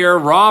here,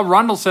 Rob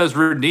Rundle says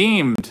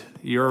redeemed.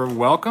 You're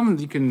welcome.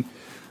 You can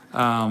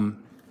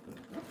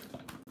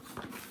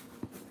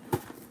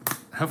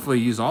hopefully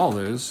use all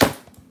those.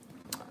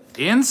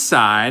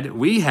 Inside,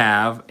 we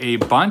have a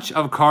bunch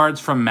of cards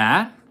from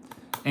Matt,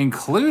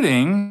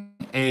 including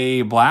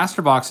a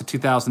blaster box of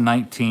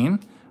 2019,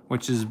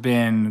 which has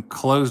been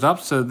closed up,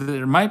 so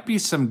there might be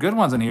some good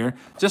ones in here.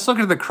 Just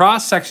looking at the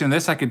cross section of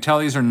this, I can tell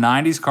these are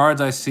 90s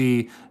cards. I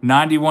see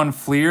 91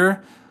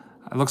 Fleer.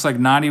 It looks like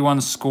 91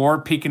 Score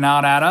peeking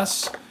out at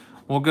us.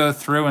 We'll go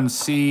through and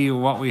see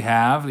what we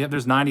have. Yep,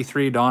 there's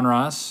 93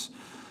 Donruss.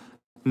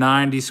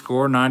 90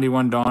 score,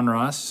 91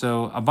 Donruss.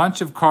 So a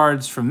bunch of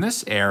cards from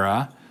this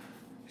era.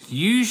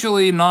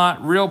 Usually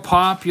not real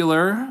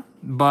popular,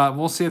 but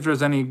we'll see if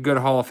there's any good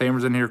Hall of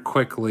Famers in here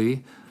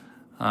quickly.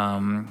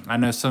 I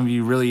know some of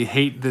you really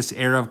hate this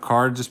era of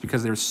cards just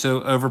because they're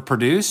so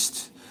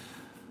overproduced.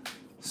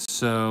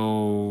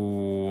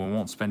 So I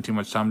won't spend too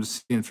much time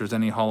just seeing if there's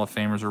any Hall of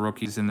Famers or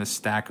rookies in this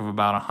stack of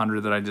about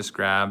 100 that I just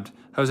grabbed.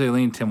 Jose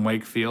Lean, Tim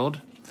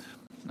Wakefield.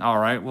 All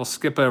right, we'll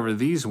skip over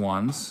these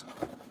ones.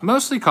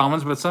 Mostly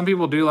commons, but some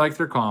people do like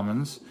their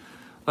commons.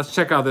 Let's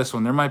check out this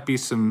one. There might be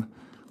some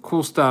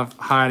cool stuff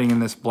hiding in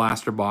this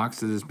blaster box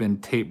that has been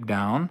taped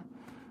down.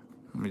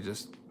 Let me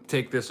just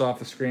take this off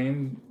the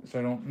screen so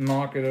I don't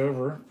knock it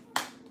over.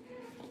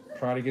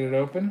 Try to get it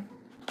open.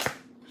 Do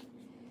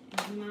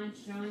you mind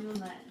showing them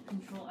that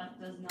Control F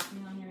does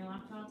nothing on your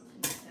laptops?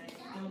 Because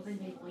I don't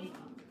think they believe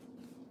them.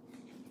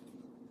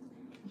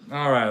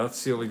 All right, let's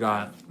see what we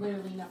got.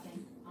 Literally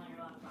nothing on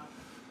your laptop.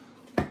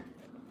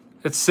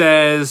 It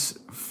says,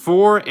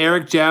 for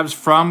Eric Jabs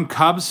from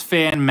Cubs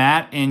fan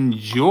Matt,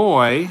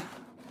 enjoy.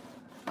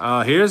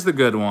 Here's the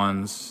good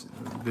ones.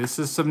 This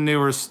is some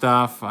newer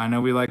stuff. I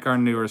know we like our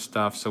newer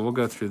stuff, so we'll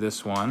go through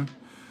this one.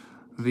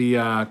 The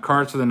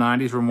cards for the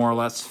 90s were more or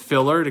less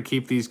filler to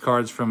keep these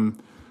cards from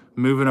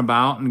moving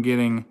about and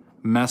getting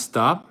messed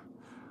up.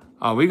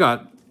 We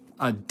got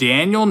a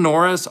Daniel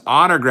Norris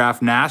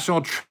autograph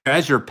National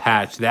Treasure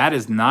patch. That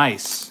is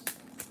nice.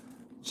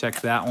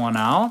 Check that one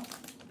out.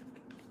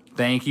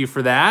 Thank you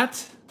for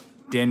that.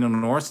 Daniel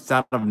Norris, it's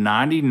out of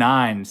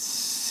 99.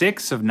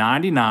 6 of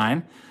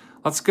 99.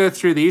 Let's go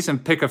through these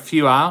and pick a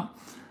few out.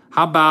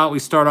 How about we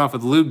start off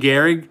with Lou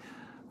Gehrig.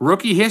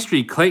 Rookie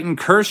history, Clayton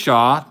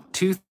Kershaw,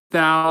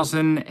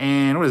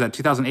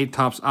 2008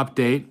 Topps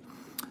update.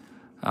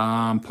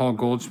 Paul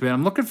Goldschmidt.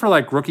 I'm looking for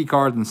like rookie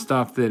cards and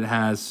stuff that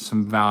has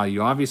some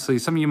value. Obviously,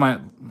 some of you might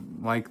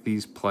like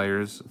these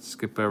players. Let's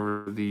skip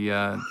over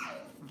the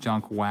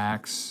junk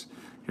wax.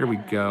 Here we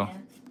go.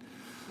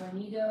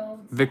 When you go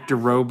Victor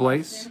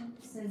Robles.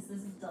 Since this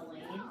is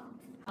delayed,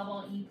 how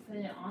about you put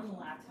it on the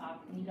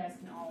laptop and you guys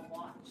can all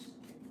watch,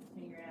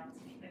 figure it out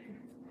together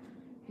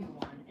who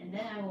won, and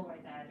then I will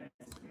write that address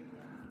for you.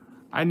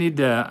 I need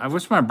to. I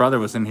wish my brother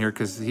was in here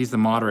because he's the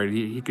moderator.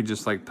 He could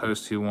just like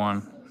post who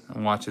won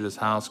and watch at his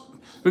house.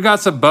 We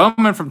got some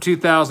Bowman from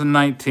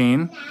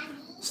 2019.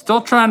 Still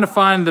trying to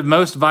find the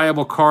most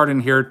valuable card in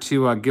here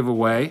to give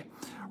away.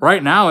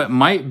 Right now, it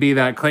might be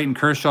that Clayton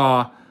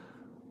Kershaw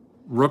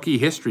rookie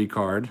history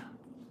card.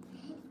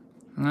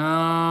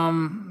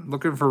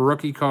 Looking for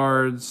rookie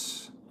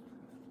cards.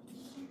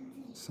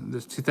 So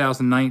this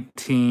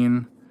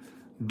 2019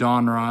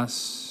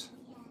 Donruss.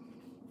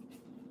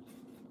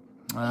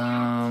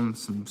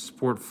 Some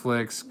Sport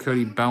Flicks,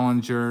 Cody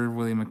Bellinger,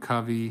 William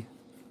McCovey.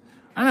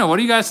 I don't know. What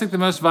do you guys think the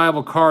most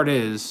valuable card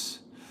is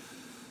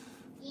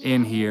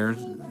in here?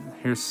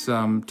 Here's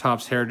some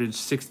Topps Heritage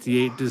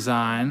 68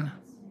 design.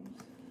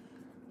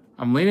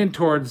 I'm leaning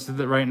towards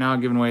right now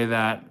giving away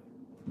that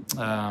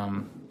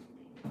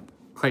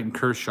Clayton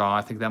Kershaw.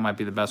 I think that might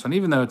be the best one,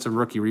 even though it's a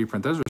rookie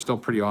reprint. Those are still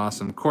pretty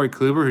awesome. Corey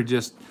Kluber, who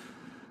just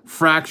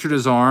fractured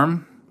his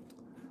arm.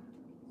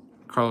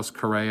 Carlos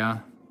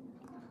Correa.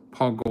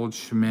 Paul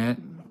Goldschmidt.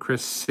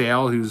 Chris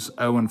Sale, who's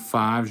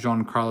 0-5.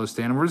 Giancarlo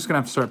Stanton. We're just going to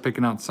have to start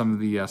picking out some of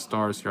the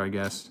stars here, I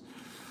guess.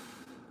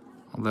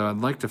 Although I'd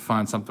like to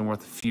find something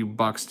worth a few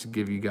bucks to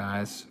give you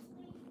guys.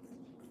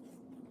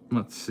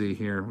 Let's see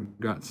here. We've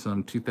got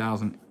some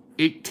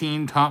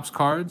 2018 Topps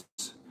cards.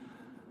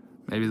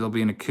 Maybe there'll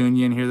be an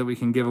Acuna in here that we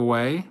can give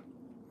away.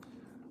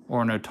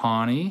 Or an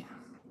Ohtani.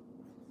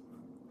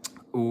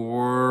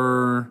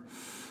 Or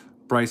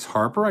Bryce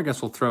Harper. I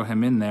guess we'll throw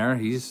him in there.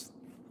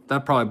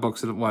 That probably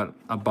books it at, what,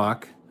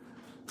 $1?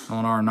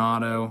 On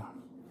Arenado.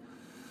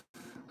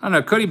 I don't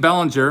know. Cody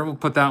Bellinger. We'll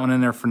put that one in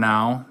there for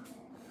now.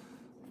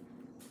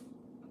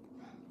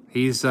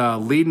 He's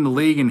leading the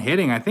league in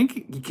hitting. I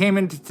think he came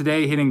into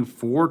today hitting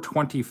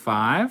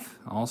 .425.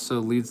 Also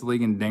leads the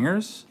league in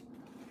dingers.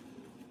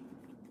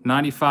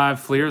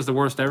 95 Fleers, the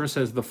worst ever,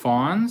 says the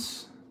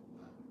Fawns.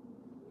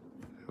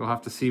 We'll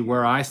have to see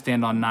where I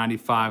stand on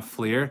 95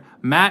 Fleer.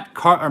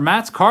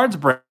 Matt's Cards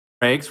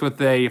Breaks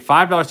with a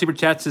 $5 super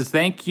chat says,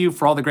 thank you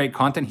for all the great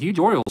content. Huge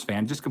Orioles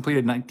fan. Just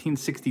completed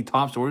 1960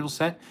 Topps Orioles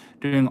set.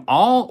 Doing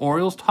all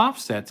Orioles top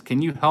sets.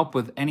 Can you help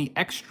with any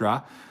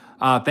extra?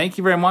 Thank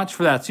you very much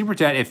for that super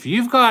chat. If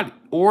you've got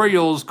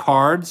Orioles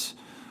cards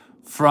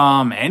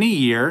from any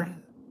year,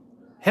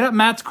 hit up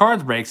Matt's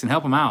Cards Breaks and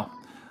help him out.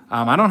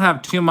 I don't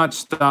have too much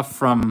stuff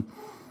from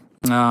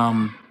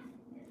 70s,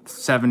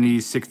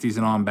 60s,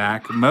 and on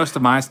back. Most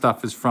of my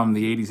stuff is from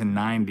the 80s and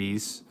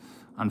 90s,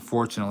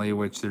 unfortunately,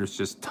 which there's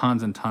just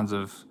tons and tons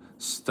of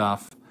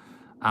stuff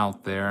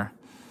out there.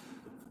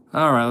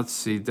 All right, let's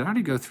see. Did I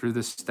already go through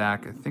this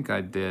stack? I think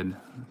I did.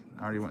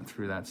 I already went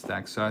through that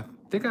stack, so I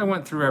think I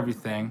went through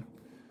everything.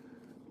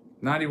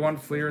 91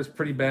 Fleer is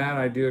pretty bad.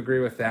 I do agree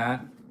with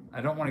that.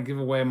 I don't want to give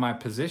away my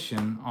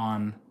position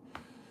on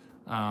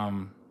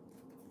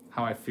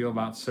how I feel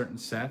about certain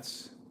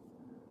sets.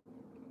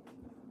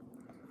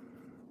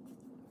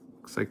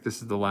 Looks like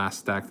this is the last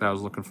stack that I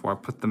was looking for. I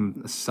put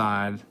them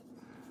aside.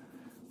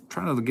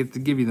 Trying to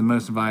give you the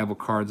most valuable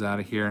cards out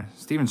of here.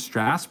 Steven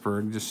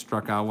Strasburg just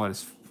struck out, what,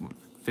 his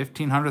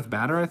 1,500th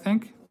batter, I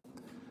think?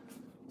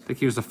 I think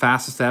he was the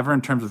fastest ever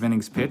in terms of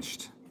innings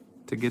pitched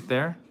to get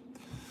there.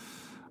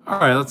 All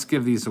right, let's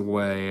give these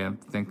away. I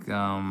think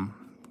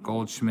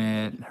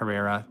Goldschmidt,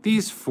 Herrera.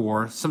 These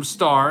 4, some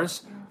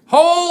stars.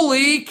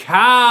 Holy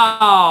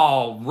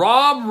cow!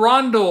 Rob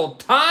Rundle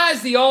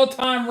ties the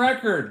all-time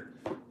record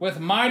with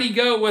Mighty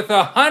Goat with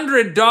a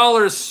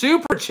 $100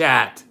 super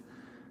chat.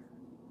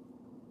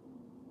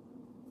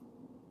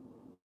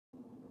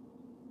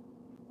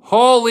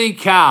 Holy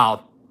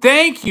cow.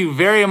 Thank you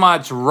very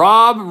much,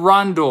 Rob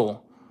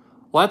Rundle.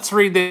 Let's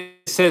read this.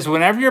 It says,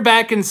 whenever you're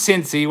back in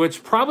Cincy,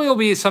 which probably will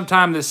be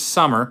sometime this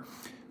summer,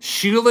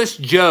 Shoeless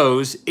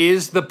Joe's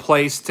is the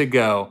place to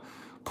go.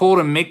 Pulled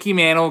a Mickey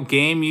Mantle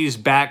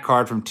game-used bat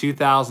card from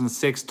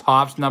 2006,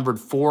 tops numbered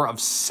 4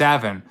 of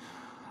 7.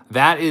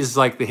 That is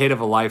like the hit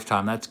of a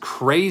lifetime. That's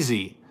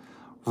crazy.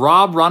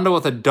 Rob Rundle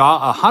with a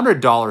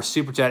 $100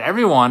 super chat.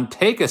 Everyone,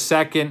 take a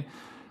second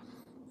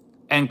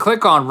and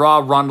click on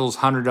Rob Rundle's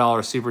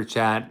 $100 super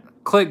chat.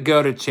 Click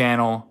go to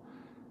channel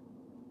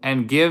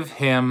and give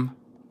him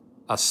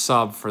a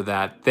sub for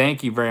that.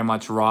 Thank you very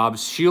much, Rob.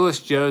 Shoeless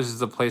Joe's is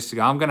the place to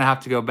go. I'm going to have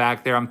to go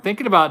back there. I'm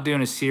thinking about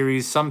doing a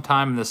series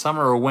sometime in the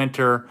summer or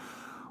winter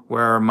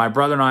where my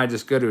brother and I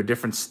just go to a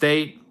different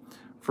state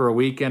for a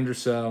weekend or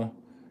so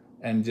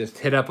and just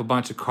hit up a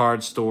bunch of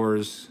card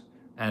stores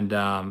and,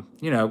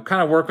 you know,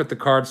 kind of work with the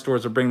card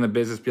stores or bring the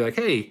business, be like,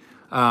 hey,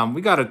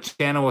 we got a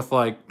channel with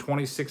like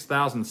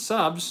 26,000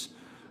 subs.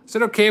 Is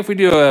it okay if we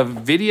do a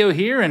video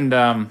here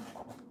and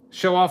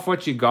show off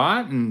what you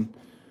got? And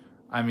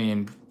I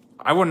mean,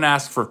 I wouldn't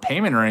ask for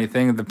payment or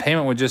anything. The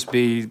payment would just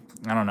be,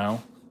 I don't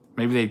know,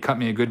 maybe they'd cut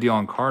me a good deal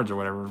on cards or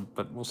whatever,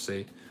 but we'll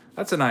see.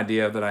 That's an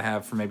idea that I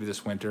have for maybe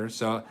this winter.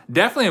 So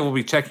definitely we'll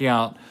be checking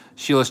out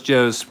Shoeless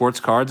Joe's sports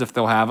cards if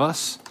they'll have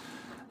us.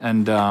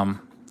 And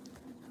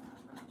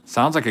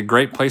sounds like a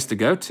great place to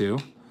go to.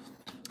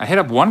 I hit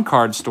up one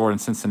card store in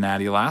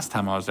Cincinnati last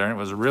time I was there, and it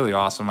was really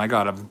awesome. I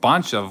got a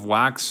bunch of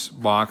wax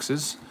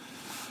boxes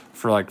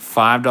for like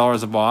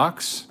 $5 a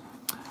box.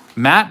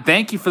 Matt,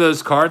 thank you for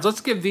those cards.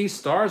 Let's give these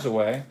stars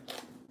away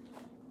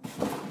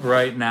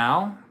right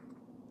now.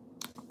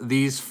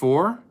 These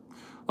 4.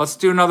 Let's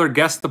do another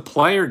Guess the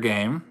Player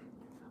game.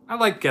 I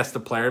like Guess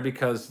the Player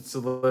because it's a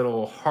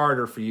little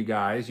harder for you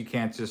guys. You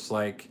can't just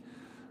like,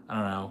 I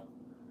don't know.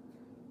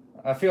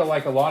 I feel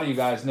like a lot of you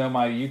guys know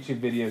my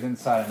YouTube videos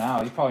inside and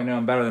out. You probably know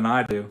them better than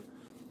I do.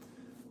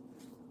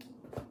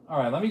 All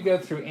right, let me go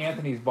through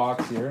Anthony's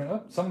box here.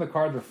 Oh, some of the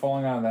cards are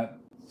falling out of that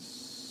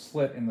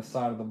slit in the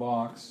side of the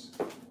box.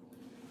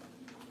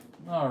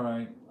 All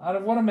right, I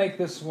want to make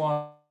this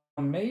one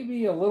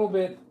maybe a little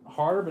bit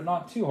harder, but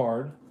not too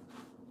hard.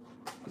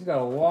 He's got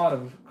a lot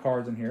of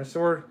cards in here, so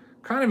we're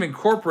kind of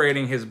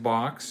incorporating his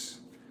box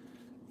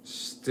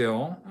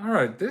still. All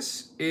right,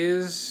 this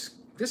is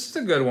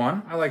a good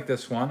one. I like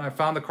this one. I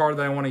found the card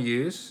that I want to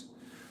use.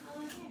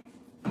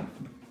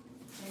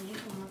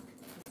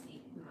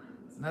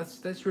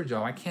 That's your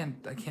job. I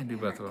can't do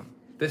both of them.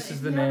 This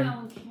is the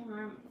name.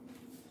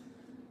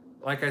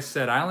 Like I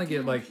said, I only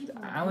get like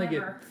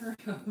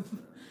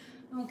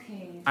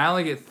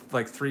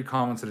like 3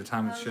 comments at a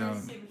time that's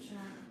shown.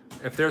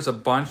 If there's a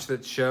bunch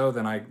that show,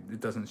 then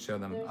it doesn't show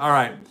them. All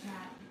right.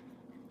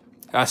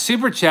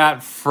 Super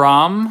chat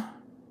from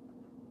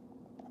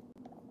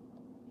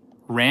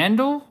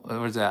Randall. What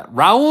was that?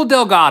 Raul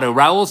Delgado.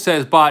 Raul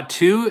says bought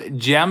 2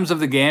 gems of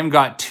the game,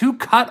 got 2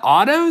 cut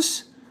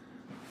autos.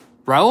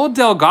 Raul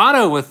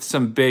Delgado with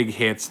some big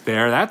hits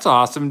there. That's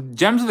awesome.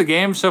 Gems of the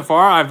game so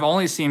far, I've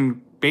only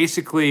seen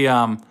basically,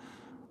 I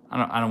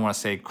don't want to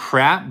say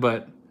crap,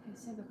 but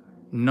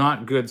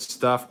not good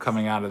stuff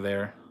coming out of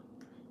there.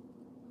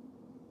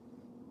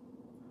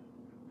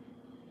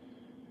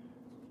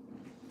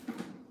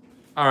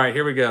 All right,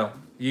 here we go.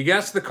 You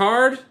guess the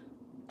card,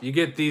 you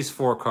get these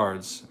 4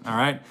 cards. All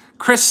right.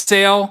 Chris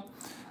Sale.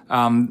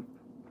 I mean,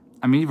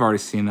 you've already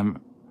seen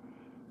them.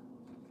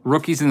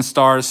 Rookies and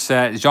Stars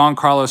set.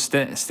 Giancarlo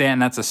Stanton,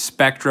 that's a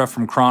Spectra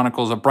from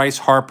Chronicles. A Bryce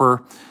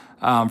Harper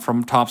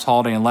from Topps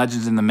Holiday and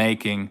Legends in the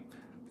Making.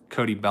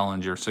 Cody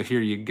Bellinger. So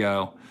here you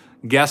go.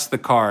 Guess the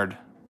card.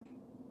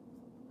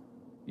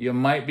 You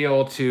might be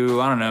able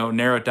to, I don't know,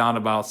 narrow it down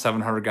to about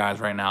 700 guys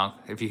right now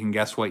if you can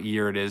guess what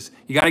year it is.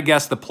 You got to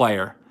guess the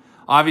player.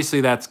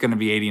 Obviously, that's going to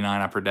be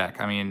 89 Upper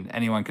Deck. I mean,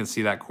 anyone can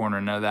see that corner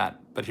and know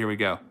that. But here we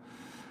go.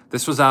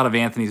 This was out of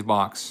Anthony's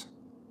box.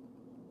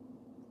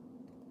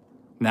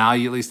 Now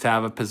you at least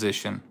have a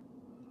position.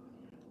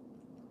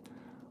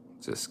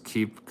 Just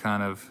keep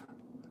kind of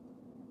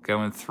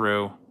going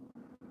through.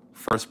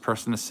 First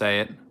person to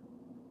say it.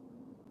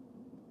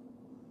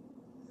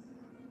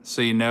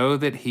 So you know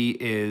that he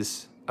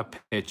is a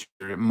pitcher.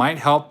 It might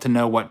help to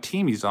know what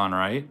team he's on,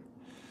 right?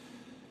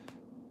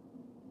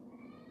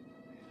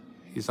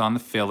 He's on the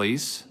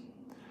Phillies.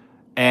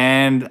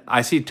 And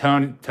I see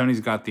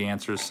Tony's got the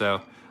answers,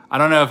 so I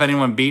don't know if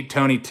anyone beat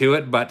Tony to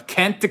it, but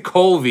Kent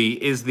DeColvey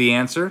is the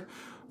answer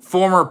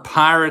former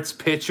Pirates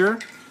pitcher,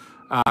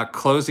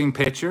 closing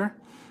pitcher.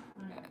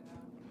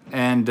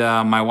 And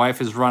my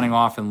wife is running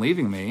off and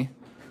leaving me.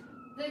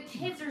 The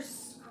kids are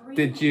screaming.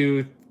 Did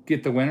you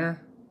get the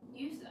winner?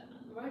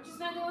 We're just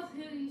not going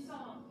with who you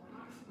saw.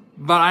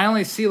 But I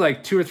only see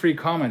like 2 or 3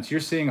 comments. You're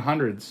seeing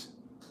hundreds.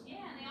 Yeah,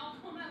 they all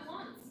come at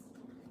once.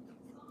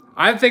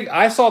 I think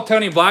I saw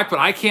Tony Black, but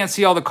I can't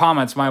see all the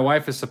comments. My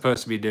wife is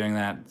supposed to be doing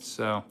that.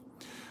 So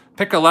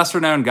pick a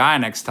lesser-known guy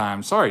next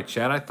time. Sorry,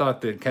 Chad. I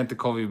thought that Kent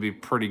Colby would be a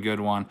pretty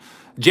good one.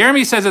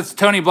 Jeremy says it's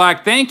Tony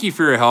Black. Thank you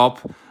for your help.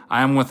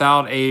 I am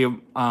without a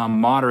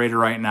moderator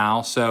right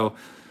now, so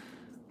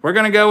we're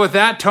going to go with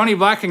that. Tony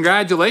Black,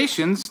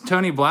 congratulations.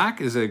 Tony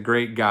Black is a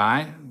great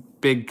guy,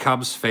 big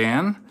Cubs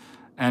fan,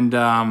 and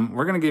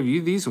we're going to give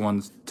you these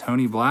ones,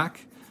 Tony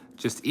Black.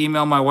 Just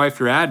email my wife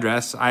your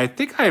address. I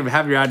think I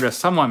have your address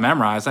somewhat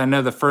memorized. I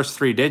know the first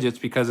 3 digits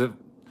because it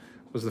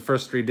was the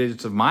first 3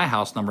 digits of my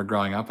house number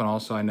growing up, and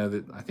also I know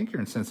that I think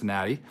you're in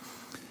Cincinnati.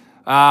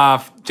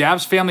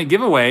 Jabs Family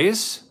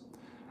Giveaways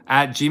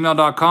at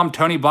gmail.com.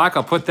 Tony Black,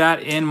 I'll put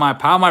that in my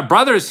pile. My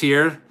brother's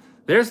here.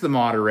 There's the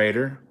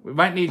moderator. We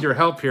might need your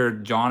help here,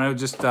 Jono.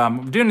 Just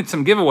doing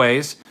some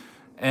giveaways.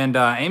 And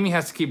Amy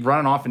has to keep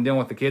running off and dealing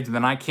with the kids, and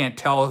then I can't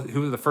tell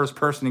who the first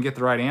person to get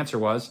the right answer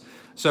was.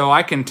 So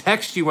I can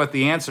text you what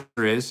the answer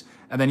is,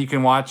 and then you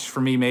can watch for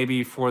me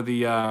maybe for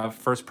the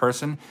first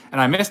person. And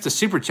I missed a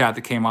super chat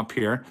that came up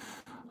here.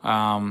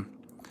 Rob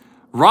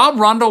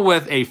Rundle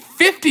with a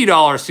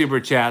 $50 super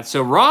chat.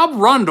 So Rob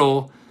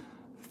Rundle,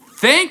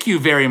 thank you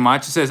very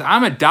much. It says,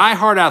 I'm a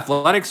diehard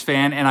athletics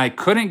fan, and I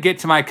couldn't get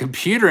to my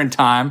computer in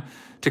time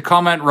to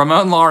comment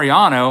Ramon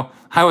Laureano.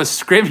 I was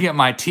screaming at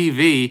my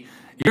TV.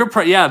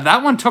 Yeah,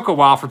 that one took a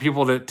while for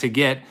people to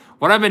get.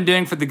 What I've been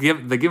doing for the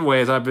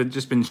giveaway is I've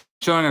just been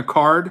showing a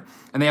card,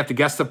 and they have to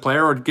guess the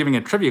player or giving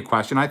a trivia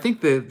question. I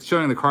think the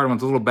showing the card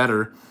one's a little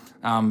better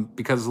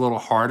because it's a little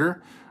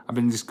harder. I've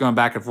been just going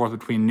back and forth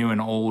between new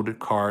and old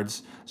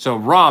cards. So,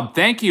 Rob,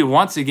 thank you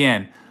once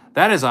again.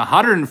 That is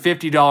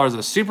 $150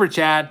 a super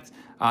chat.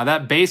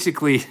 That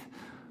basically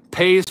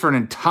pays for an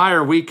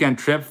entire weekend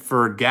trip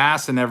for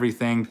gas and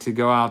everything to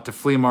go out to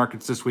flea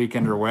markets this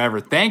weekend or wherever.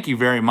 Thank you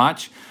very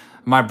much.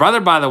 My brother,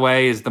 by the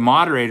way, is the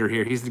moderator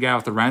here. He's the guy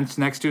with the wrench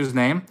next to his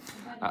name.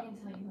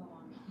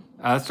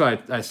 That's why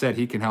I said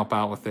he can help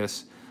out with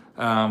this.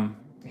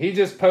 He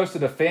just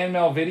posted a fan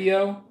mail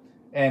video,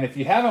 and if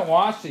you haven't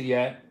watched it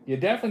yet, you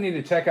definitely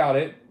need to check out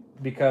it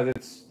because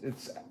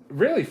it's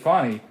really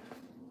funny.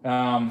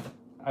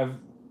 I've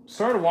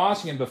started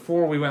watching it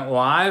before we went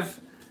live,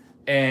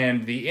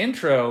 and the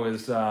intro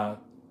is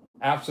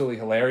absolutely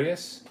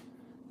hilarious.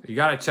 You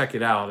got to check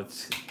it out.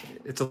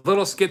 It's a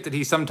little skit that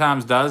he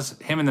sometimes does,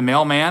 him and the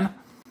mailman.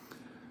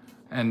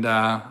 And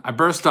I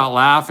burst out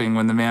laughing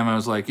when the mailman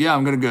was like, yeah,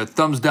 I'm going to go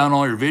thumbs down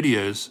all your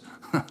videos.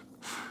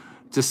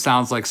 Just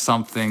sounds like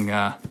something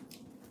a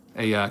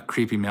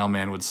creepy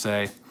mailman would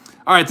say.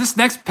 All right, this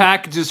next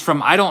package is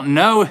from I don't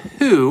know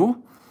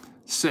who.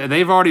 So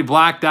they've already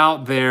blacked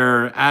out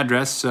their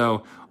address,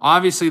 so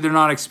obviously they're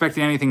not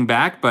expecting anything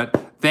back,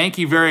 but thank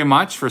you very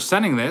much for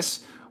sending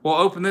this. We'll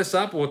open this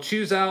up. We'll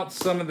choose out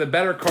some of the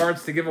better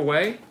cards to give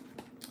away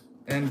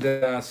and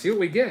see what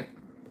we get.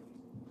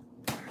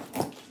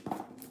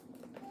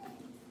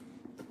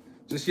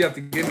 Just you have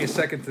to give me a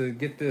second to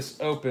get this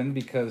open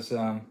because, you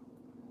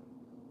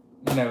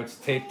know, it's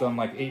taped on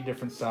like 8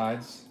 different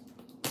sides.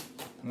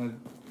 And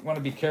I want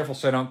to be careful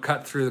so I don't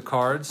cut through the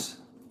cards.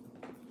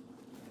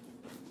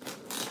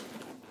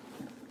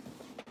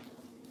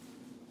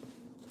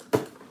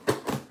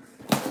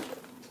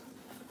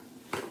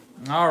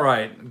 All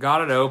right,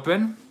 got it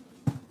open.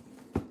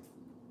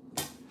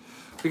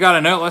 We got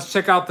a note. Let's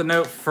check out the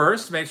note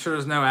first. Make sure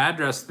there's no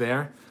address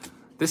there.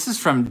 This is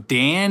from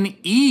Dan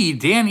E.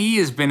 Dan E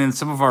has been in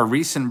some of our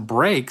recent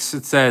breaks.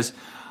 It says,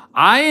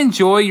 I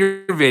enjoy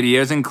your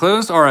videos.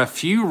 Enclosed are a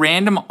few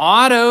random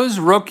autos,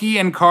 rookie,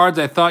 and cards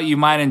I thought you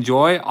might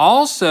enjoy.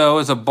 Also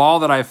is a ball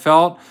that I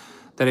felt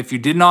that if you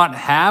did not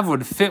have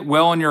would fit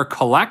well in your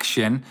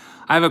collection.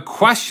 I have a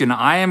question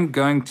I am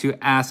going to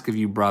ask of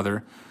you,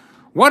 brother.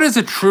 What is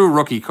a true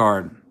rookie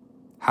card?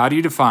 How do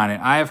you define it?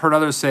 I have heard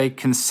others say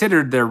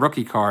considered their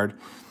rookie card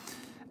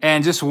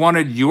and just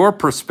wanted your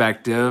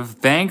perspective.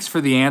 Thanks for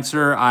the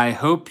answer. I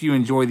hope you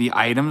enjoy the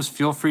items.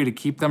 Feel free to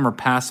keep them or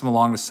pass them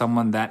along to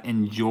someone that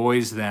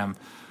enjoys them.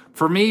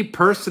 For me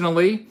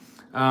personally,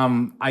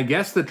 I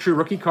guess the true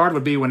rookie card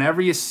would be whenever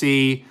you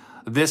see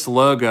this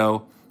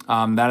logo,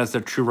 that is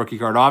the true rookie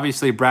card.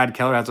 Obviously, Brad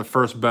Keller has a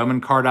first Bowman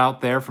card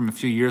out there from a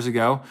few years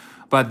ago,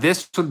 but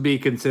this would be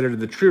considered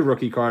the true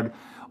rookie card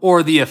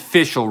or the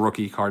official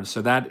rookie card.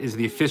 So that is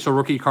the official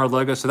rookie card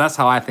logo. So that's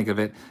how I think of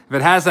it. If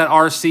it has that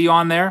RC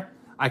on there,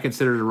 I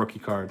consider it a rookie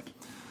card.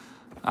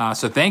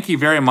 So thank you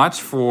very much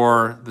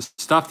for the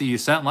stuff that you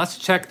sent. Let's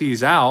check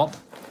these out.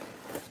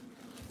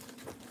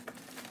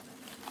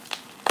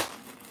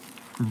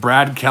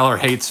 Brad Keller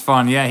hates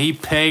fun. Yeah, he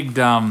pegged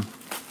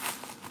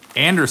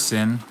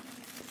Anderson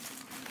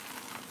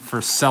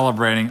for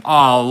celebrating.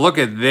 Oh, look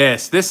at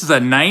this. This is a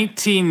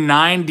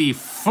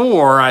 1994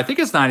 94. I think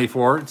it's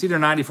 94. It's either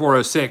 94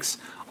 or 06.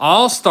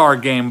 All-Star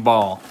Game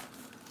Ball.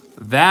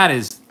 That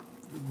is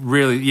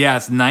really, yeah,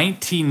 it's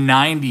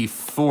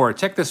 1994.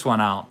 Check this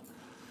one out.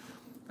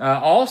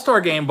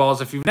 All-Star Game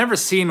Balls, if you've never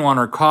seen one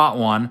or caught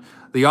one,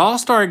 the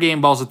All-Star Game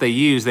Balls that they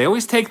use, they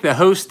always take the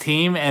host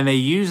team and they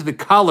use the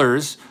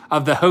colors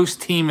of the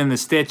host team in the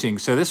stitching.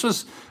 So this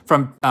was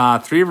from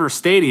Three River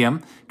Stadium.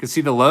 You can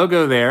see the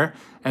logo there.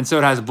 And so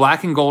it has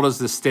black and gold as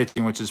the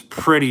stitching, which is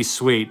pretty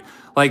sweet.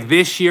 Like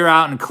this year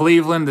out in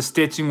Cleveland, the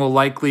stitching will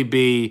likely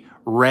be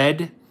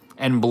red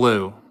and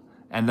blue.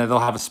 And then they'll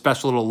have a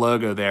special little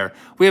logo there.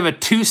 We have a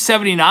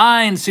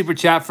 $2.79 super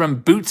chat from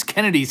Boots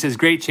Kennedy. He says,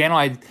 great channel.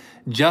 I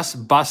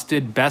just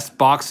busted best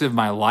box of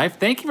my life.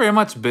 Thank you very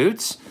much,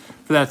 Boots,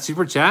 for that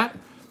super chat.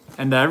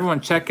 And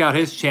everyone check out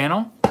his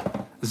channel.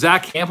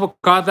 Zach Campbell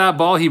caught that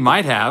ball. He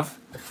might have.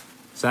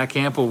 Zach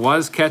Campbell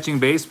was catching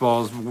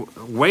baseballs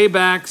way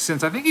back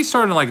since, I think he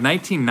started in like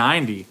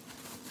 1990.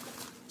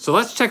 So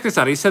let's check this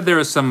out. He said there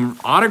was some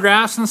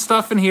autographs and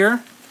stuff in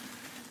here.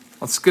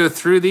 Let's go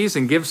through these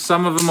and give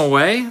some of them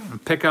away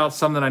and pick out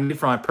some that I need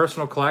for my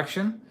personal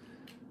collection.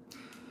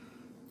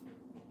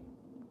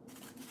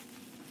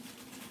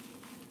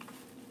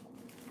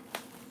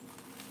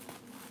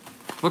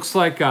 Looks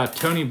like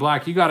Tony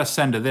Black, you got to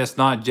send to this,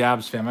 not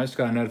Jabs fam. I just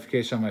got a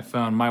notification on my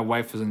phone. My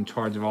wife is in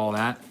charge of all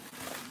that.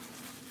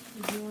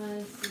 Do you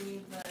want to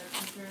see the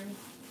picture?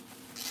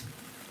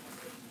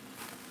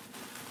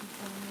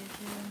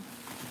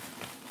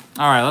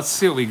 All right, let's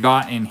see what we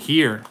got in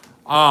here.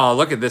 Oh,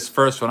 look at this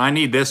first one. I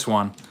need this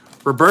one.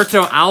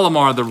 Roberto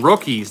Alomar, the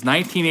Rookies,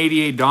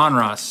 1988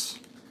 Donruss.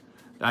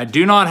 I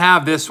do not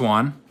have this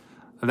one.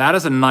 That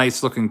is a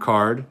nice looking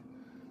card.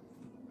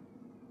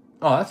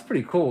 Oh, that's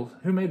pretty cool.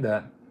 Who made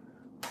that?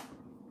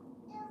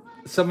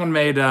 Someone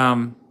made,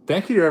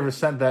 thank you to whoever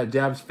sent that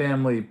Jabs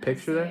family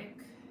picture there.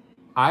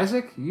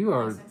 Isaac, you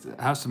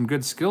have some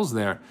good skills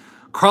there.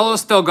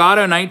 Carlos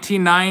Delgado,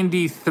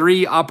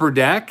 1993 Upper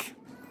Deck.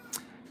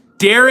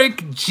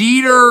 Derek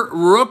Jeter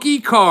rookie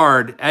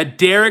card. A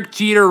Derek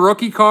Jeter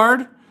rookie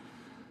card.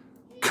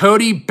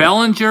 Cody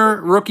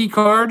Bellinger rookie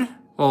card.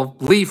 Well,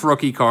 Leaf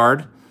rookie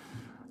card.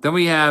 Then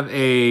we have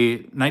a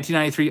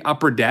 1993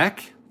 Upper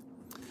Deck.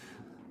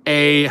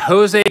 A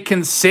Jose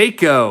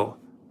Canseco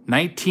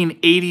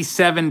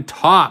 1987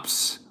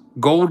 Topps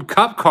Gold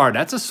Cup card.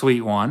 That's a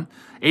sweet one.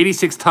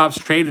 86 Topps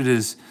traded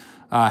his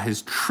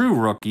true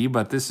rookie,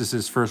 but this is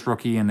his first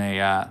rookie in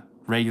a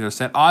regular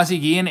set. Ozzie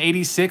Guillen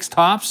 86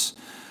 Topps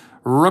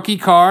rookie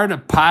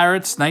card.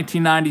 Pirates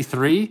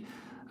 1993.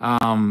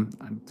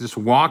 Just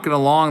walking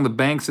along the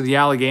banks of the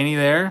Allegheny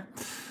there.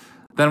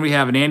 Then we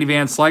have an Andy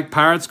Van Slyke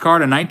Pirates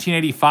card, a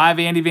 1985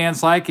 Andy Van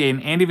Slyke,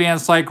 an Andy Van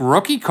Slyke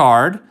rookie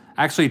card.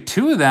 Actually,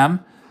 two of them.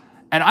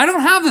 And I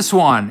don't have this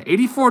one.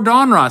 84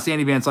 Donruss,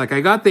 Andy Van Slyke.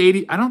 I got the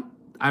 80.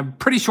 I'm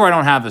pretty sure I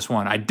don't have this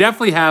one. I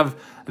definitely have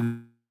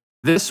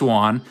this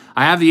one.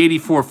 I have the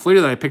 84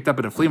 Fleer that I picked up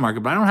at a flea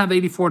market, but I don't have the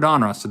 84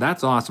 Donruss, so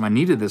that's awesome. I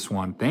needed this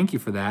one. Thank you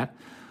for that.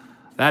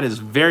 That is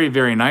very,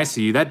 very nice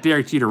of you. That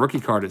Derek Jeter rookie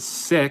card is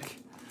sick.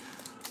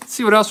 Let's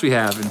see what else we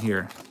have in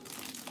here.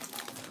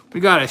 We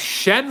got a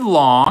Shed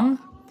Long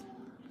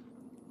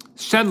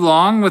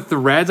with the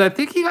Reds. I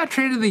think he got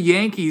traded to the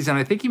Yankees, and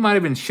I think he might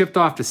have been shipped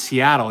off to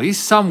Seattle.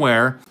 He's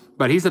somewhere,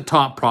 but he's a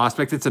top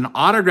prospect. It's an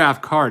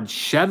autograph card,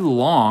 Shed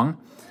Long.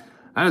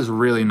 That is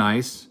really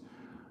nice.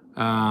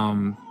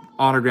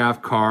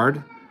 Autograph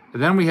card.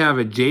 And then we have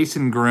a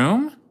Jason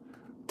Groom,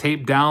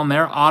 taped down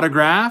there,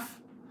 autograph.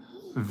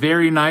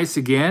 Very nice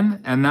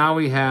again. And now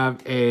we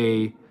have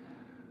a,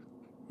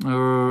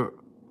 I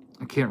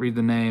can't read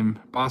the name,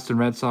 Boston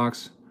Red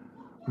Sox.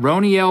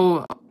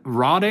 Roniel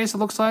Rades, it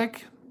looks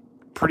like.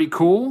 Pretty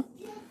cool.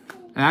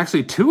 And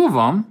actually, two of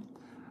them.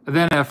 And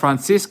then a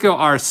Francisco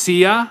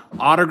Arcia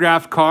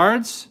autograph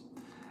cards.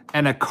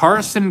 And a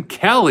Carson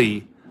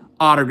Kelly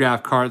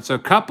autograph card. So a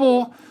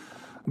couple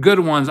good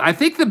ones. I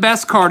think the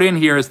best card in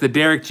here is the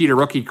Derek Jeter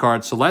rookie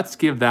card. So let's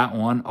give that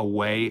one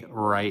away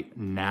right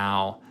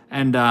now.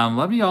 And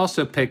let me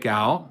also pick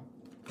out,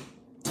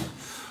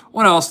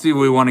 what else do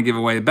we want to give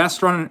away? The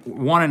best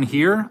one in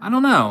here? I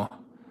don't know.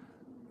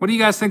 What do you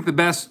guys think the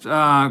best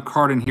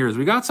card in here is?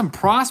 We got some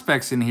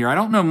prospects in here. I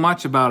don't know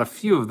much about a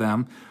few of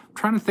them. I'm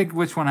trying to think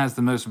which one has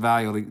the most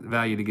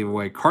value to give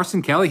away.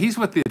 Carson Kelly, he's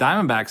with the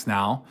Diamondbacks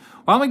now.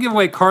 Why don't we give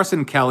away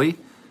Carson Kelly?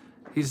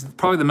 He's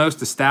probably the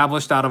most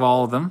established out of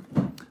all of them.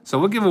 So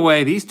we'll give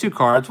away these two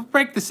cards. We'll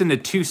break this into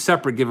two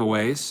separate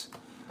giveaways.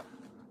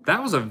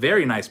 That was a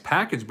very nice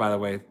package, by the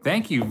way.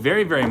 Thank you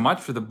very, very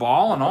much for the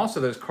ball. And also,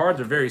 those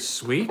cards are very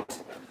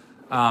sweet.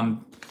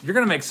 You're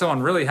going to make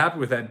someone really happy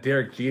with that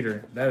Derek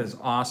Jeter. That is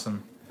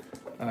awesome.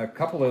 A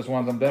couple of those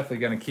ones I'm definitely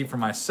going to keep for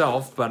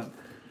myself. But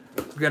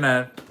I'm going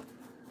to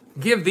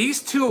give these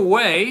two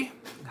away.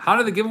 How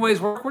do the giveaways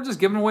work? We're just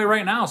giving away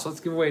right now. So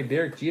let's give away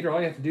Derek Jeter.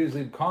 All you have to do is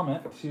leave a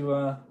comment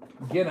to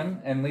get him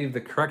and leave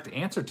the correct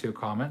answer to a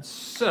comment.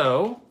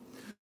 So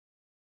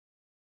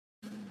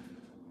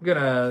I'm going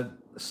to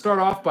start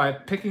off by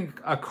picking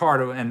a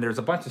card, and there's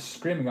a bunch of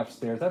screaming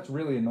upstairs. That's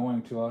really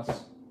annoying to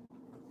us.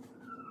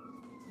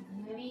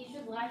 Maybe you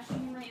should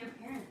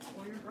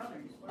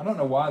I don't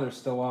know why they're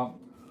still up.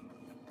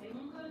 They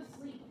won't go to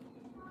sleep.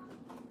 I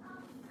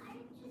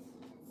just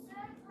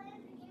started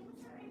playing the game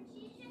with her and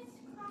she just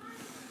cried.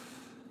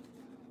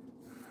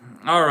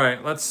 All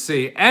right, let's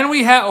see. And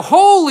we have,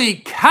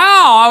 holy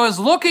cow, I was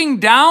looking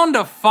down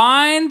to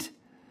find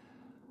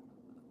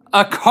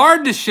a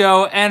card to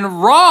show,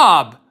 and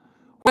Rob,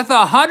 with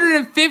a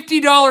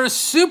 $150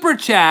 super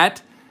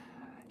chat,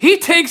 he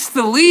takes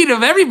the lead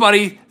of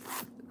everybody.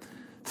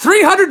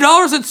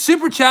 $300 at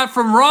super chat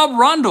from Rob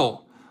Rundle.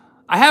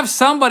 I have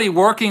somebody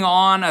working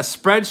on a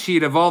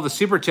spreadsheet of all the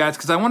super chats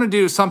because I want to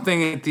do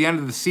something at the end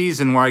of the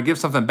season where I give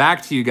something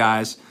back to you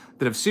guys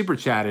that have super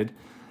chatted.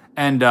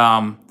 And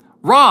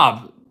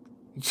Rob,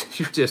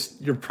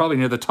 you're probably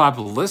near the top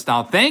of the list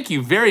now. Thank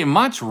you very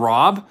much,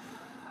 Rob.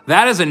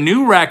 That is a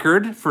new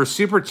record for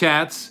super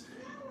chats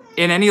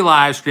in any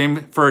live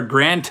stream for a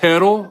grand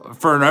total,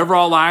 for an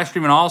overall live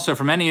stream, and also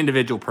from any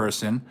individual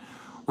person.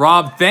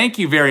 Rob, thank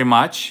you very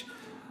much.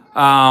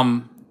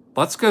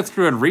 Let's go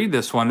through and read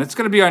this one. It's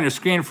going to be on your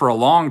screen for a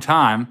long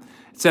time.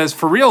 It says,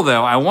 for real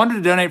though, I wanted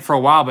to donate for a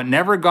while, but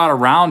never got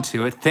around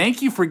to it.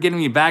 Thank you for getting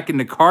me back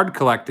into card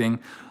collecting.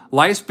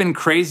 Life's been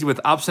crazy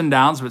with ups and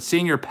downs, but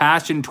seeing your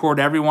passion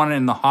toward everyone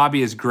in the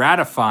hobby is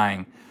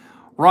gratifying.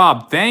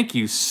 Rob, thank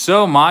you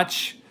so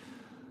much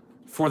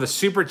for the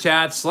super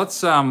chats. Let's,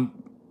 that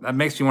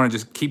makes me want to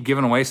just keep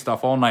giving away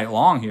stuff all night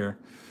long here.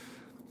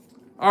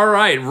 All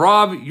right,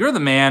 Rob, you're the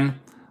man.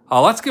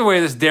 Let's give away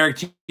this Derek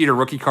Jeter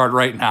rookie card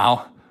right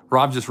now.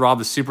 Rob just robbed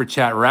the super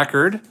chat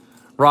record.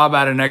 Rob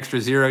had an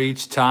extra 0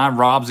 each time.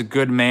 Rob's a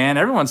good man.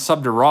 Everyone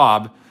subbed to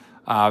Rob.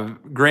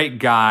 Great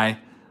guy.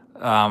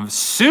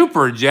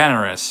 Super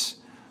generous.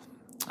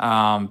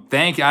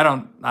 Thank you. I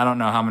don't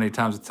know how many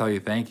times to tell you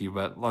thank you,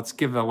 but let's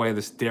give away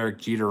this Derek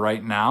Jeter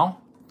right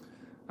now.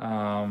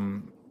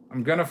 I'm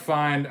gonna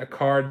find a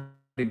card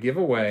to give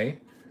away.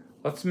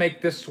 Let's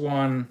make this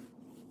one.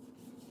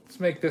 Let's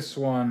make this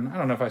one. I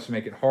don't know if I should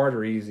make it hard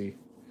or easy.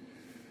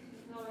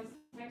 No, I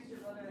text your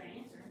brother the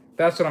answer.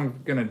 That's what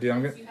I'm gonna do.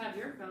 You have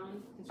your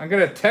phone. I'm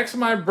gonna text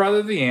my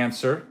brother the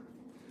answer.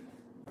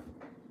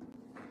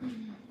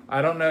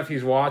 I don't know if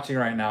he's watching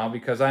right now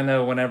because I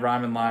know whenever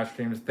I'm in live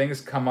streams, things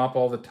come up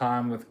all the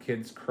time with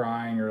kids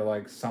crying or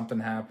like something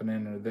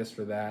happening or this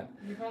or that.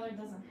 Your brother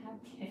doesn't have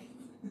kids.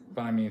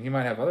 But I mean, he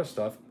might have other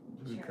stuff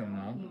Sure, coming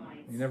up. he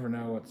might. You never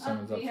know what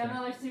someone's up We have to.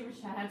 another super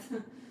chat.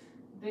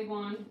 Big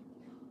one.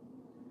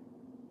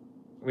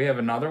 We have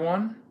another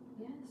one.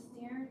 Yes,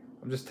 dear.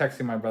 I'm just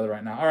texting my brother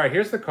right now. All right,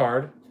 here's the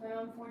card.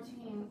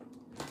 2114.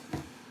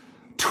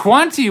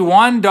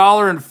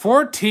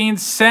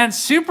 $21.14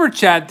 super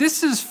chat.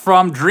 This is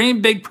from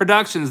Dream Big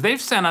Productions.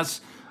 They've sent us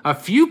a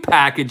few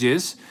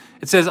packages.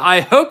 It says,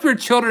 I hope your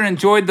children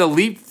enjoyed the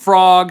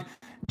Leapfrog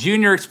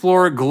Junior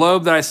Explorer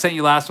globe that I sent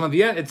you last month.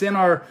 Yeah, it's in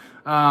our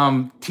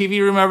TV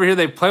room over here.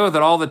 They play with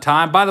it all the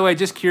time. By the way,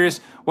 just curious,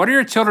 what are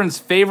your children's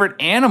favorite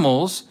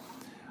animals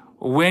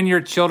when your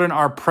children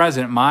are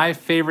present? My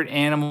favorite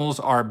animals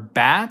are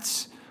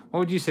bats. What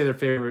would you say their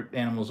favorite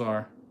animals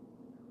are?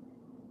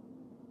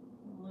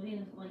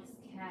 Olivia likes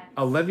cats.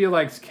 Olivia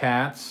likes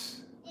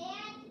cats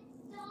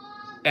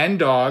And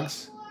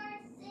dogs.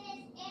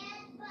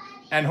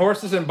 and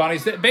horses and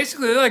bunnies.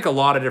 Basically, they like a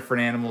lot of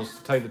different animals,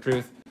 to tell you the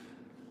truth.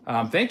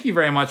 Thank you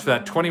very much for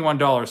that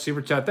 $21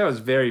 super chat. That was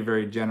very,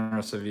 very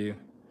generous of you.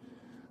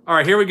 All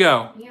right, here we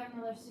go. We have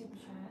another super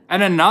chat.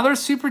 And another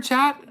super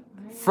chat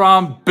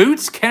from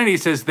Boots Kennedy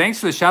says, thanks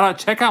for the shout out.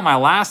 Check out my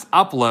last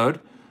upload.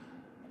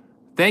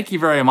 Thank you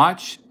very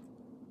much.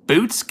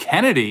 Boots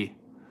Kennedy.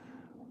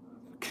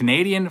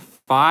 Canadian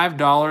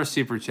 $5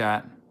 super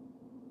chat.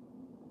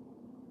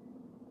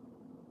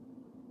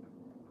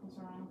 What's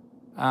wrong?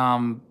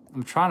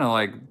 I'm trying to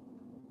like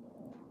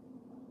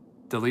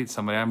delete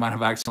somebody. I might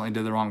have accidentally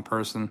did the wrong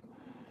person.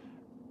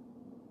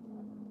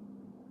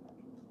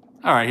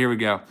 All right, here we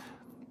go.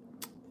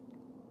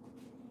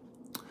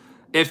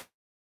 If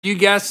you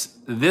guess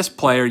this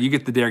player, you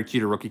get the Derek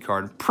Jeter rookie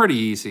card. Pretty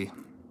easy.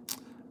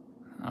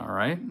 All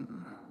right.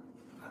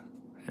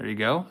 There you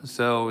go.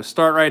 So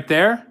start right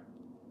there.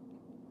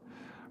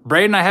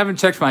 Braden, I haven't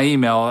checked my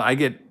email. I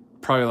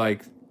get probably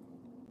like,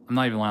 I'm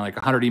not even lying, like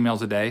 100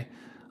 emails a day.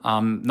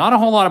 Not a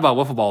whole lot about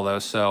wiffle ball though,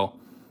 so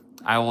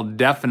I will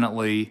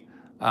definitely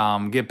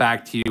get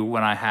back to you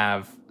when I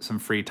have some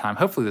free time,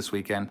 hopefully this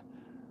weekend.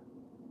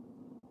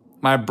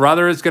 My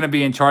brother is going to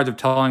be in charge of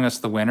telling us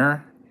the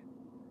winner.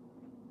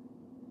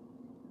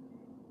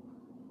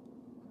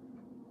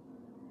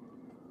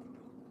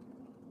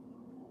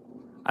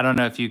 I don't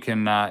know if you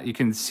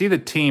can see the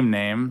team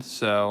name,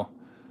 so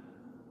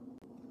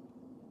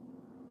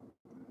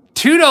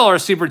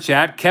 $2 super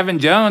chat. Kevin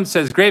Jones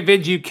says, great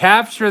vid, you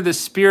capture the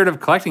spirit of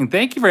collecting.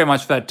 Thank you very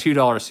much for that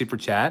 $2 super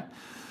chat.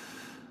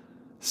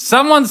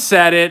 Someone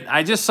said it.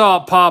 I just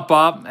saw it pop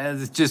up.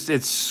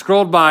 It's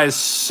scrolled by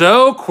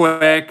so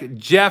quick.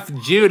 Jeff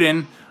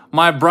Juden.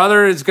 My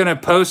brother is going to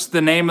post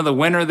the name of the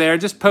winner there.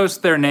 Just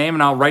post their name,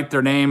 and I'll write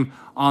their name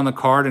on the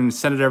card and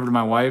send it over to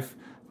my wife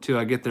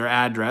to get their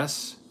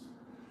address.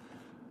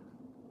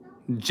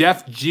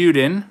 Jeff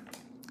Juden.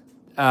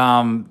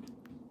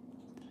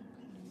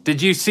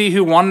 Did you see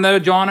who won, though,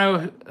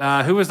 Jono?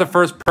 Who was the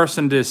first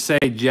person to say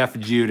Jeff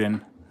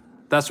Juden?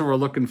 That's what we're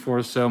looking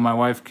for, so my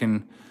wife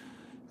can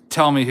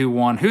tell me who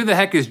won. Who the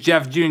heck is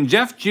Jeff Juden?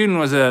 Jeff Juden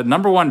was a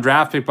 #1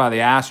 draft pick by the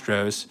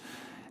Astros.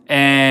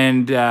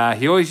 And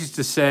he always used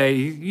to say,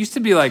 he used to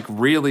be like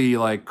really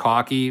like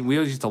cocky. We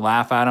always used to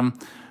laugh at him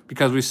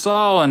because we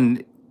saw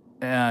in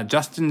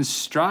Justin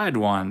Stride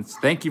once.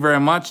 Thank you very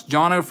much,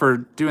 Jono, for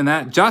doing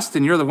that.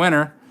 Justin, you're the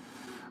winner.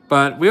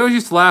 But we always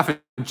used to laugh at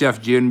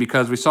Jeff Juden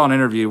because we saw an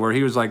interview where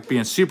he was like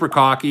being super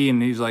cocky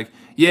and he's like,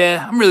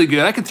 yeah, I'm really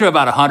good. I can throw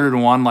about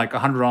 101. Like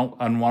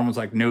 101 was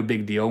like no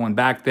big deal. When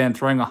back then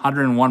throwing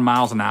 101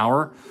 miles an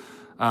hour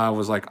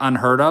was like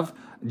unheard of.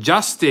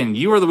 Justin,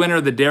 you are the winner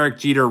of the Derek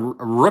Jeter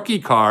rookie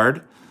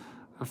card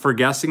for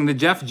guessing the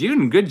Jeff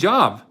Juden. Good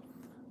job.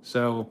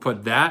 So we'll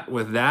put that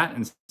with that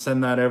and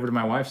send that over to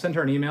my wife. Send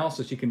her an email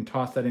so she can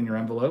toss that in your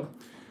envelope.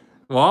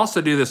 We'll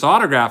also do this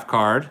autograph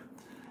card.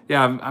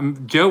 Yeah,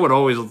 Joe would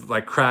always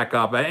like crack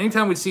up.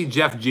 Anytime we see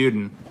Jeff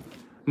Juden.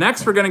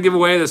 Next, we're going to give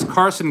away this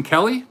Carson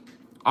Kelly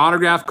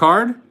autograph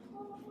card.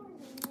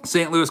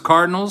 St. Louis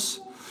Cardinals.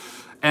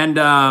 And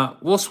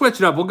we'll switch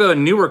it up. We'll go a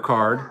newer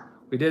card.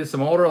 We did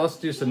some older. Let's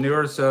do some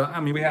newer. So,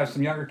 I mean, we have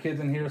some younger kids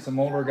in here, some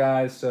older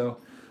guys. So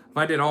if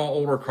I did all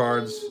older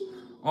cards,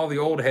 all the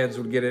old heads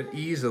would get it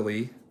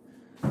easily.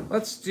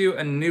 Let's do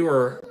a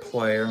newer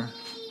player.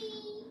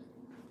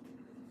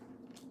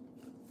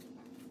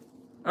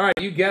 All right,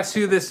 you guess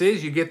who this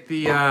is. You get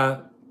the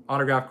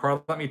autograph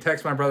card. Let me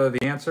text my brother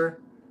the answer.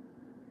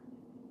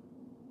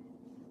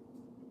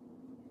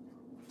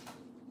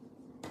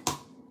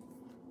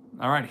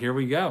 All right, here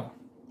we go.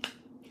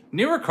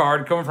 Newer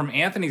card coming from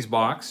Anthony's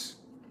box.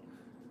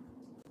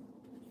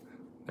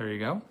 There you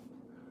go.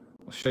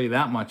 I'll show you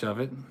that much of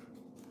it.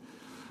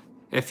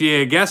 If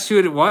you guess who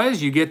it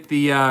was, you get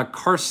the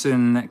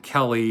Carson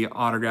Kelly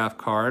autograph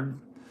card.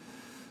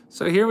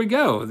 So here we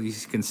go. You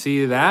can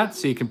see that,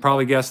 so you can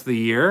probably guess the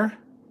year.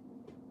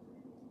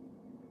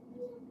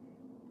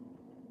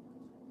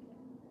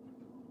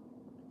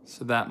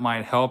 So that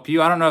might help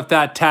you. I don't know if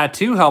that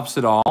tattoo helps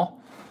at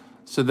all.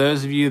 So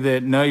those of you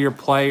that know your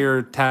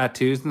player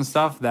tattoos and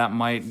stuff, that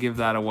might give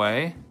that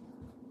away.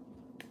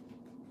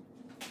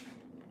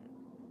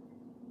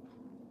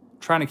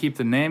 Trying to keep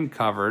the name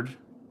covered.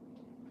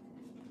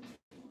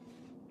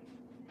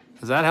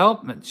 Does that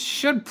help? It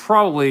should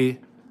probably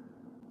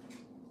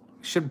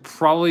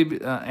be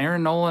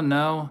Aaron Nola,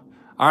 no.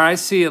 All right, I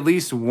see at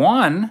least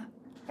one.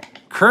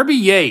 Kirby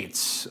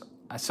Yates.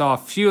 I saw a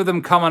few of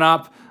them coming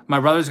up. My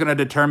brother's going to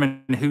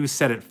determine who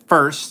said it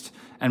first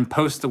and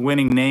post the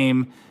winning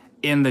name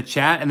in the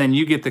chat, and then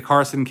you get the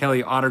Carson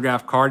Kelly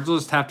autograph card. You'll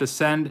just have to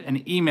send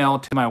an email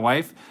to my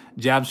wife,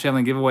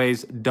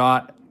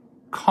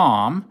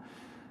 jabsfamilygiveaways.com,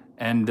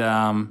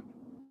 and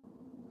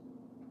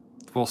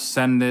we'll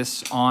send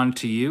this on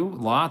to you.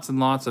 Lots and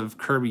lots of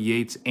Kirby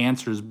Yates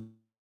answers,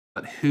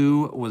 but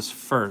who was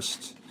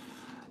first?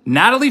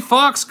 Natalie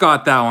Fox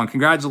got that one.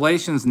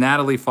 Congratulations,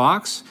 Natalie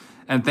Fox.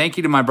 And thank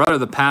you to my brother,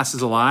 The Pass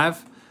is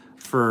Alive,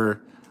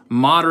 for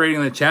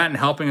moderating the chat and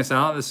helping us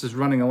out. This is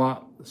running a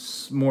lot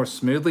more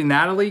smoothly.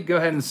 Natalie, go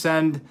ahead and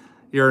send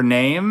your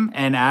name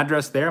and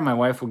address there. My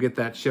wife will get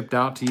that shipped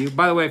out to you.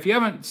 By the way, if you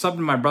haven't subbed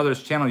to my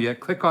brother's channel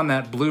yet, click on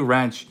that blue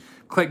wrench,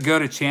 click go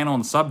to channel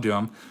and sub to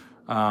him.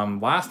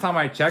 Last time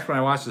I checked when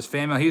I watched his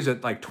family, he's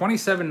at like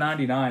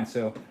 $27.99,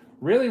 so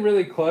really,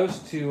 really close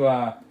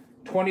to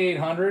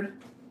 2,800,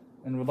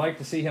 and would like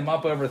to see him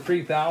up over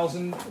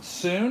 3,000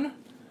 soon.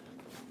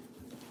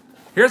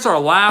 Here's our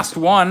last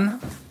one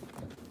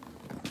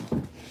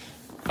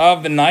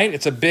of the night.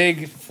 It's a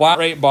big flat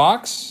rate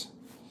box.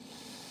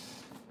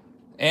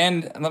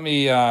 And let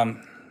me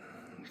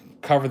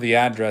cover the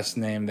address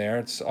name there.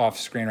 It's off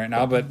screen right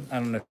now, but I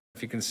don't know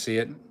if you can see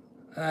it.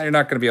 You're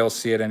not going to be able to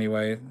see it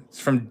anyway. It's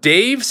from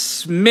Dave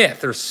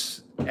Smith, or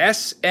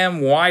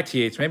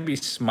S-M-Y-T-H, maybe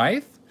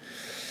Smythe.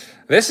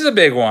 This is a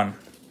big one.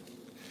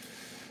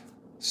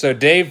 So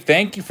Dave,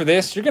 thank you for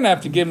this. You're going to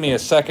have to give me a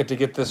second to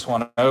get this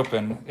one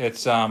open.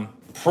 It's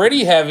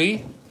pretty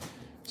heavy.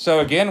 So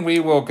again, we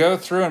will go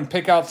through and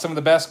pick out some of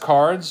the best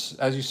cards,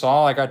 as you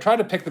saw. Like I tried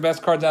to pick the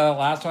best cards out of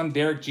that last one,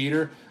 Derek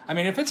Jeter. I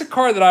mean, if it's a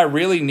card that I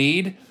really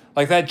need,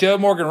 like that Joe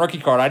Morgan rookie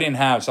card I didn't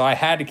have, so I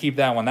had to keep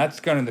that one. That's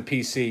going in the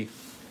PC.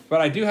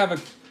 But I do have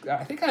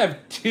I think I have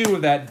 2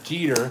 of that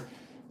Jeter,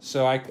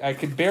 so I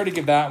could barely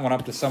give that one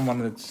up to someone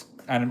that's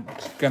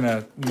going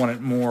to want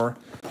it more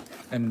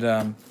and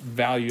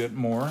value it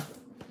more.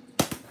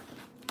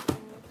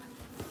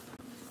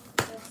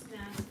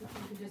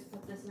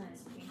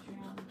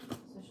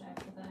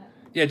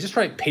 Yeah, just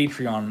write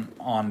Patreon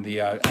on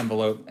the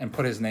envelope and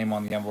put his name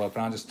on the envelope,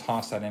 and I'll just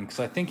toss that in because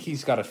I think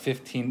he's got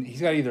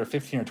he's got either a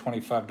 $15 or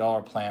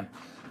 $25 plan.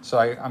 So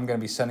I'm going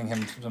to be sending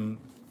him some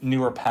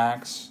newer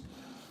packs.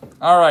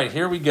 All right,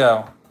 here we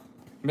go.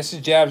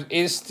 Mrs. Jabs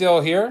is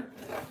still here.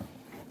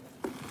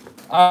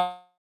 All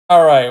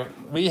right,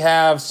 we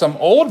have some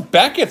old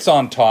Beckett's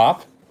on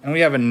top, and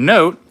we have a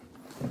note.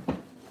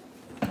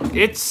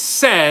 It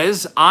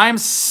says, I'm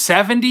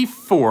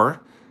 74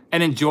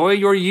 and enjoy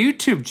your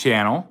YouTube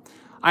channel.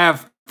 I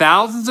have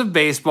thousands of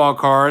baseball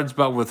cards,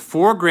 but with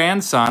 4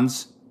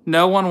 grandsons,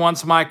 no one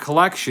wants my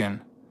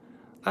collection.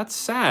 That's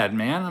sad,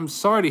 man. I'm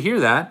sorry to hear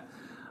that.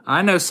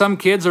 I know some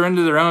kids are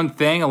into their own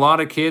thing. A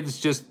lot of kids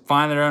just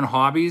find their own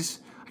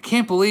hobbies. I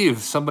can't believe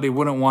somebody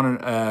wouldn't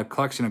want a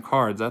collection of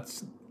cards.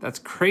 That's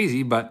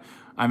crazy, but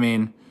I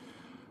mean,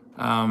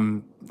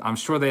 I'm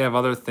sure they have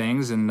other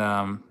things and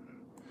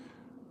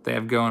they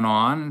have going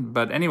on.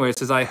 But anyway, it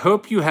says, I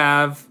hope you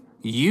have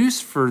use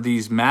for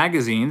these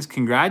magazines.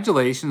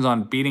 Congratulations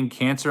on beating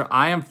cancer.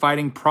 I am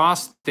fighting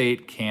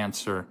prostate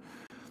cancer.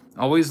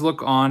 Always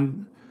look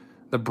on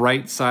the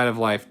bright side of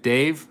life.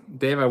 Dave,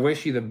 I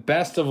wish you the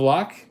best of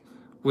luck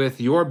with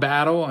your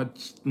battle.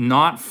 It's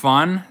not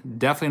fun.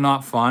 Definitely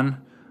not fun.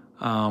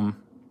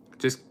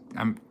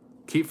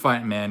 Keep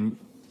fighting, man.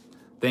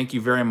 Thank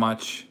you very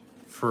much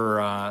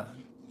for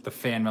the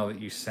fan mail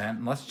that you sent.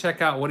 And let's check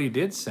out what he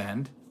did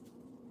send.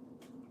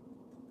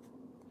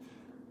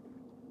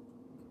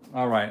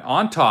 All right,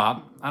 on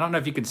top, I don't know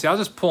if you can see. I'll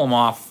just pull them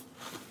off.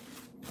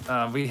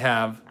 We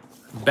have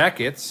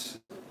Beckett's.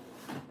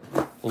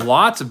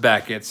 Lots of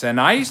Beckett's. And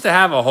I used to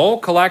have a whole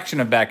collection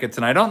of Beckett's,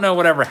 and I don't know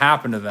whatever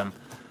happened to them.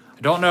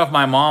 I don't know if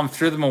my mom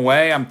threw them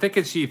away. I'm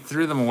thinking she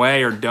threw them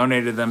away or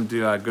donated them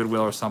to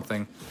Goodwill or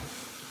something.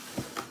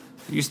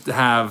 Used to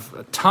have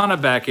a ton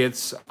of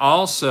Beckett's.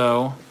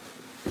 Also,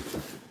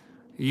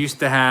 used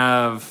to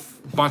have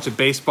a bunch of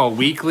baseball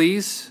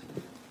weeklies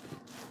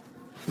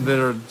that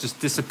are just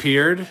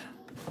disappeared.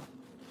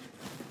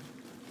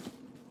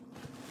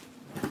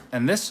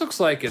 And this looks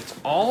like it's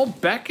all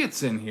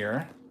Beckett's in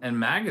here and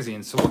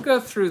magazines. So we'll go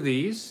through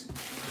these.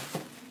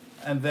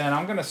 And then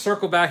I'm going to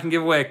circle back and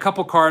give away a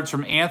couple cards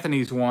from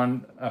Anthony's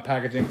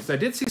packaging, because I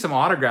did see some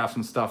autographs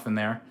and stuff in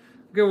there.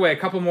 I'll give away a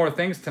couple more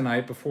things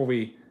tonight before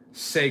we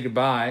say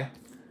goodbye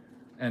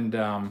and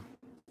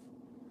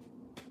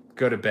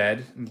go to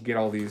bed and get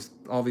all these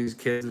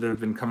kids that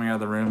have been coming out of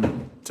the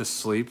room to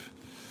sleep.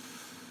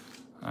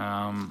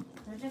 I'm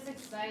just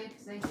excited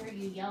because I heard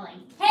you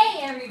yelling, "Hey,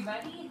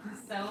 everybody!"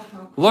 So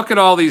look at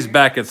all these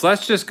Beckett's.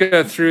 Let's just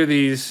go through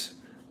these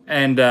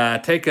and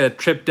take a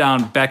trip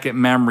down Beckett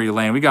memory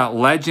lane. We got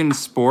Legend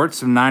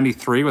Sports of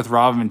 '93 with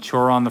Robin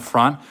Ventura on the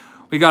front.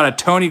 We got a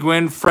Tony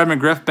Gwynn, Fred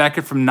McGriff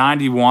Beckett from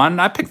 '91.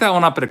 I picked that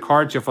one up at a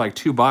card show for like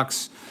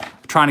 $2,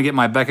 trying to get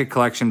my Beckett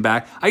collection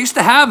back. I used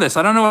to have this.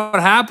 I don't know what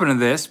happened to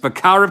this, but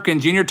Cal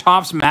Ripken Jr.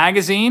 Topps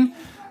magazine.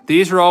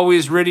 These were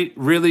always really,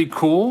 really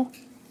cool.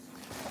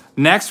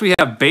 Next, we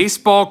have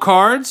baseball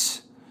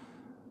cards.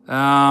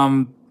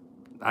 I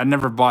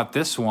never bought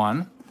this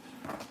one.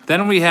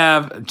 Then we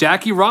have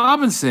Jackie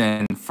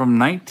Robinson from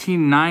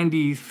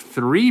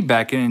 1993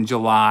 Beckett in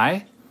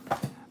July.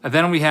 And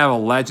then we have a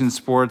Legend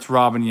Sports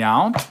Robin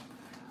Yount.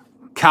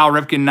 Cal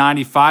Ripken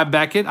 95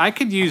 Beckett. I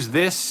could use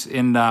this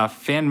in not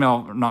Fan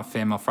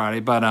Mail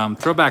Friday, but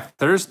Throwback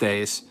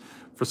Thursdays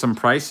for some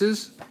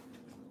prices.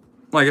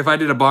 Like if I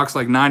did a box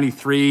like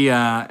 93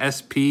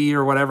 SP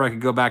or whatever, I could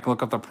go back and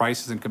look up the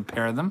prices and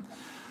compare them.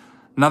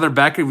 Another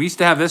Beckett. We used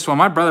to have this one.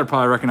 My brother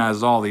probably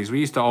recognizes all these. We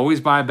used to always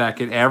buy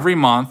Beckett every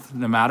month,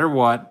 no matter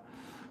what.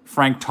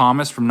 Frank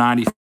Thomas from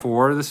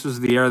 94. This was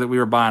the era that we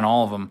were buying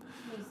all of them.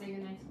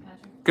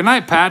 Good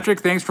night,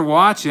 Patrick. Thanks for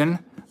watching.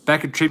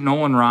 Beckett Treat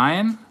Nolan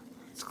Ryan.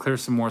 Let's clear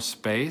some more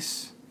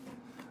space.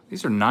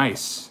 These are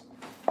nice.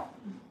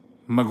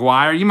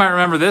 McGuire. You might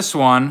remember this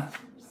one.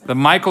 The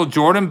Michael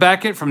Jordan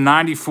Beckett from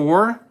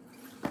 94.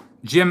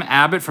 Jim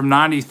Abbott from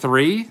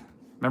 93.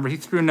 Remember, he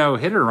threw a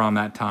no-hitter around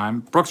that time.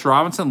 Brooks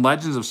Robinson,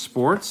 Legends of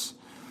Sports.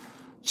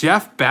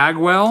 Jeff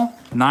Bagwell,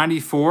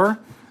 94.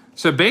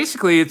 So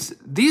basically,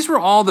 these were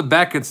all the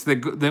Becketts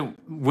that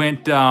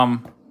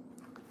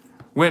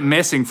went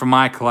missing from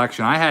my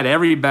collection. I had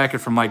every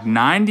Beckett from like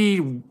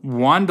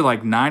 91 to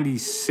like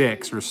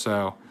 96 or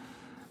so.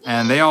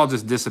 And they all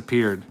just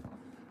disappeared.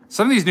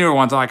 Some of these newer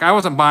ones, like I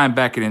wasn't buying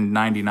Beckett in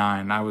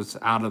 99. I was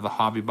out of the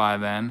hobby by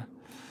then.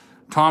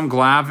 Tom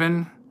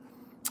Glavine,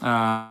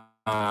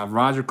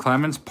 Roger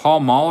Clemens,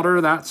 Paul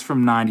Molitor, that's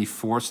from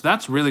 94. So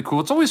that's really cool.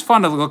 It's always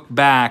fun to look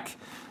back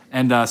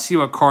and see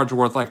what cards are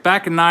worth. Like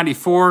back in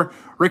 94,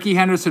 Ricky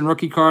Henderson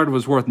rookie card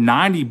was worth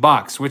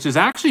 $90, which is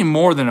actually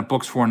more than it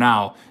books for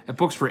now. It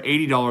books for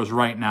 $80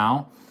 right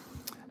now.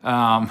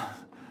 I'm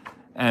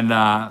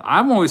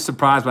always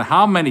surprised by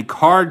how many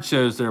card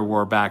shows there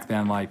were back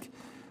then. Like,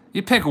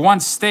 you pick one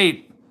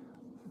state,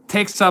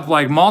 takes up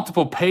like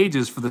multiple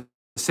pages for the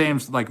same,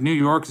 like New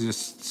York is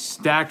just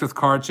stacked with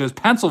card shows.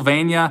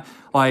 Pennsylvania,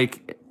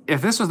 like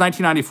if this was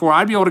 1994,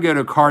 I'd be able to go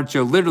to a card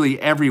show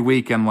literally every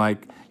weekend,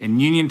 like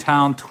in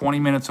Uniontown, 20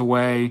 minutes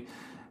away.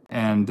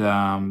 And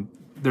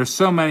there's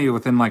so many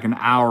within like an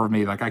hour of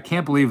me. Like I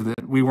can't believe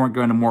that we weren't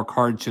going to more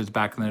card shows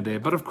back in the day.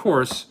 But of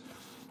course,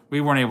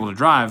 we weren't able to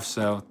drive.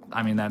 So,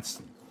 I mean,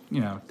 that's,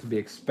 to be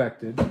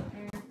expected.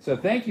 So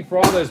thank you for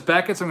all those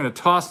Becketts. I'm going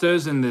to toss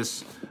those in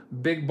this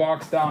big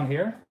box down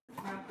here.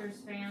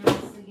 Raptors fan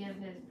wants to give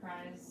his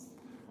prize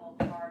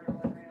card or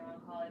whatever you want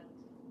to call it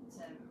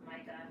to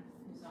Micah,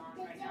 who's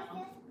on right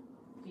now.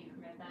 Do you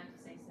permit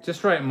that?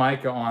 Just write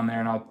Micah on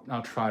there, and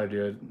I'll try to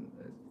do it.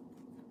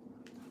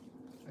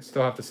 I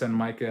still have to send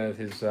Micah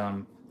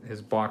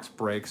his box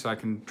break, so I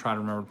can try to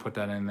remember to put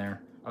that in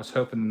there. I was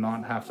hoping to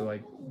not have to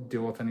like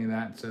deal with any of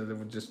that, so they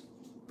would just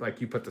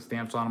like you put the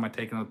stamps on them, I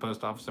take them to the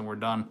post office, and we're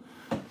done.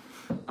 All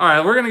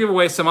right, we're gonna give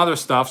away some other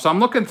stuff. So I'm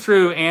looking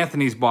through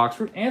Anthony's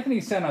box. Anthony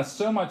sent us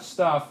so much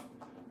stuff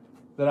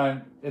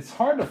that it's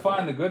hard to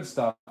find the good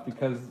stuff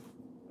because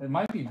it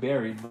might be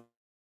buried.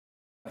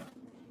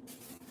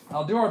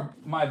 I'll do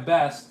my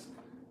best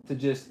to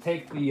just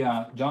take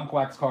the junk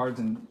wax cards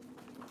and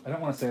I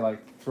don't want to say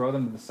like throw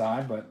them to the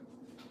side, but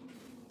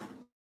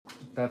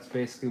that's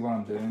basically what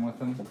I'm doing with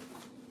them.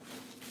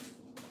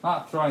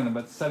 Not throwing them,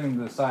 but setting them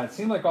to the side. It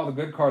seems like all the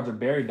good cards are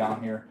buried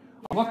down here.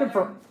 I'm looking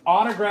for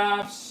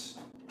autographs,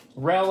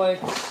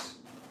 relics,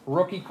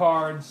 rookie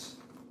cards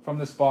from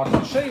this box.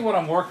 I'll show you what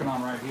I'm working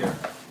on right here.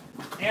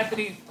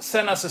 Anthony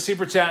sent us a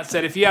super chat,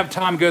 said if you have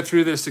time, go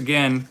through this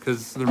again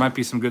because there might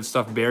be some good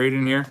stuff buried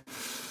in here.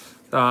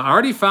 I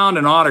already found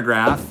an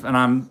autograph, and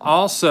I'm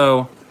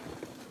also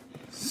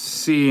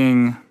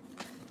seeing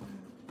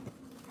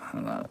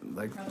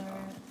like. Brother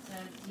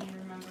said, do you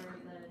remember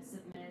the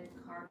submitted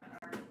card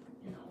art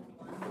in the old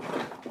one?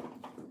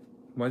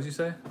 What did you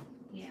say?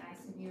 Yeah, I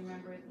said, do you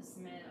remember the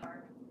submitted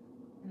art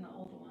in the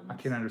old one? I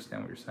can't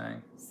understand what you're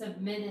saying.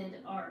 Submitted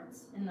art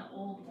in the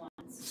old ones.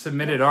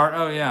 Submitted art?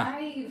 Oh, yeah.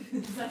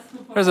 That's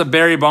the There's a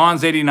Barry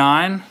Bonds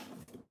 89.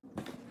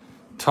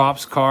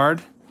 Topps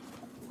card.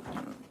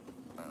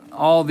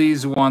 All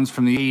these ones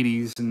from the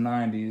 80s and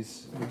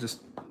 90s. We're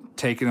just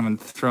taking them and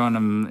throwing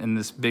them in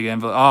this big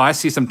envelope. Oh, I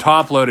see some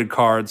top-loaded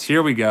cards.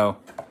 Here we go.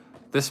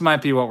 This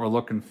might be what we're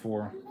looking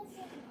for.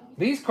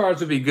 These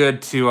cards would be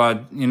good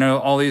to, you know,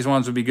 all these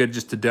ones would be good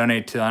just to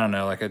donate to, I don't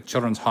know, like a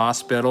children's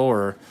hospital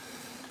or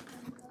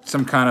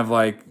some kind of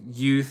like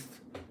youth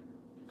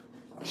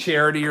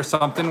charity or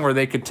something where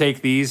they could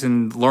take these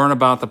and learn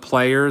about the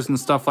players and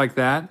stuff like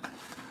that.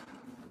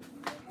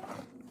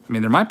 I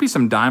mean, there might be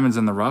some diamonds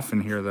in the rough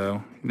in here,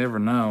 though. You never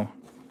know.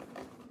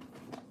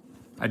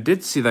 I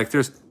did see, like,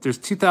 there's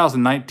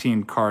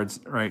 2019 cards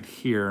right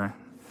here.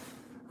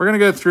 We're going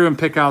to go through and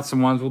pick out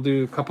some ones. We'll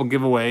do a couple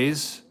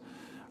giveaways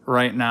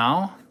right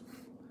now.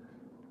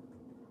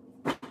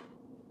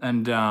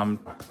 And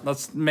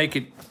let's make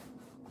it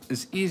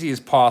as easy as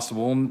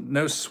possible.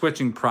 No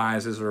switching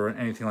prizes or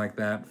anything like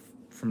that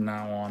from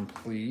now on,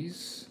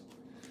 please.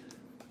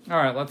 All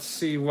right, let's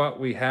see what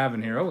we have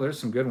in here. Oh, there's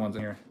some good ones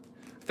in here.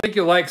 I think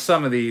you'll like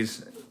some of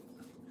these.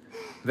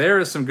 There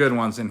is some good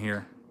ones in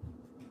here.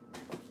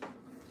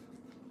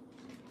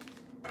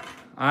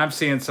 I'm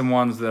seeing some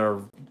ones that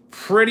are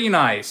pretty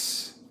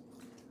nice.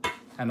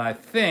 And I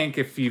think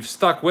if you've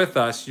stuck with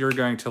us, you're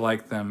going to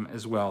like them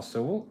as well.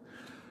 So we'll...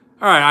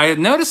 All right, I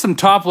noticed some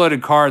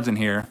top-loaded cards in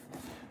here.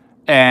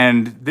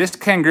 And this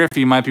Ken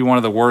Griffey might be one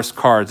of the worst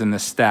cards in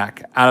this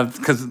stack.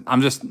 Because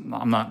I'm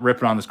not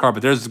ripping on this card,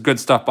 but there's good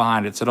stuff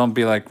behind it. So don't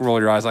be like, roll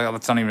your eyes like, oh,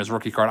 that's not even his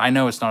rookie card. I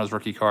know it's not his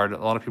rookie card. A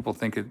lot of people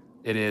think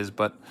it is,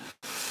 but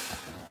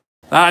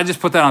I just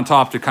put that on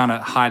top to kind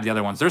of hide the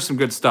other ones. There's some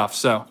good stuff.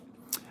 So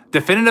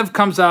Definitive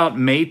comes out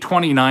May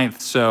 29th.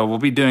 So we'll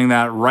be doing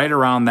that right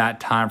around that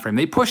time frame.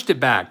 They pushed it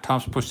back.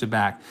 Topps pushed it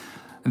back.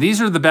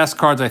 These are the best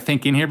cards, I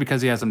think, in here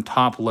because he has them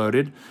top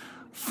loaded.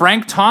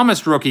 Frank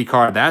Thomas rookie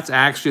card. That's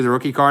actually the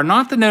rookie card.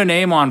 Not the no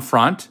name on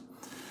front.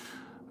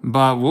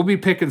 But we'll be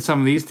picking some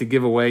of these to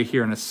give away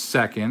here in a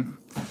second.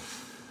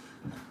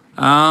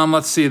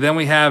 Let's see. Then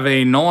we have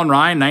a Nolan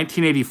Ryan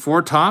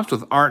 1984 Topps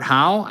with Art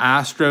Howe,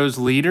 Astros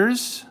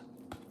leaders.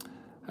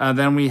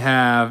 Then we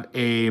have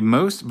a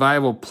Most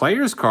Valuable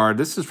Players card.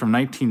 This is from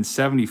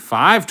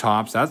 1975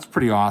 Topps. That's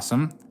pretty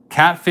awesome.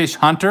 Catfish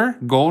Hunter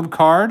gold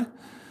card.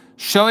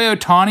 Shohei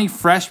Ohtani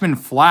Freshman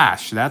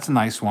Flash. That's a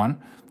nice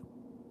one.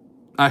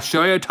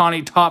 Shohei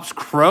Ohtani Topps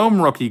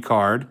Chrome rookie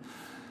card.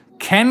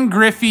 Ken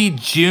Griffey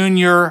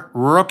Jr.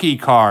 rookie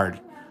card.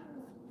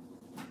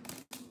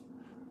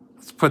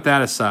 Let's put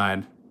that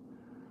aside.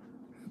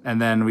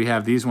 And then we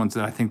have these ones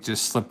that I think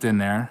just slipped in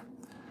there.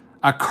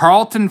 A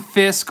Carlton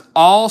Fisk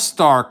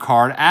All-Star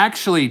card.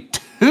 Actually,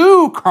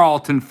 2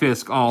 Carlton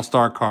Fisk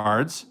All-Star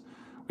cards.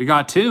 We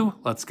got 2.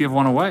 Let's give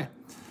one away.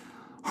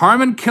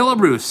 Harmon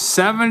Killebrew,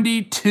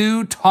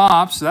 72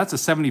 Topps. That's a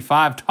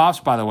 75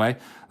 Topps, by the way.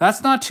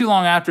 That's not too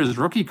long after his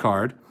rookie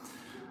card.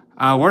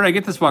 Where did I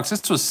get this box?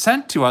 This was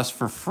sent to us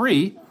for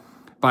free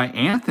by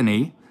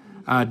Anthony.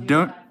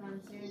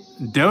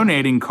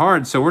 Donating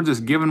cards, so we're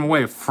just giving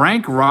away.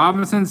 Frank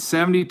Robinson,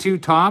 72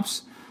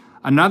 Topps.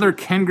 Another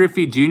Ken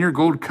Griffey Jr.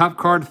 Gold Cup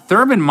card.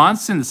 Thurman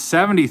Munson,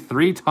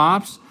 73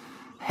 Topps.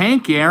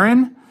 Hank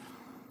Aaron.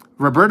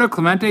 Roberto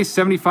Clemente,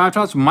 75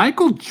 Topps.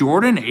 Michael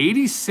Jordan,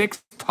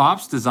 86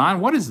 Topps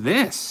design. What is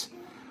this?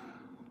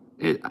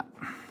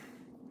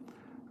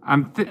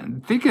 I'm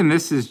thinking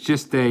this is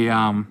just a...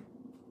 I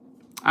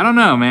don't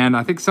know, man.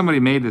 I think somebody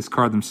made this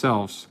card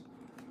themselves.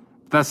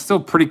 That's still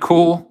pretty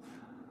cool.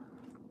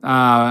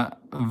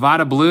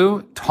 Vada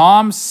Blue.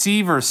 Tom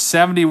Seaver,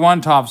 71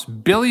 Topps.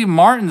 Billy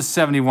Martin,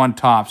 71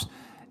 Topps.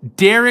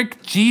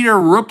 Derek Jeter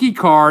rookie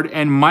card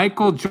and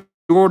Michael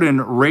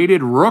Jordan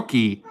rated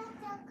rookie.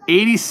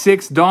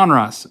 86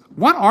 Donruss.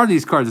 What are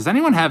these cards? Does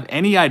anyone have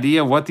any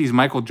idea what these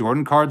Michael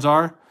Jordan cards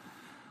are?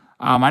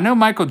 I know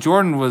Michael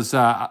Jordan was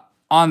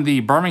on the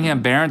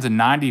Birmingham Barons in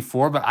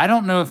 '94, but I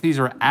don't know if these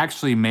are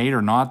actually made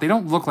or not. They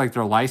don't look like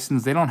they're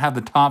licensed. They don't have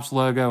the Topps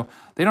logo.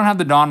 They don't have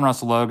the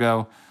Donruss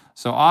logo.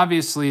 So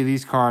obviously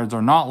these cards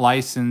are not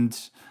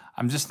licensed.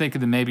 I'm just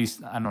thinking that maybe,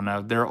 I don't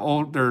know, they're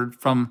old. They're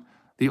from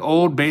the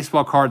old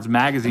Baseball Cards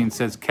magazine,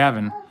 says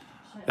Kevin.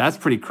 That's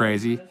pretty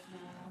crazy.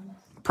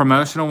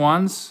 Promotional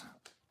ones.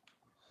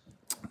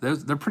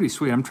 They're pretty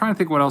sweet. I'm trying to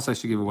think what else I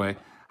should give away.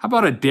 How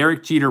about a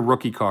Derek Jeter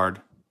rookie card?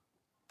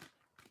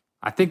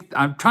 I think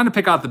I'm trying to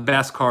pick out the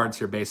best cards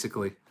here,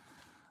 basically.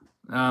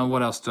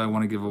 What else do I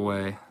want to give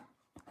away?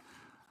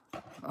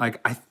 Like,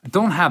 I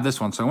don't have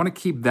this one, so I want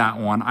to keep that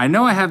one. I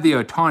know I have the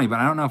Ohtani, but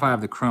I don't know if I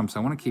have the Chrome,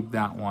 so I want to keep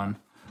that one.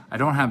 I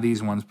don't have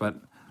these ones, but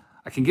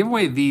I can give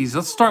away these.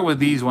 Let's start with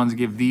these ones and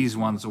give these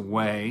ones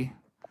away.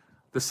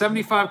 The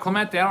 75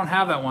 Clemente, I don't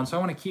have that one, so I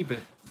want to keep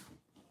it.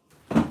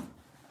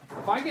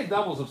 If I get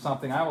doubles of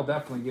something, I will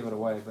definitely give it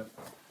away, but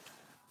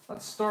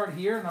let's start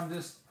here, and I'm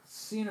just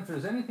seeing if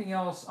there's anything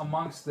else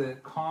amongst the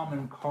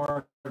common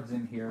cards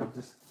in here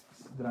just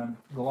that I'm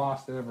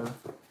glossed over.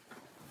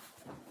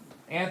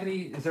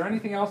 Anthony, is there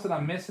anything else that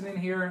I'm missing in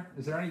here?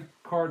 Is there any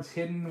cards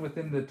hidden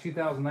within the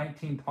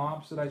 2019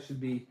 Topps that I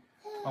should be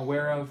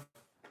aware of?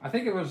 I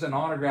think it was an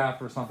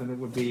autograph or something that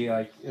would be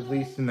like at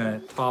least in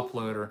the top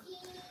loader.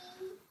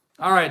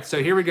 All right,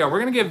 so here we go. We're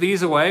going to give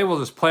these away. We'll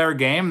just play our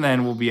game,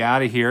 then we'll be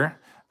out of here.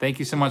 Thank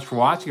you so much for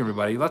watching,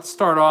 everybody. Let's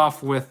start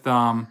off with...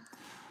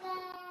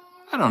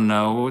 I don't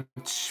know,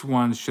 which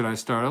one should I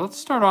start? Let's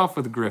start off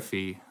with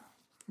Griffey.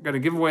 I've got to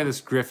give away this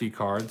Griffey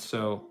card,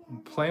 so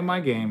play my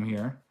game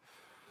here.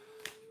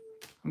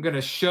 I'm going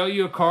to show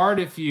you a card.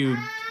 If you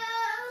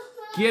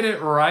get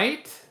it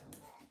right,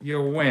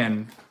 you'll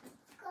win.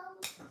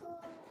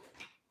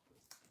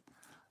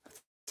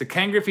 It's a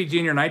Ken Griffey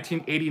Jr.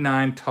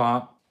 1989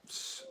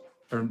 Topps,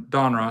 or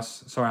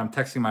Donruss. Sorry, I'm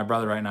texting my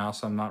brother right now,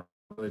 so I'm not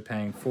really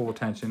paying full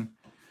attention.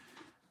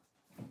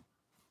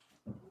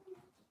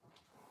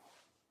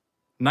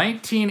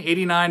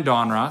 1989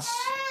 Donruss.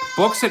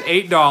 Books at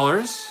 $8.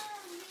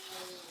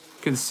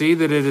 You can see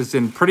that it is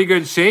in pretty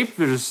good shape.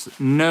 There's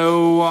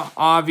no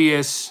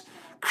obvious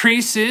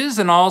creases,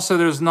 and also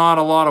there's not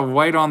a lot of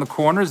white on the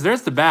corners.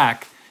 There's the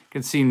back. You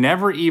can see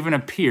never even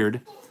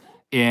appeared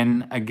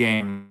in a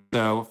game.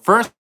 So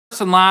first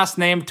and last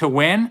name to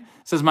win,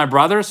 says my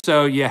brother.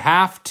 So you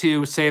have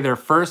to say their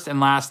first and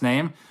last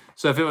name.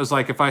 So if it was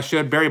like, if I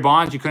showed Barry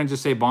Bonds, you couldn't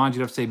just say Bonds,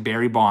 you'd have to say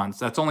Barry Bonds.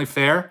 That's only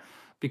fair,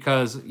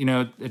 because, you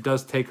know, it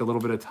does take a little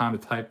bit of time to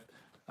type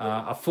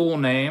a full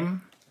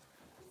name.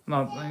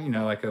 Not, you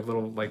know, like a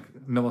little, like,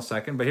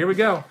 millisecond. But here we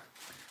go.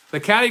 The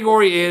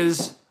category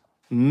is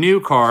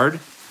new card.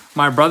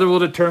 My brother will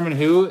determine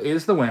who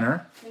is the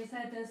winner. Is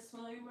that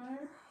disclaimer?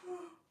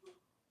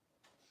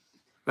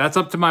 That's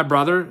up to my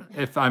brother.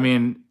 If, I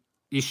mean,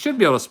 you should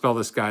be able to spell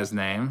this guy's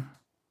name.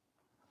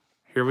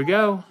 Here we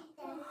go.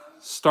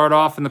 Start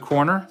off in the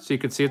corner so you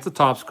can see it's a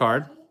Topps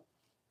card.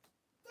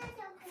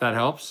 If that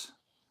helps.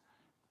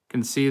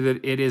 Can see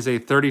that it is a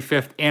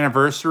 35th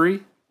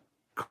anniversary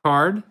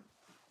card,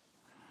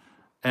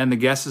 and the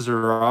guesses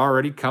are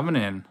already coming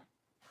in.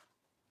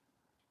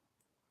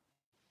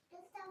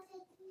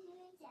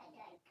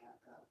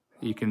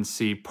 You can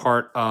see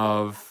part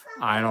of,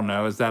 I don't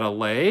know, is that a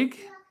leg?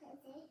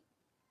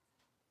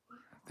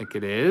 I think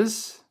it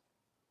is.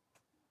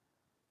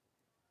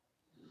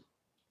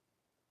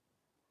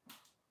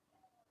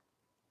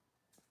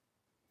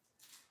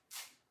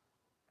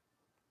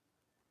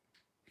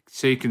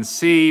 So you can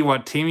see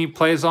what team he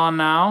plays on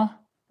now.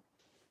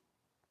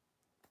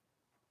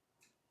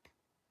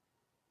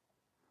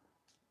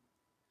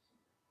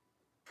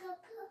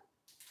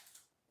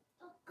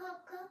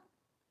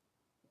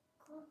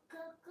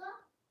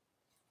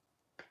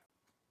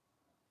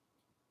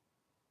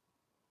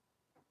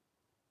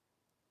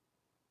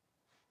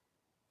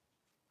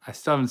 I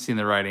still haven't seen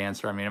the right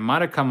answer. I mean, it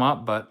might have come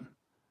up, but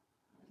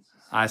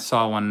I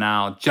saw one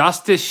now.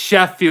 Justice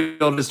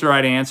Sheffield is the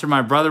right answer.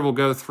 My brother will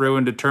go through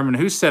and determine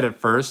who said it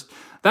first.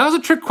 That was a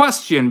trick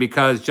question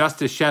because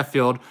Justice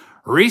Sheffield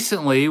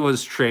recently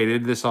was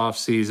traded this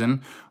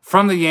offseason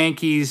from the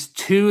Yankees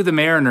to the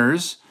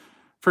Mariners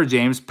for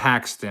James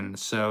Paxton.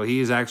 So he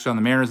is actually on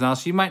the Mariners now.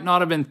 So you might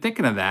not have been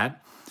thinking of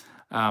that.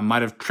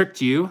 Might have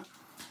tricked you.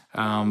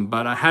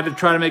 But I had to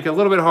try to make it a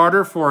little bit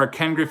harder for a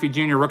Ken Griffey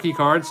Jr. rookie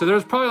card. So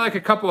there's probably like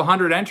a couple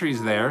hundred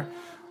entries there.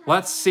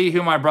 Let's see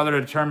who my brother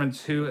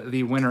determines who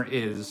the winner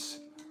is.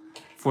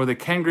 For the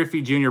Ken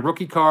Griffey Jr.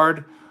 rookie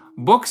card,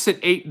 books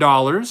at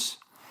 $8.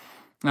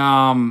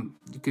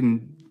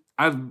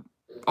 I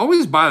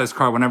always buy this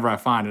card whenever I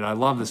find it. I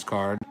love this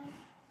card.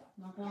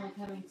 Not only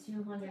having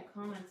 200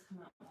 comments come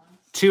at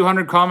once.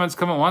 200 comments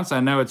come at once.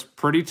 I know it's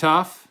pretty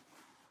tough.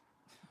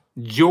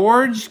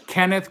 George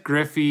Kenneth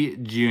Griffey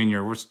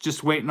Jr. We're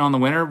just waiting on the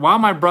winner. While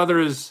my brother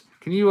is,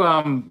 can you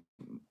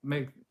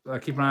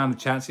keep an eye on the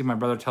chat, see if my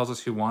brother tells us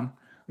who won?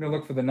 I'm going to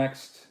look for the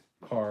next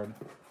card.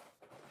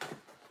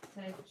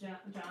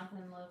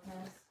 Jonathan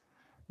Lopez.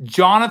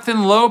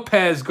 Jonathan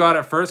Lopez got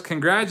it first.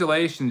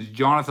 Congratulations,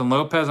 Jonathan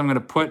Lopez. I'm going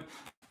to put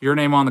your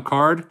name on the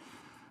card.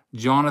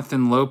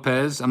 Jonathan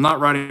Lopez. I'm not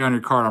writing on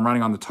your card. I'm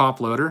writing on the top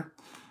loader.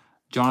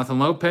 Jonathan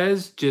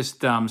Lopez,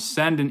 just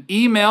send an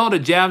email to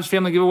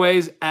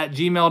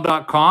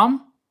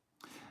jabsfamilygiveaways@gmail.com.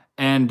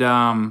 And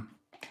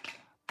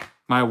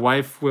my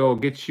wife will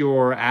get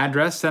your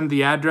address, send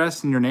the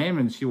address and your name,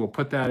 and she will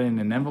put that in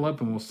an envelope,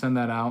 and we'll send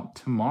that out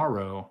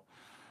tomorrow.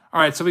 All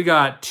right, so we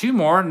got 2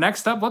 more.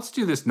 Next up, let's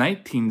do this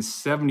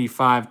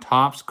 1975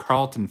 Topps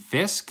Carlton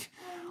Fisk.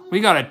 We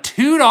got a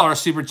 $2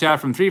 super chat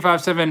from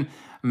 357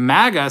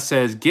 MAGA,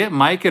 says, get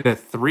Micah to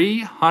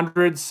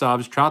 300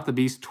 subs, Trout the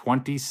Beast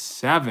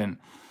 27.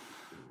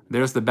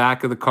 There's the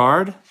back of the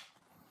card.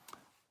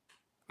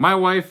 My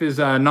wife is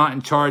not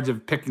in charge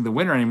of picking the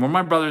winner anymore.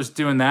 My brother's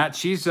doing that.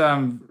 She's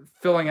filling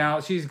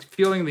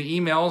the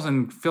emails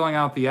and filling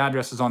out the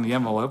addresses on the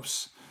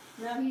envelopes.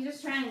 No, he's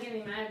just trying to get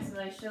me mad because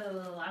I show the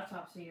little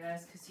laptop to you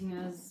guys because he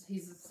knows, he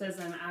says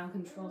I'm out of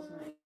control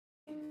tonight.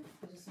 He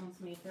just wants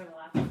me to throw the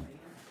laptop at you.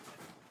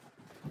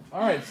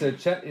 All right, so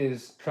Chet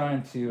is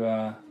trying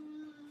to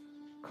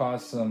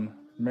cause some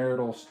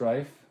marital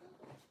strife.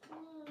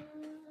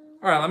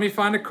 All right, let me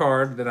find a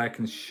card that I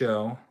can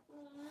show.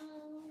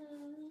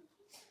 I'm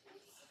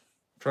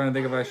trying to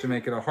think if I should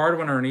make it a hard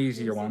one or an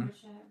easier one.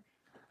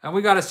 And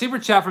we got a super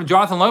chat from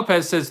Jonathan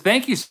Lopez, says,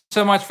 thank you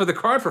so much for the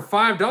card for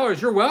 $5.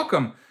 You're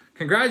welcome.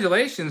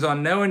 Congratulations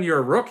on knowing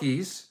your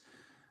rookies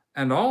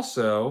and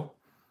also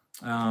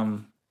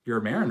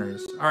your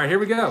Mariners. All right, here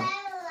we go.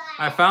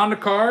 I found a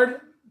card.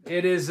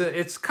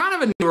 It's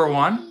kind of a newer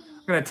one.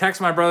 I'm going to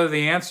text my brother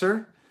the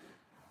answer.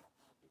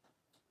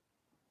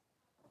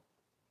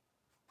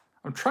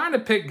 I'm trying to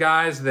pick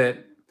guys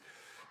that,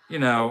 you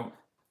know,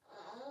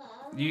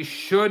 you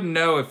should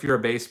know if you're a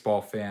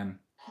baseball fan.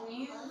 Can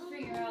you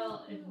figure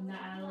out if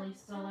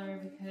Natalie's still there?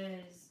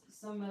 Because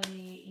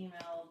somebody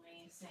emailed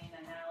me saying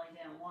that Natalie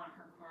didn't want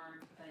her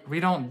card. But We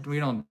don't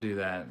do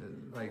that.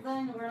 Like,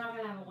 then we're not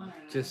gonna have a winner.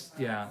 just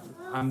yeah,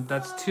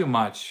 that's too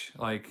much.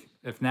 Like,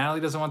 if Natalie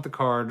doesn't want the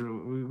card,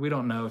 we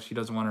don't know if she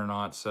doesn't want it or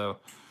not. So,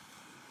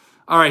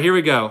 all right, here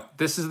we go.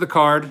 This is the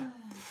card.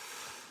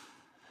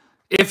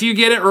 If you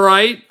get it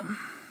right,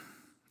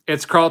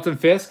 it's Carlton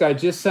Fisk. I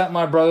just sent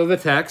my brother the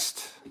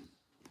text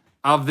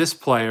of this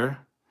player.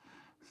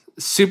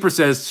 Super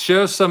says,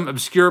 show some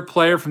obscure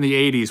player from the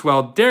 80s.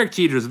 Well, Derek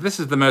Jeter's, this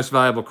is the most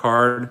valuable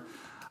card.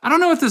 I don't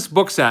know what this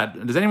book's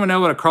at. Does anyone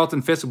know what a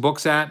Carlton Fisk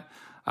book's at?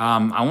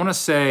 I want to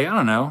say, I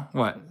don't know,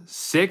 what,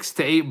 $6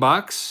 to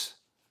 $8?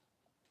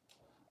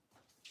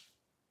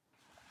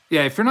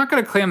 Yeah, if you're not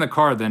going to claim the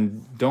card,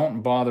 then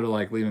don't bother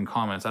like leaving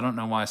comments. I don't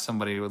know why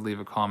somebody would leave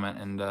a comment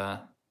and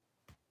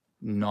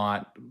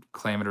not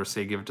claim it or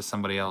say give it to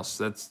somebody else.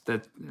 It's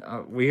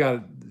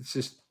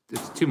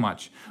too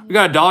much. We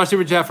got a $1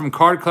 super chat from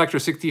Card Collector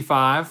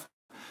 65.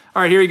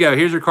 All right, here you go.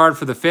 Here's your card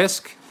for the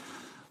Fisk.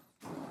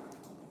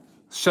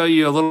 Show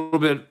you a little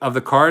bit of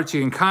the card so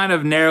you can kind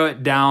of narrow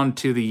it down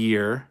to the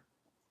year.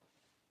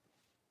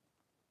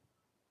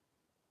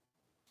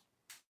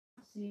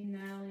 See,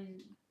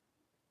 Natalie.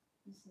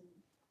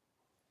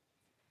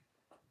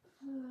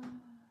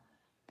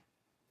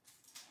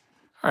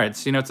 All right,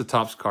 so you know it's a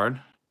Topps card.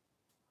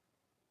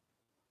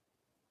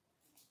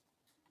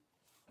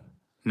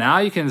 Now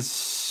you can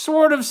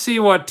sort of see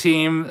what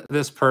team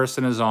this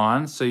person is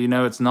on. So you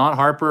know it's not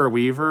Harper or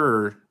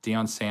Weaver or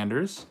Deion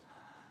Sanders.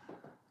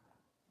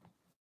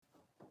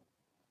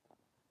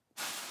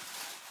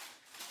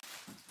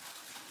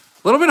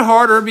 A little bit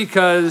harder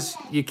because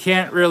you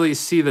can't really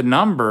see the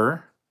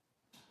number.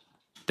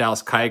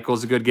 Dallas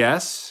Keuchel's a good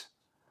guess.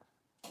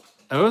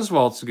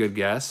 Oswalt's a good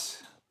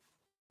guess.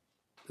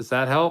 Does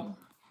that help?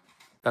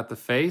 Got the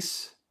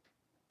face.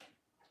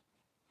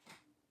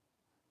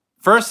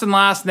 First and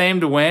last name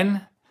to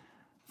win.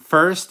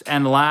 First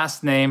and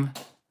last name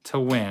to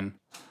win.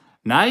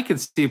 Now you can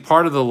see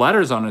part of the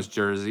letters on his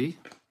jersey,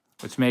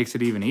 which makes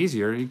it even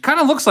easier. He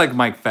kind of looks like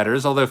Mike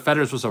Fetters, although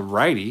Fetters was a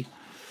righty.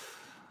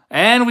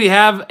 And we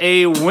have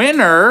a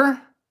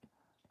winner.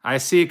 I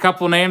see a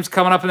couple names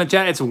coming up in the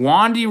chat. It's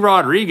Wandy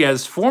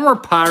Rodriguez, former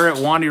Pirate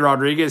Wandy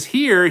Rodriguez.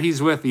 Here,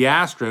 he's with the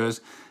Astros.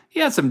 He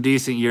had some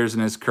decent years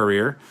in his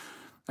career.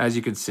 As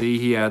you can see,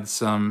 he had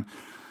some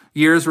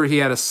years where he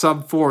had a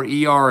sub-4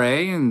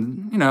 ERA,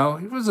 and, you know,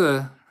 he was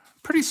a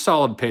pretty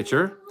solid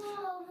pitcher.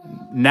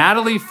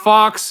 Natalie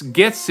Fox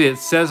gets it,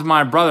 says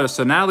my brother.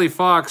 So, Natalie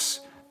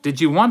Fox,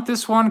 did you want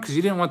this one? Because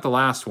you didn't want the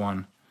last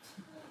one.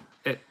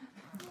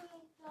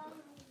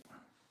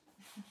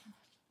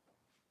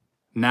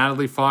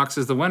 Natalie Fox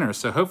is the winner,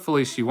 so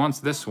hopefully she wants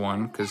this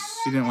one because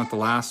she didn't want the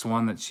last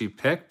one that she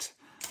picked.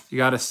 You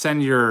got to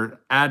send your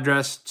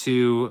address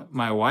to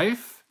my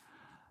wife,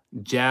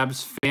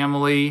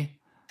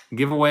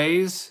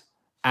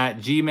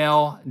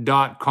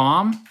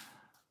 jabsfamilygiveaways@gmail.com.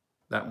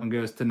 That one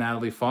goes to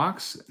Natalie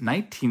Fox.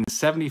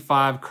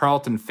 1975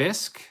 Carlton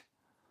Fisk.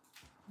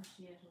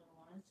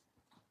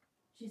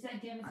 She said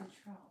give it to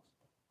Trout.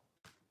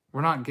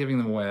 We're not giving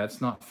them away.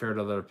 That's not fair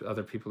to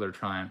other people that are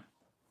trying.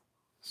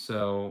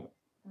 So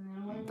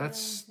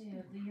that's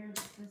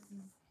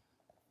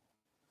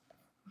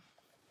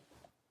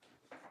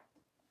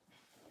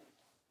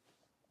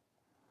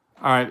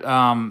All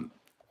right.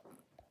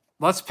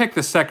 Let's pick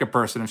the second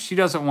person. If she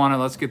doesn't want it,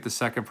 let's get the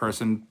second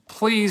person.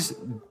 Please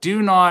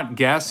do not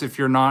guess if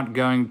you're not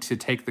going to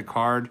take the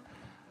card.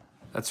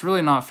 That's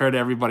really not fair to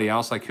everybody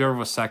else. Like whoever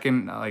was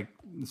second, like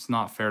it's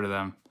not fair to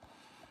them.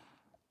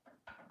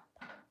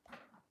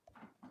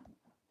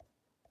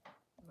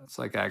 That's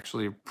like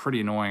actually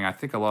pretty annoying. I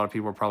think a lot of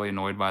people are probably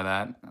annoyed by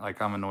that.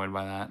 Like I'm annoyed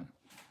by that.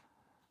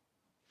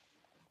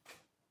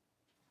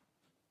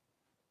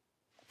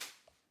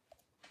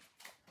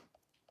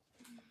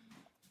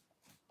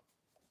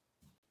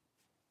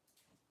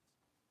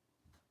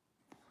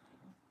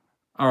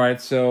 All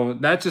right, so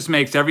that just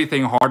makes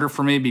everything harder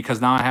for me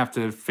because now I have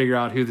to figure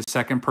out who the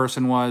second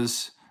person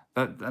was.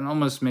 That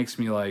almost makes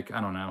me like, I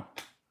don't know.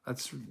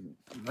 That's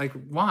like,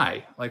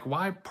 why? Like,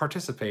 why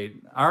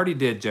participate? I already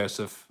did,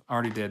 Joseph. I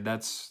already did.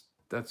 That's.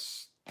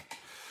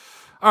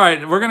 All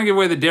right, we're going to give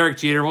away the Derek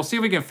Jeter. We'll see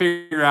if we can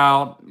figure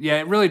out. Yeah,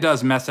 it really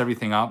does mess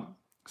everything up.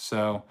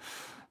 So,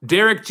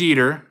 Derek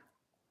Jeter.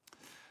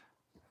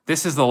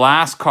 This is the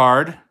last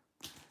card.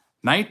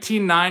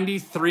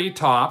 1993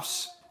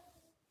 Topps.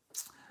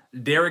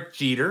 Derek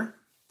Jeter.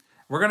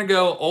 We're going to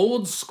go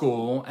old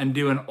school and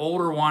do an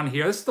older one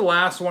here. This is the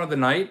last one of the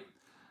night.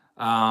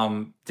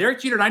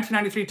 Derek Jeter,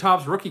 1993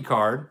 Topps rookie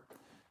card.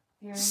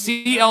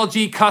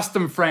 CLG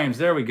Custom Frames.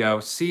 There we go.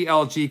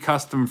 CLG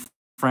Custom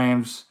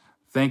Frames.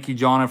 Thank you,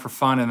 John, for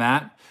finding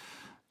that.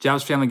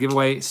 Jobs Family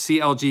Giveaway.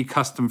 CLG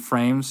Custom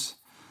Frames.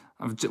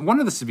 I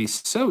wanted this to be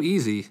so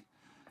easy.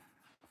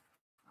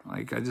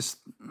 Like, I just...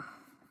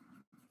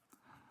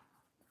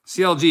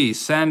 CLG,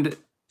 send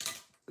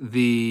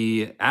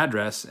the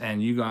address,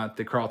 and you got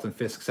the Carlton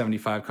Fisk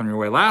 75 coming your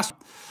way. Last,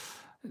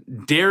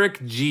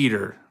 Derek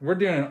Jeter. We're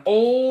doing an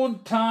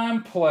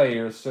old-time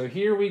player, so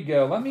here we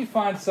go. Let me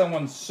find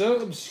someone so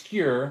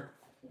obscure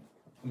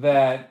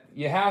that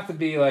you have to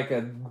be like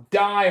a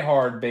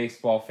die-hard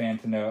baseball fan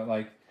to know it.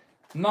 Like,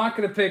 I'm not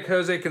going to pick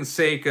Jose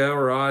Canseco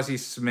or Ozzie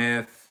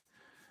Smith.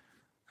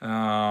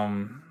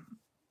 No,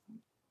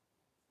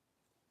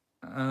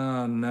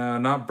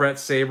 not Brett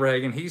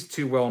Saberhagen. He's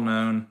too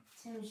well-known.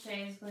 Tim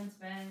Shea's Glenn's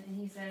been, and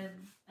he said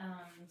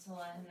to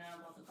let him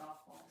know about the golf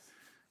balls.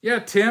 Yeah,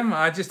 Tim,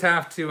 I just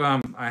have to,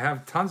 I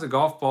have tons of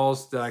golf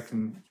balls that I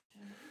can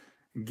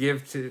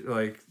give to,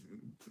 like,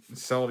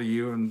 sell to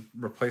you and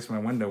replace my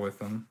window with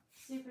them.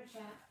 Super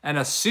chat. And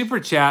a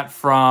super chat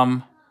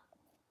from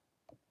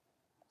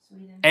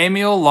Sweden.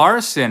 Emil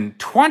Larson.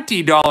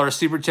 $20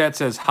 super chat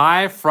says,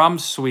 hi from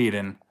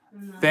Sweden.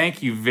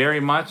 Thank you very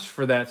much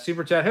for that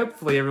super chat.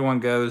 Hopefully everyone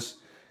goes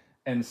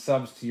and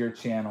subs to your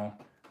channel.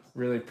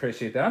 Really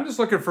appreciate that. I'm just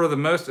looking for the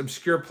most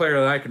obscure player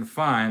that I can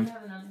find. We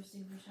have another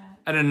super chat.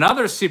 And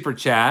another super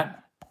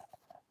chat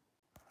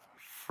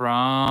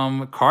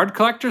from Card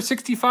Collector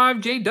 65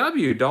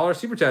 JW. Dollar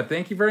super chat.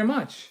 Thank you very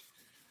much.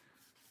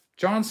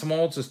 John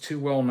Smoltz is too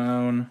well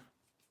known.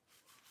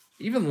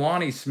 Even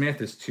Lonnie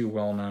Smith is too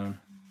well known.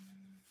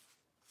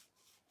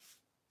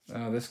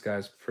 Oh, this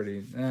guy's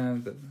pretty.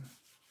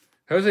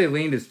 Jose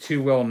Lean is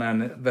too well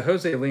known. The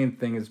Jose Lean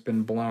thing has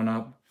been blown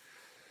up.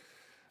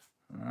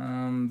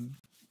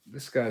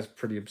 This guy's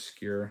pretty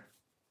obscure.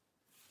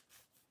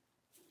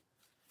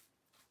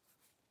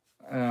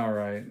 All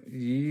right.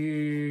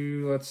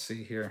 Let's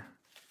see here.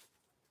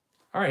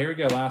 All right, here we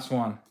go. Last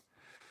one.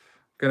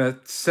 Going to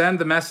send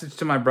the message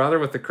to my brother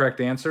with the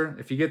correct answer.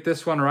 If you get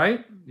this one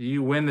right,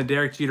 you win the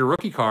Derek Jeter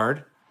rookie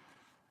card.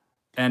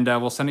 And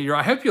we'll send it your...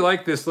 I hope you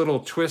like this little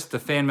twist to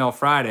Fan Mail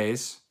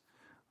Fridays.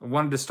 I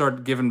wanted to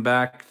start giving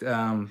back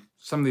some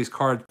of these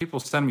cards. People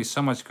send me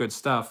so much good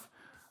stuff.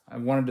 I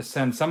wanted to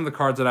send some of the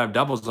cards that I have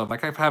doubles of.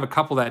 Like I have a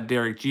couple that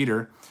Derek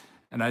Jeter,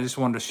 and I just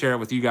wanted to share it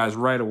with you guys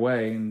right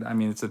away. And I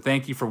mean, it's a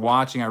thank you for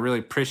watching. I really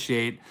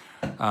appreciate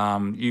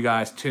you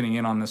guys tuning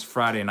in on this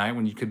Friday night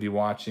when you could be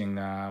watching,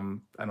 I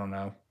don't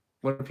know.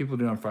 What do people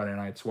do on Friday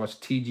nights? Watch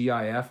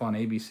TGIF on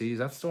ABC. Is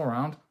that still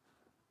around?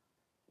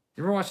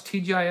 You ever watch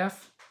TGIF?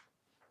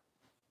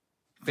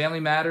 Family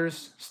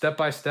Matters, Step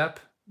by Step?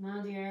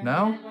 No, dear.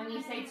 No? When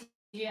you say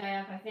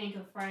TGIF, I think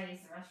of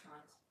Fridays the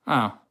Restaurant.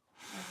 Oh.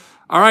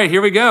 All right,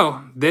 here we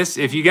go. This,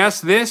 if you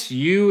guess this,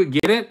 you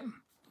get it.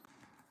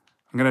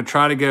 I'm going to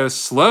try to go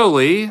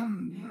slowly.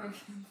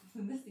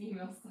 This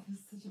email stuff is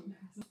such a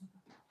mess.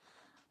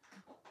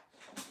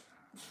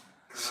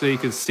 So you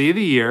can see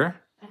the year.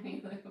 I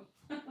mean, like,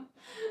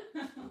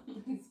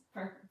 it's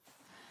perfect.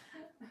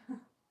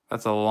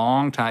 That's a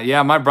long time.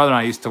 Yeah, my brother and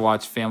I used to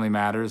watch Family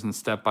Matters and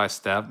Step by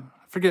Step.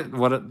 I forget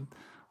what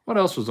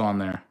else was on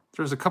there.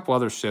 There's a couple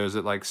other shows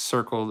that like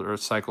circled or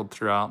cycled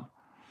throughout.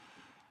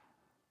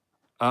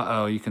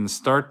 Uh-oh, you can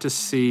start to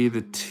see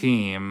the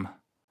team.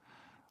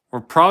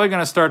 We're probably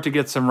going to start to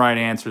get some right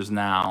answers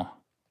now.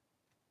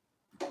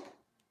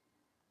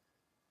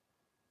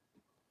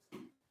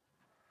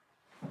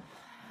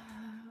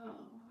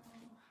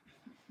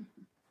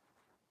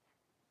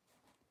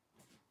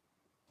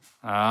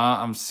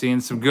 I'm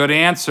seeing some good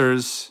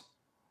answers.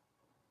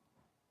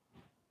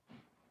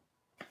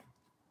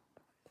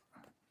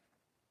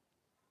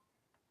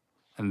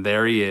 And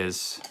there he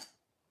is.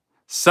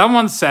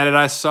 Someone said it.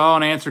 I saw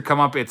an answer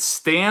come up. It's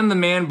Stan the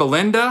Man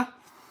Belinda.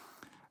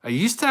 I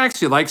used to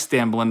actually like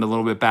Stan Belinda a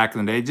little bit back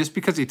in the day just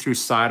because he threw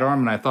sidearm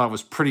and I thought it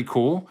was pretty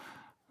cool.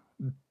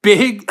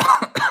 Big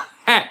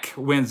Heck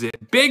wins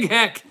it. Big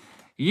Heck,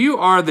 you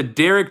are the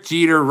Derek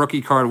Jeter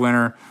rookie card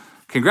winner.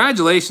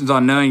 Congratulations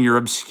on knowing your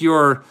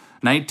obscure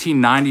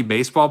 1990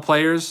 baseball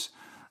players.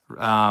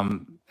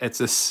 It's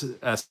a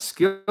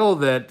skill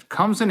that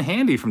comes in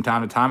handy from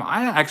time to time.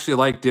 I actually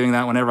like doing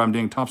that whenever I'm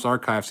doing Topps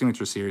Archive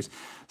Signature Series.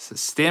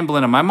 Stan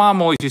Belinda. My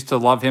mom always used to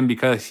love him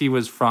because he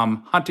was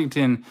from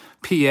Huntington,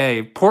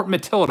 PA, Port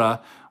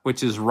Matilda,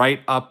 which is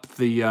right up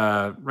the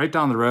right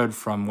down the road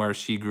from where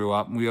she grew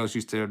up. We always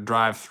used to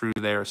drive through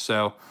there.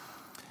 So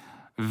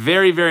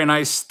very, very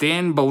nice.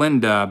 Stan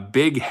Belinda,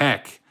 Big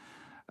Heck,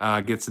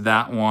 gets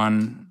that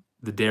one.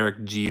 The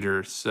Derek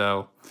Jeter.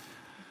 So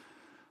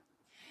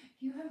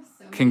You have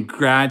so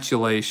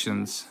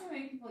congratulations. so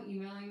many people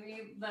emailing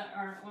me that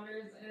aren't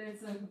owners, and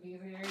it's so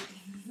confusing.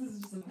 This is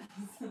just a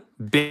mess.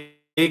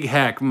 Big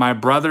Heck. My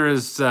brother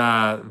is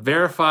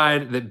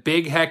verified that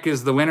Big Heck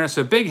is the winner.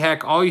 So Big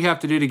Heck, all you have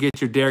to do to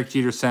get your Derek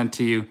Jeter sent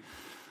to you,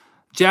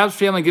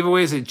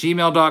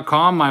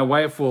 jabsfamilygiveaways@gmail.com. My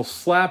wife will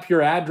slap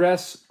your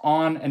address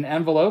on an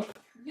envelope.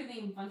 You're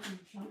getting a bunch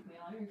of junk mail.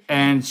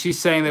 And she's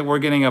saying that we're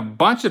getting a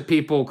bunch of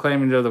people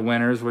claiming they're the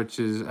winners, which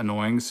is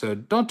annoying. So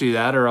don't do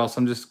that, or else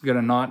I'm just going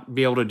to not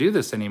be able to do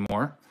this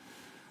anymore.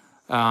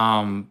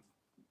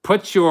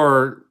 Put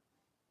your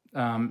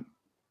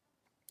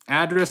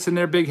address in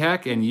there, Big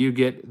Heck, and you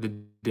get the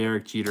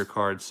Derek Jeter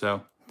card.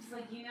 So it's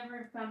like you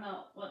never found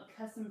out what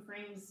Custom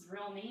Frames'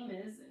 real name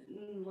is.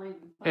 Like,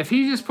 if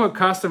he just put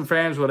Custom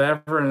Frames,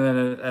 whatever, and then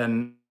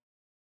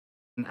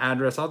an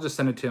address, I'll just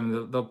send it to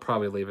him. They'll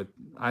probably leave it.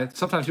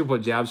 Sometimes people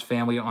put Jab's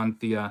family on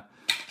the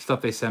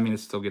stuff they send me, and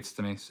it still gets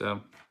to me.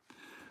 So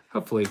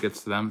hopefully it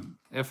gets to them.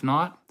 If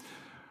not,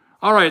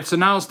 all right. So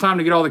now it's time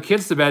to get all the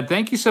kids to bed.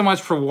 Thank you so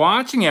much for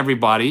watching,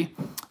 everybody.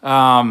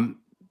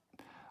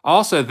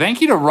 Also,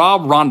 thank you to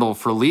Rob Rundle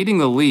for leading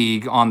the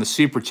league on the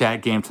Super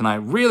Chat game tonight.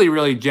 Really,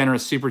 really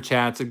generous Super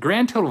Chats. A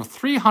grand total of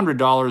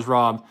 $300,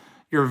 Rob.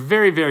 You're a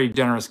very, very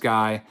generous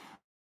guy.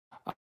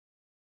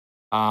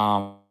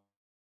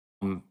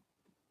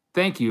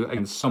 Thank you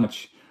again so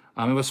much.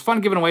 It was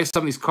fun giving away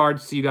some of these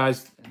cards to you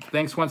guys.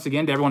 Thanks once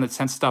again to everyone that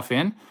sent stuff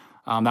in.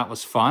 That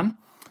was fun.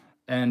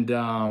 And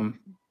I'm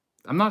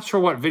not sure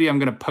what video I'm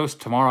going to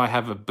post tomorrow. I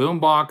have a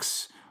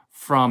boombox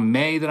from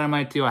May that I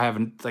might do. I have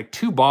like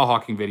 2 ball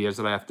hawking videos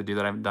that I have to do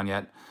that I haven't done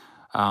yet.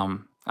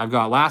 I've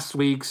got last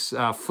week's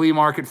flea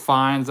market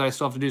finds that I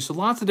still have to do. So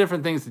lots of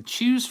different things to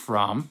choose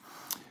from.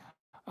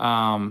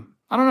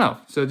 I don't know.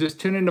 So just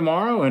tune in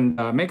tomorrow and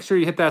make sure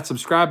you hit that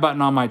subscribe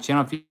button on my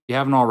channel if you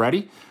haven't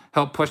already.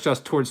 Help push us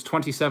towards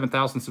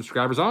 27,000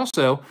 subscribers.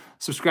 Also,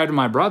 subscribe to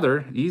my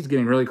brother. He's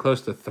getting really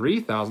close to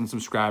 3,000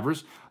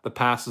 subscribers. The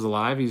Past is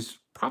Alive. He's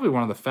probably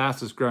one of the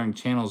fastest growing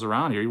channels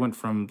around here. He went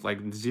from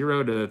like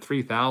 0 to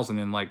 3,000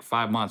 in like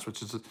 5 months,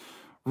 which is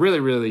really,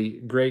 really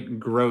great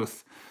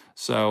growth.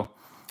 So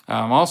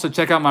also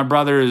check out my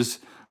brother's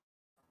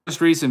most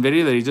recent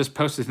video that he just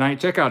posted tonight.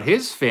 Check out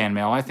his fan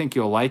mail. I think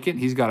you'll like it.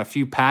 He's got a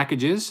few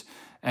packages.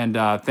 And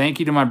thank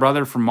you to my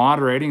brother for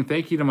moderating.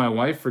 Thank you to my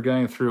wife for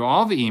going through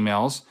all the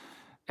emails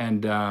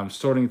and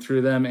sorting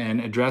through them and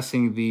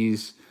addressing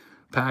these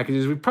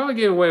packages. We probably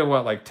gave away,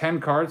 what, like 10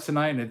 cards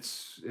tonight? And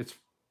it's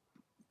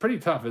pretty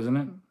tough, isn't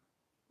it?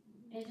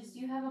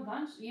 You have a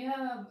bunch. You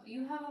have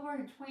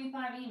over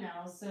 25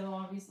 emails, so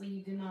obviously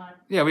you did not.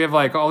 Yeah, we have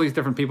like all these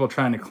different people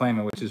trying to claim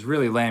it, which is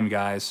really lame,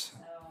 guys.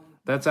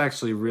 That's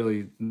actually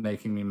really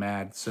making me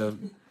mad. So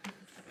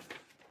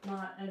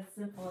not as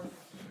simple as.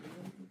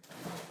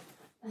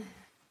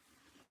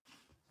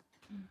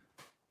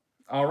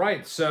 All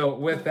right, so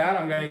with that,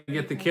 I'm going to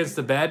get the kids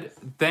to bed.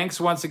 Thanks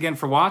once again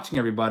for watching,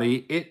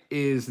 everybody. It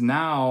is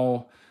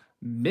now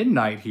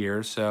midnight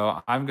here,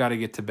 so I've got to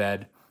get to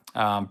bed.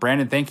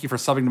 Brandon, thank you for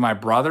subbing to my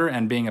brother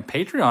and being a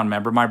Patreon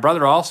member. My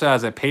brother also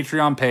has a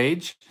Patreon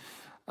page.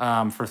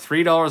 For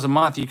 $3 a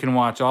month, you can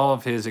watch all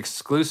of his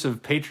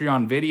exclusive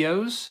Patreon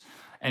videos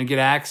and get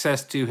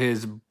access to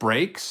his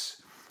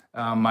breaks.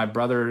 My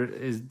brother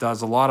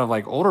does a lot of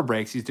like older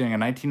breaks. He's doing a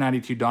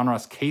 1992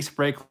 Donruss case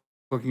break,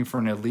 looking for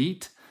an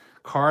elite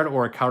card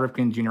or a Cal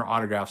Ripken Jr.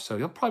 autograph. So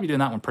he'll probably be doing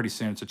that one pretty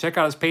soon. So check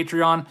out his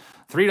Patreon.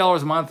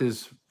 $3 a month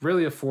is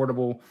really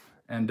affordable,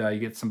 and you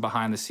get some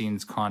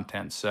behind-the-scenes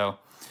content. So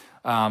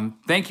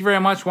thank you very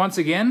much once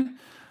again,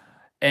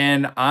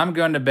 and I'm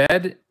going to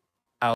bed.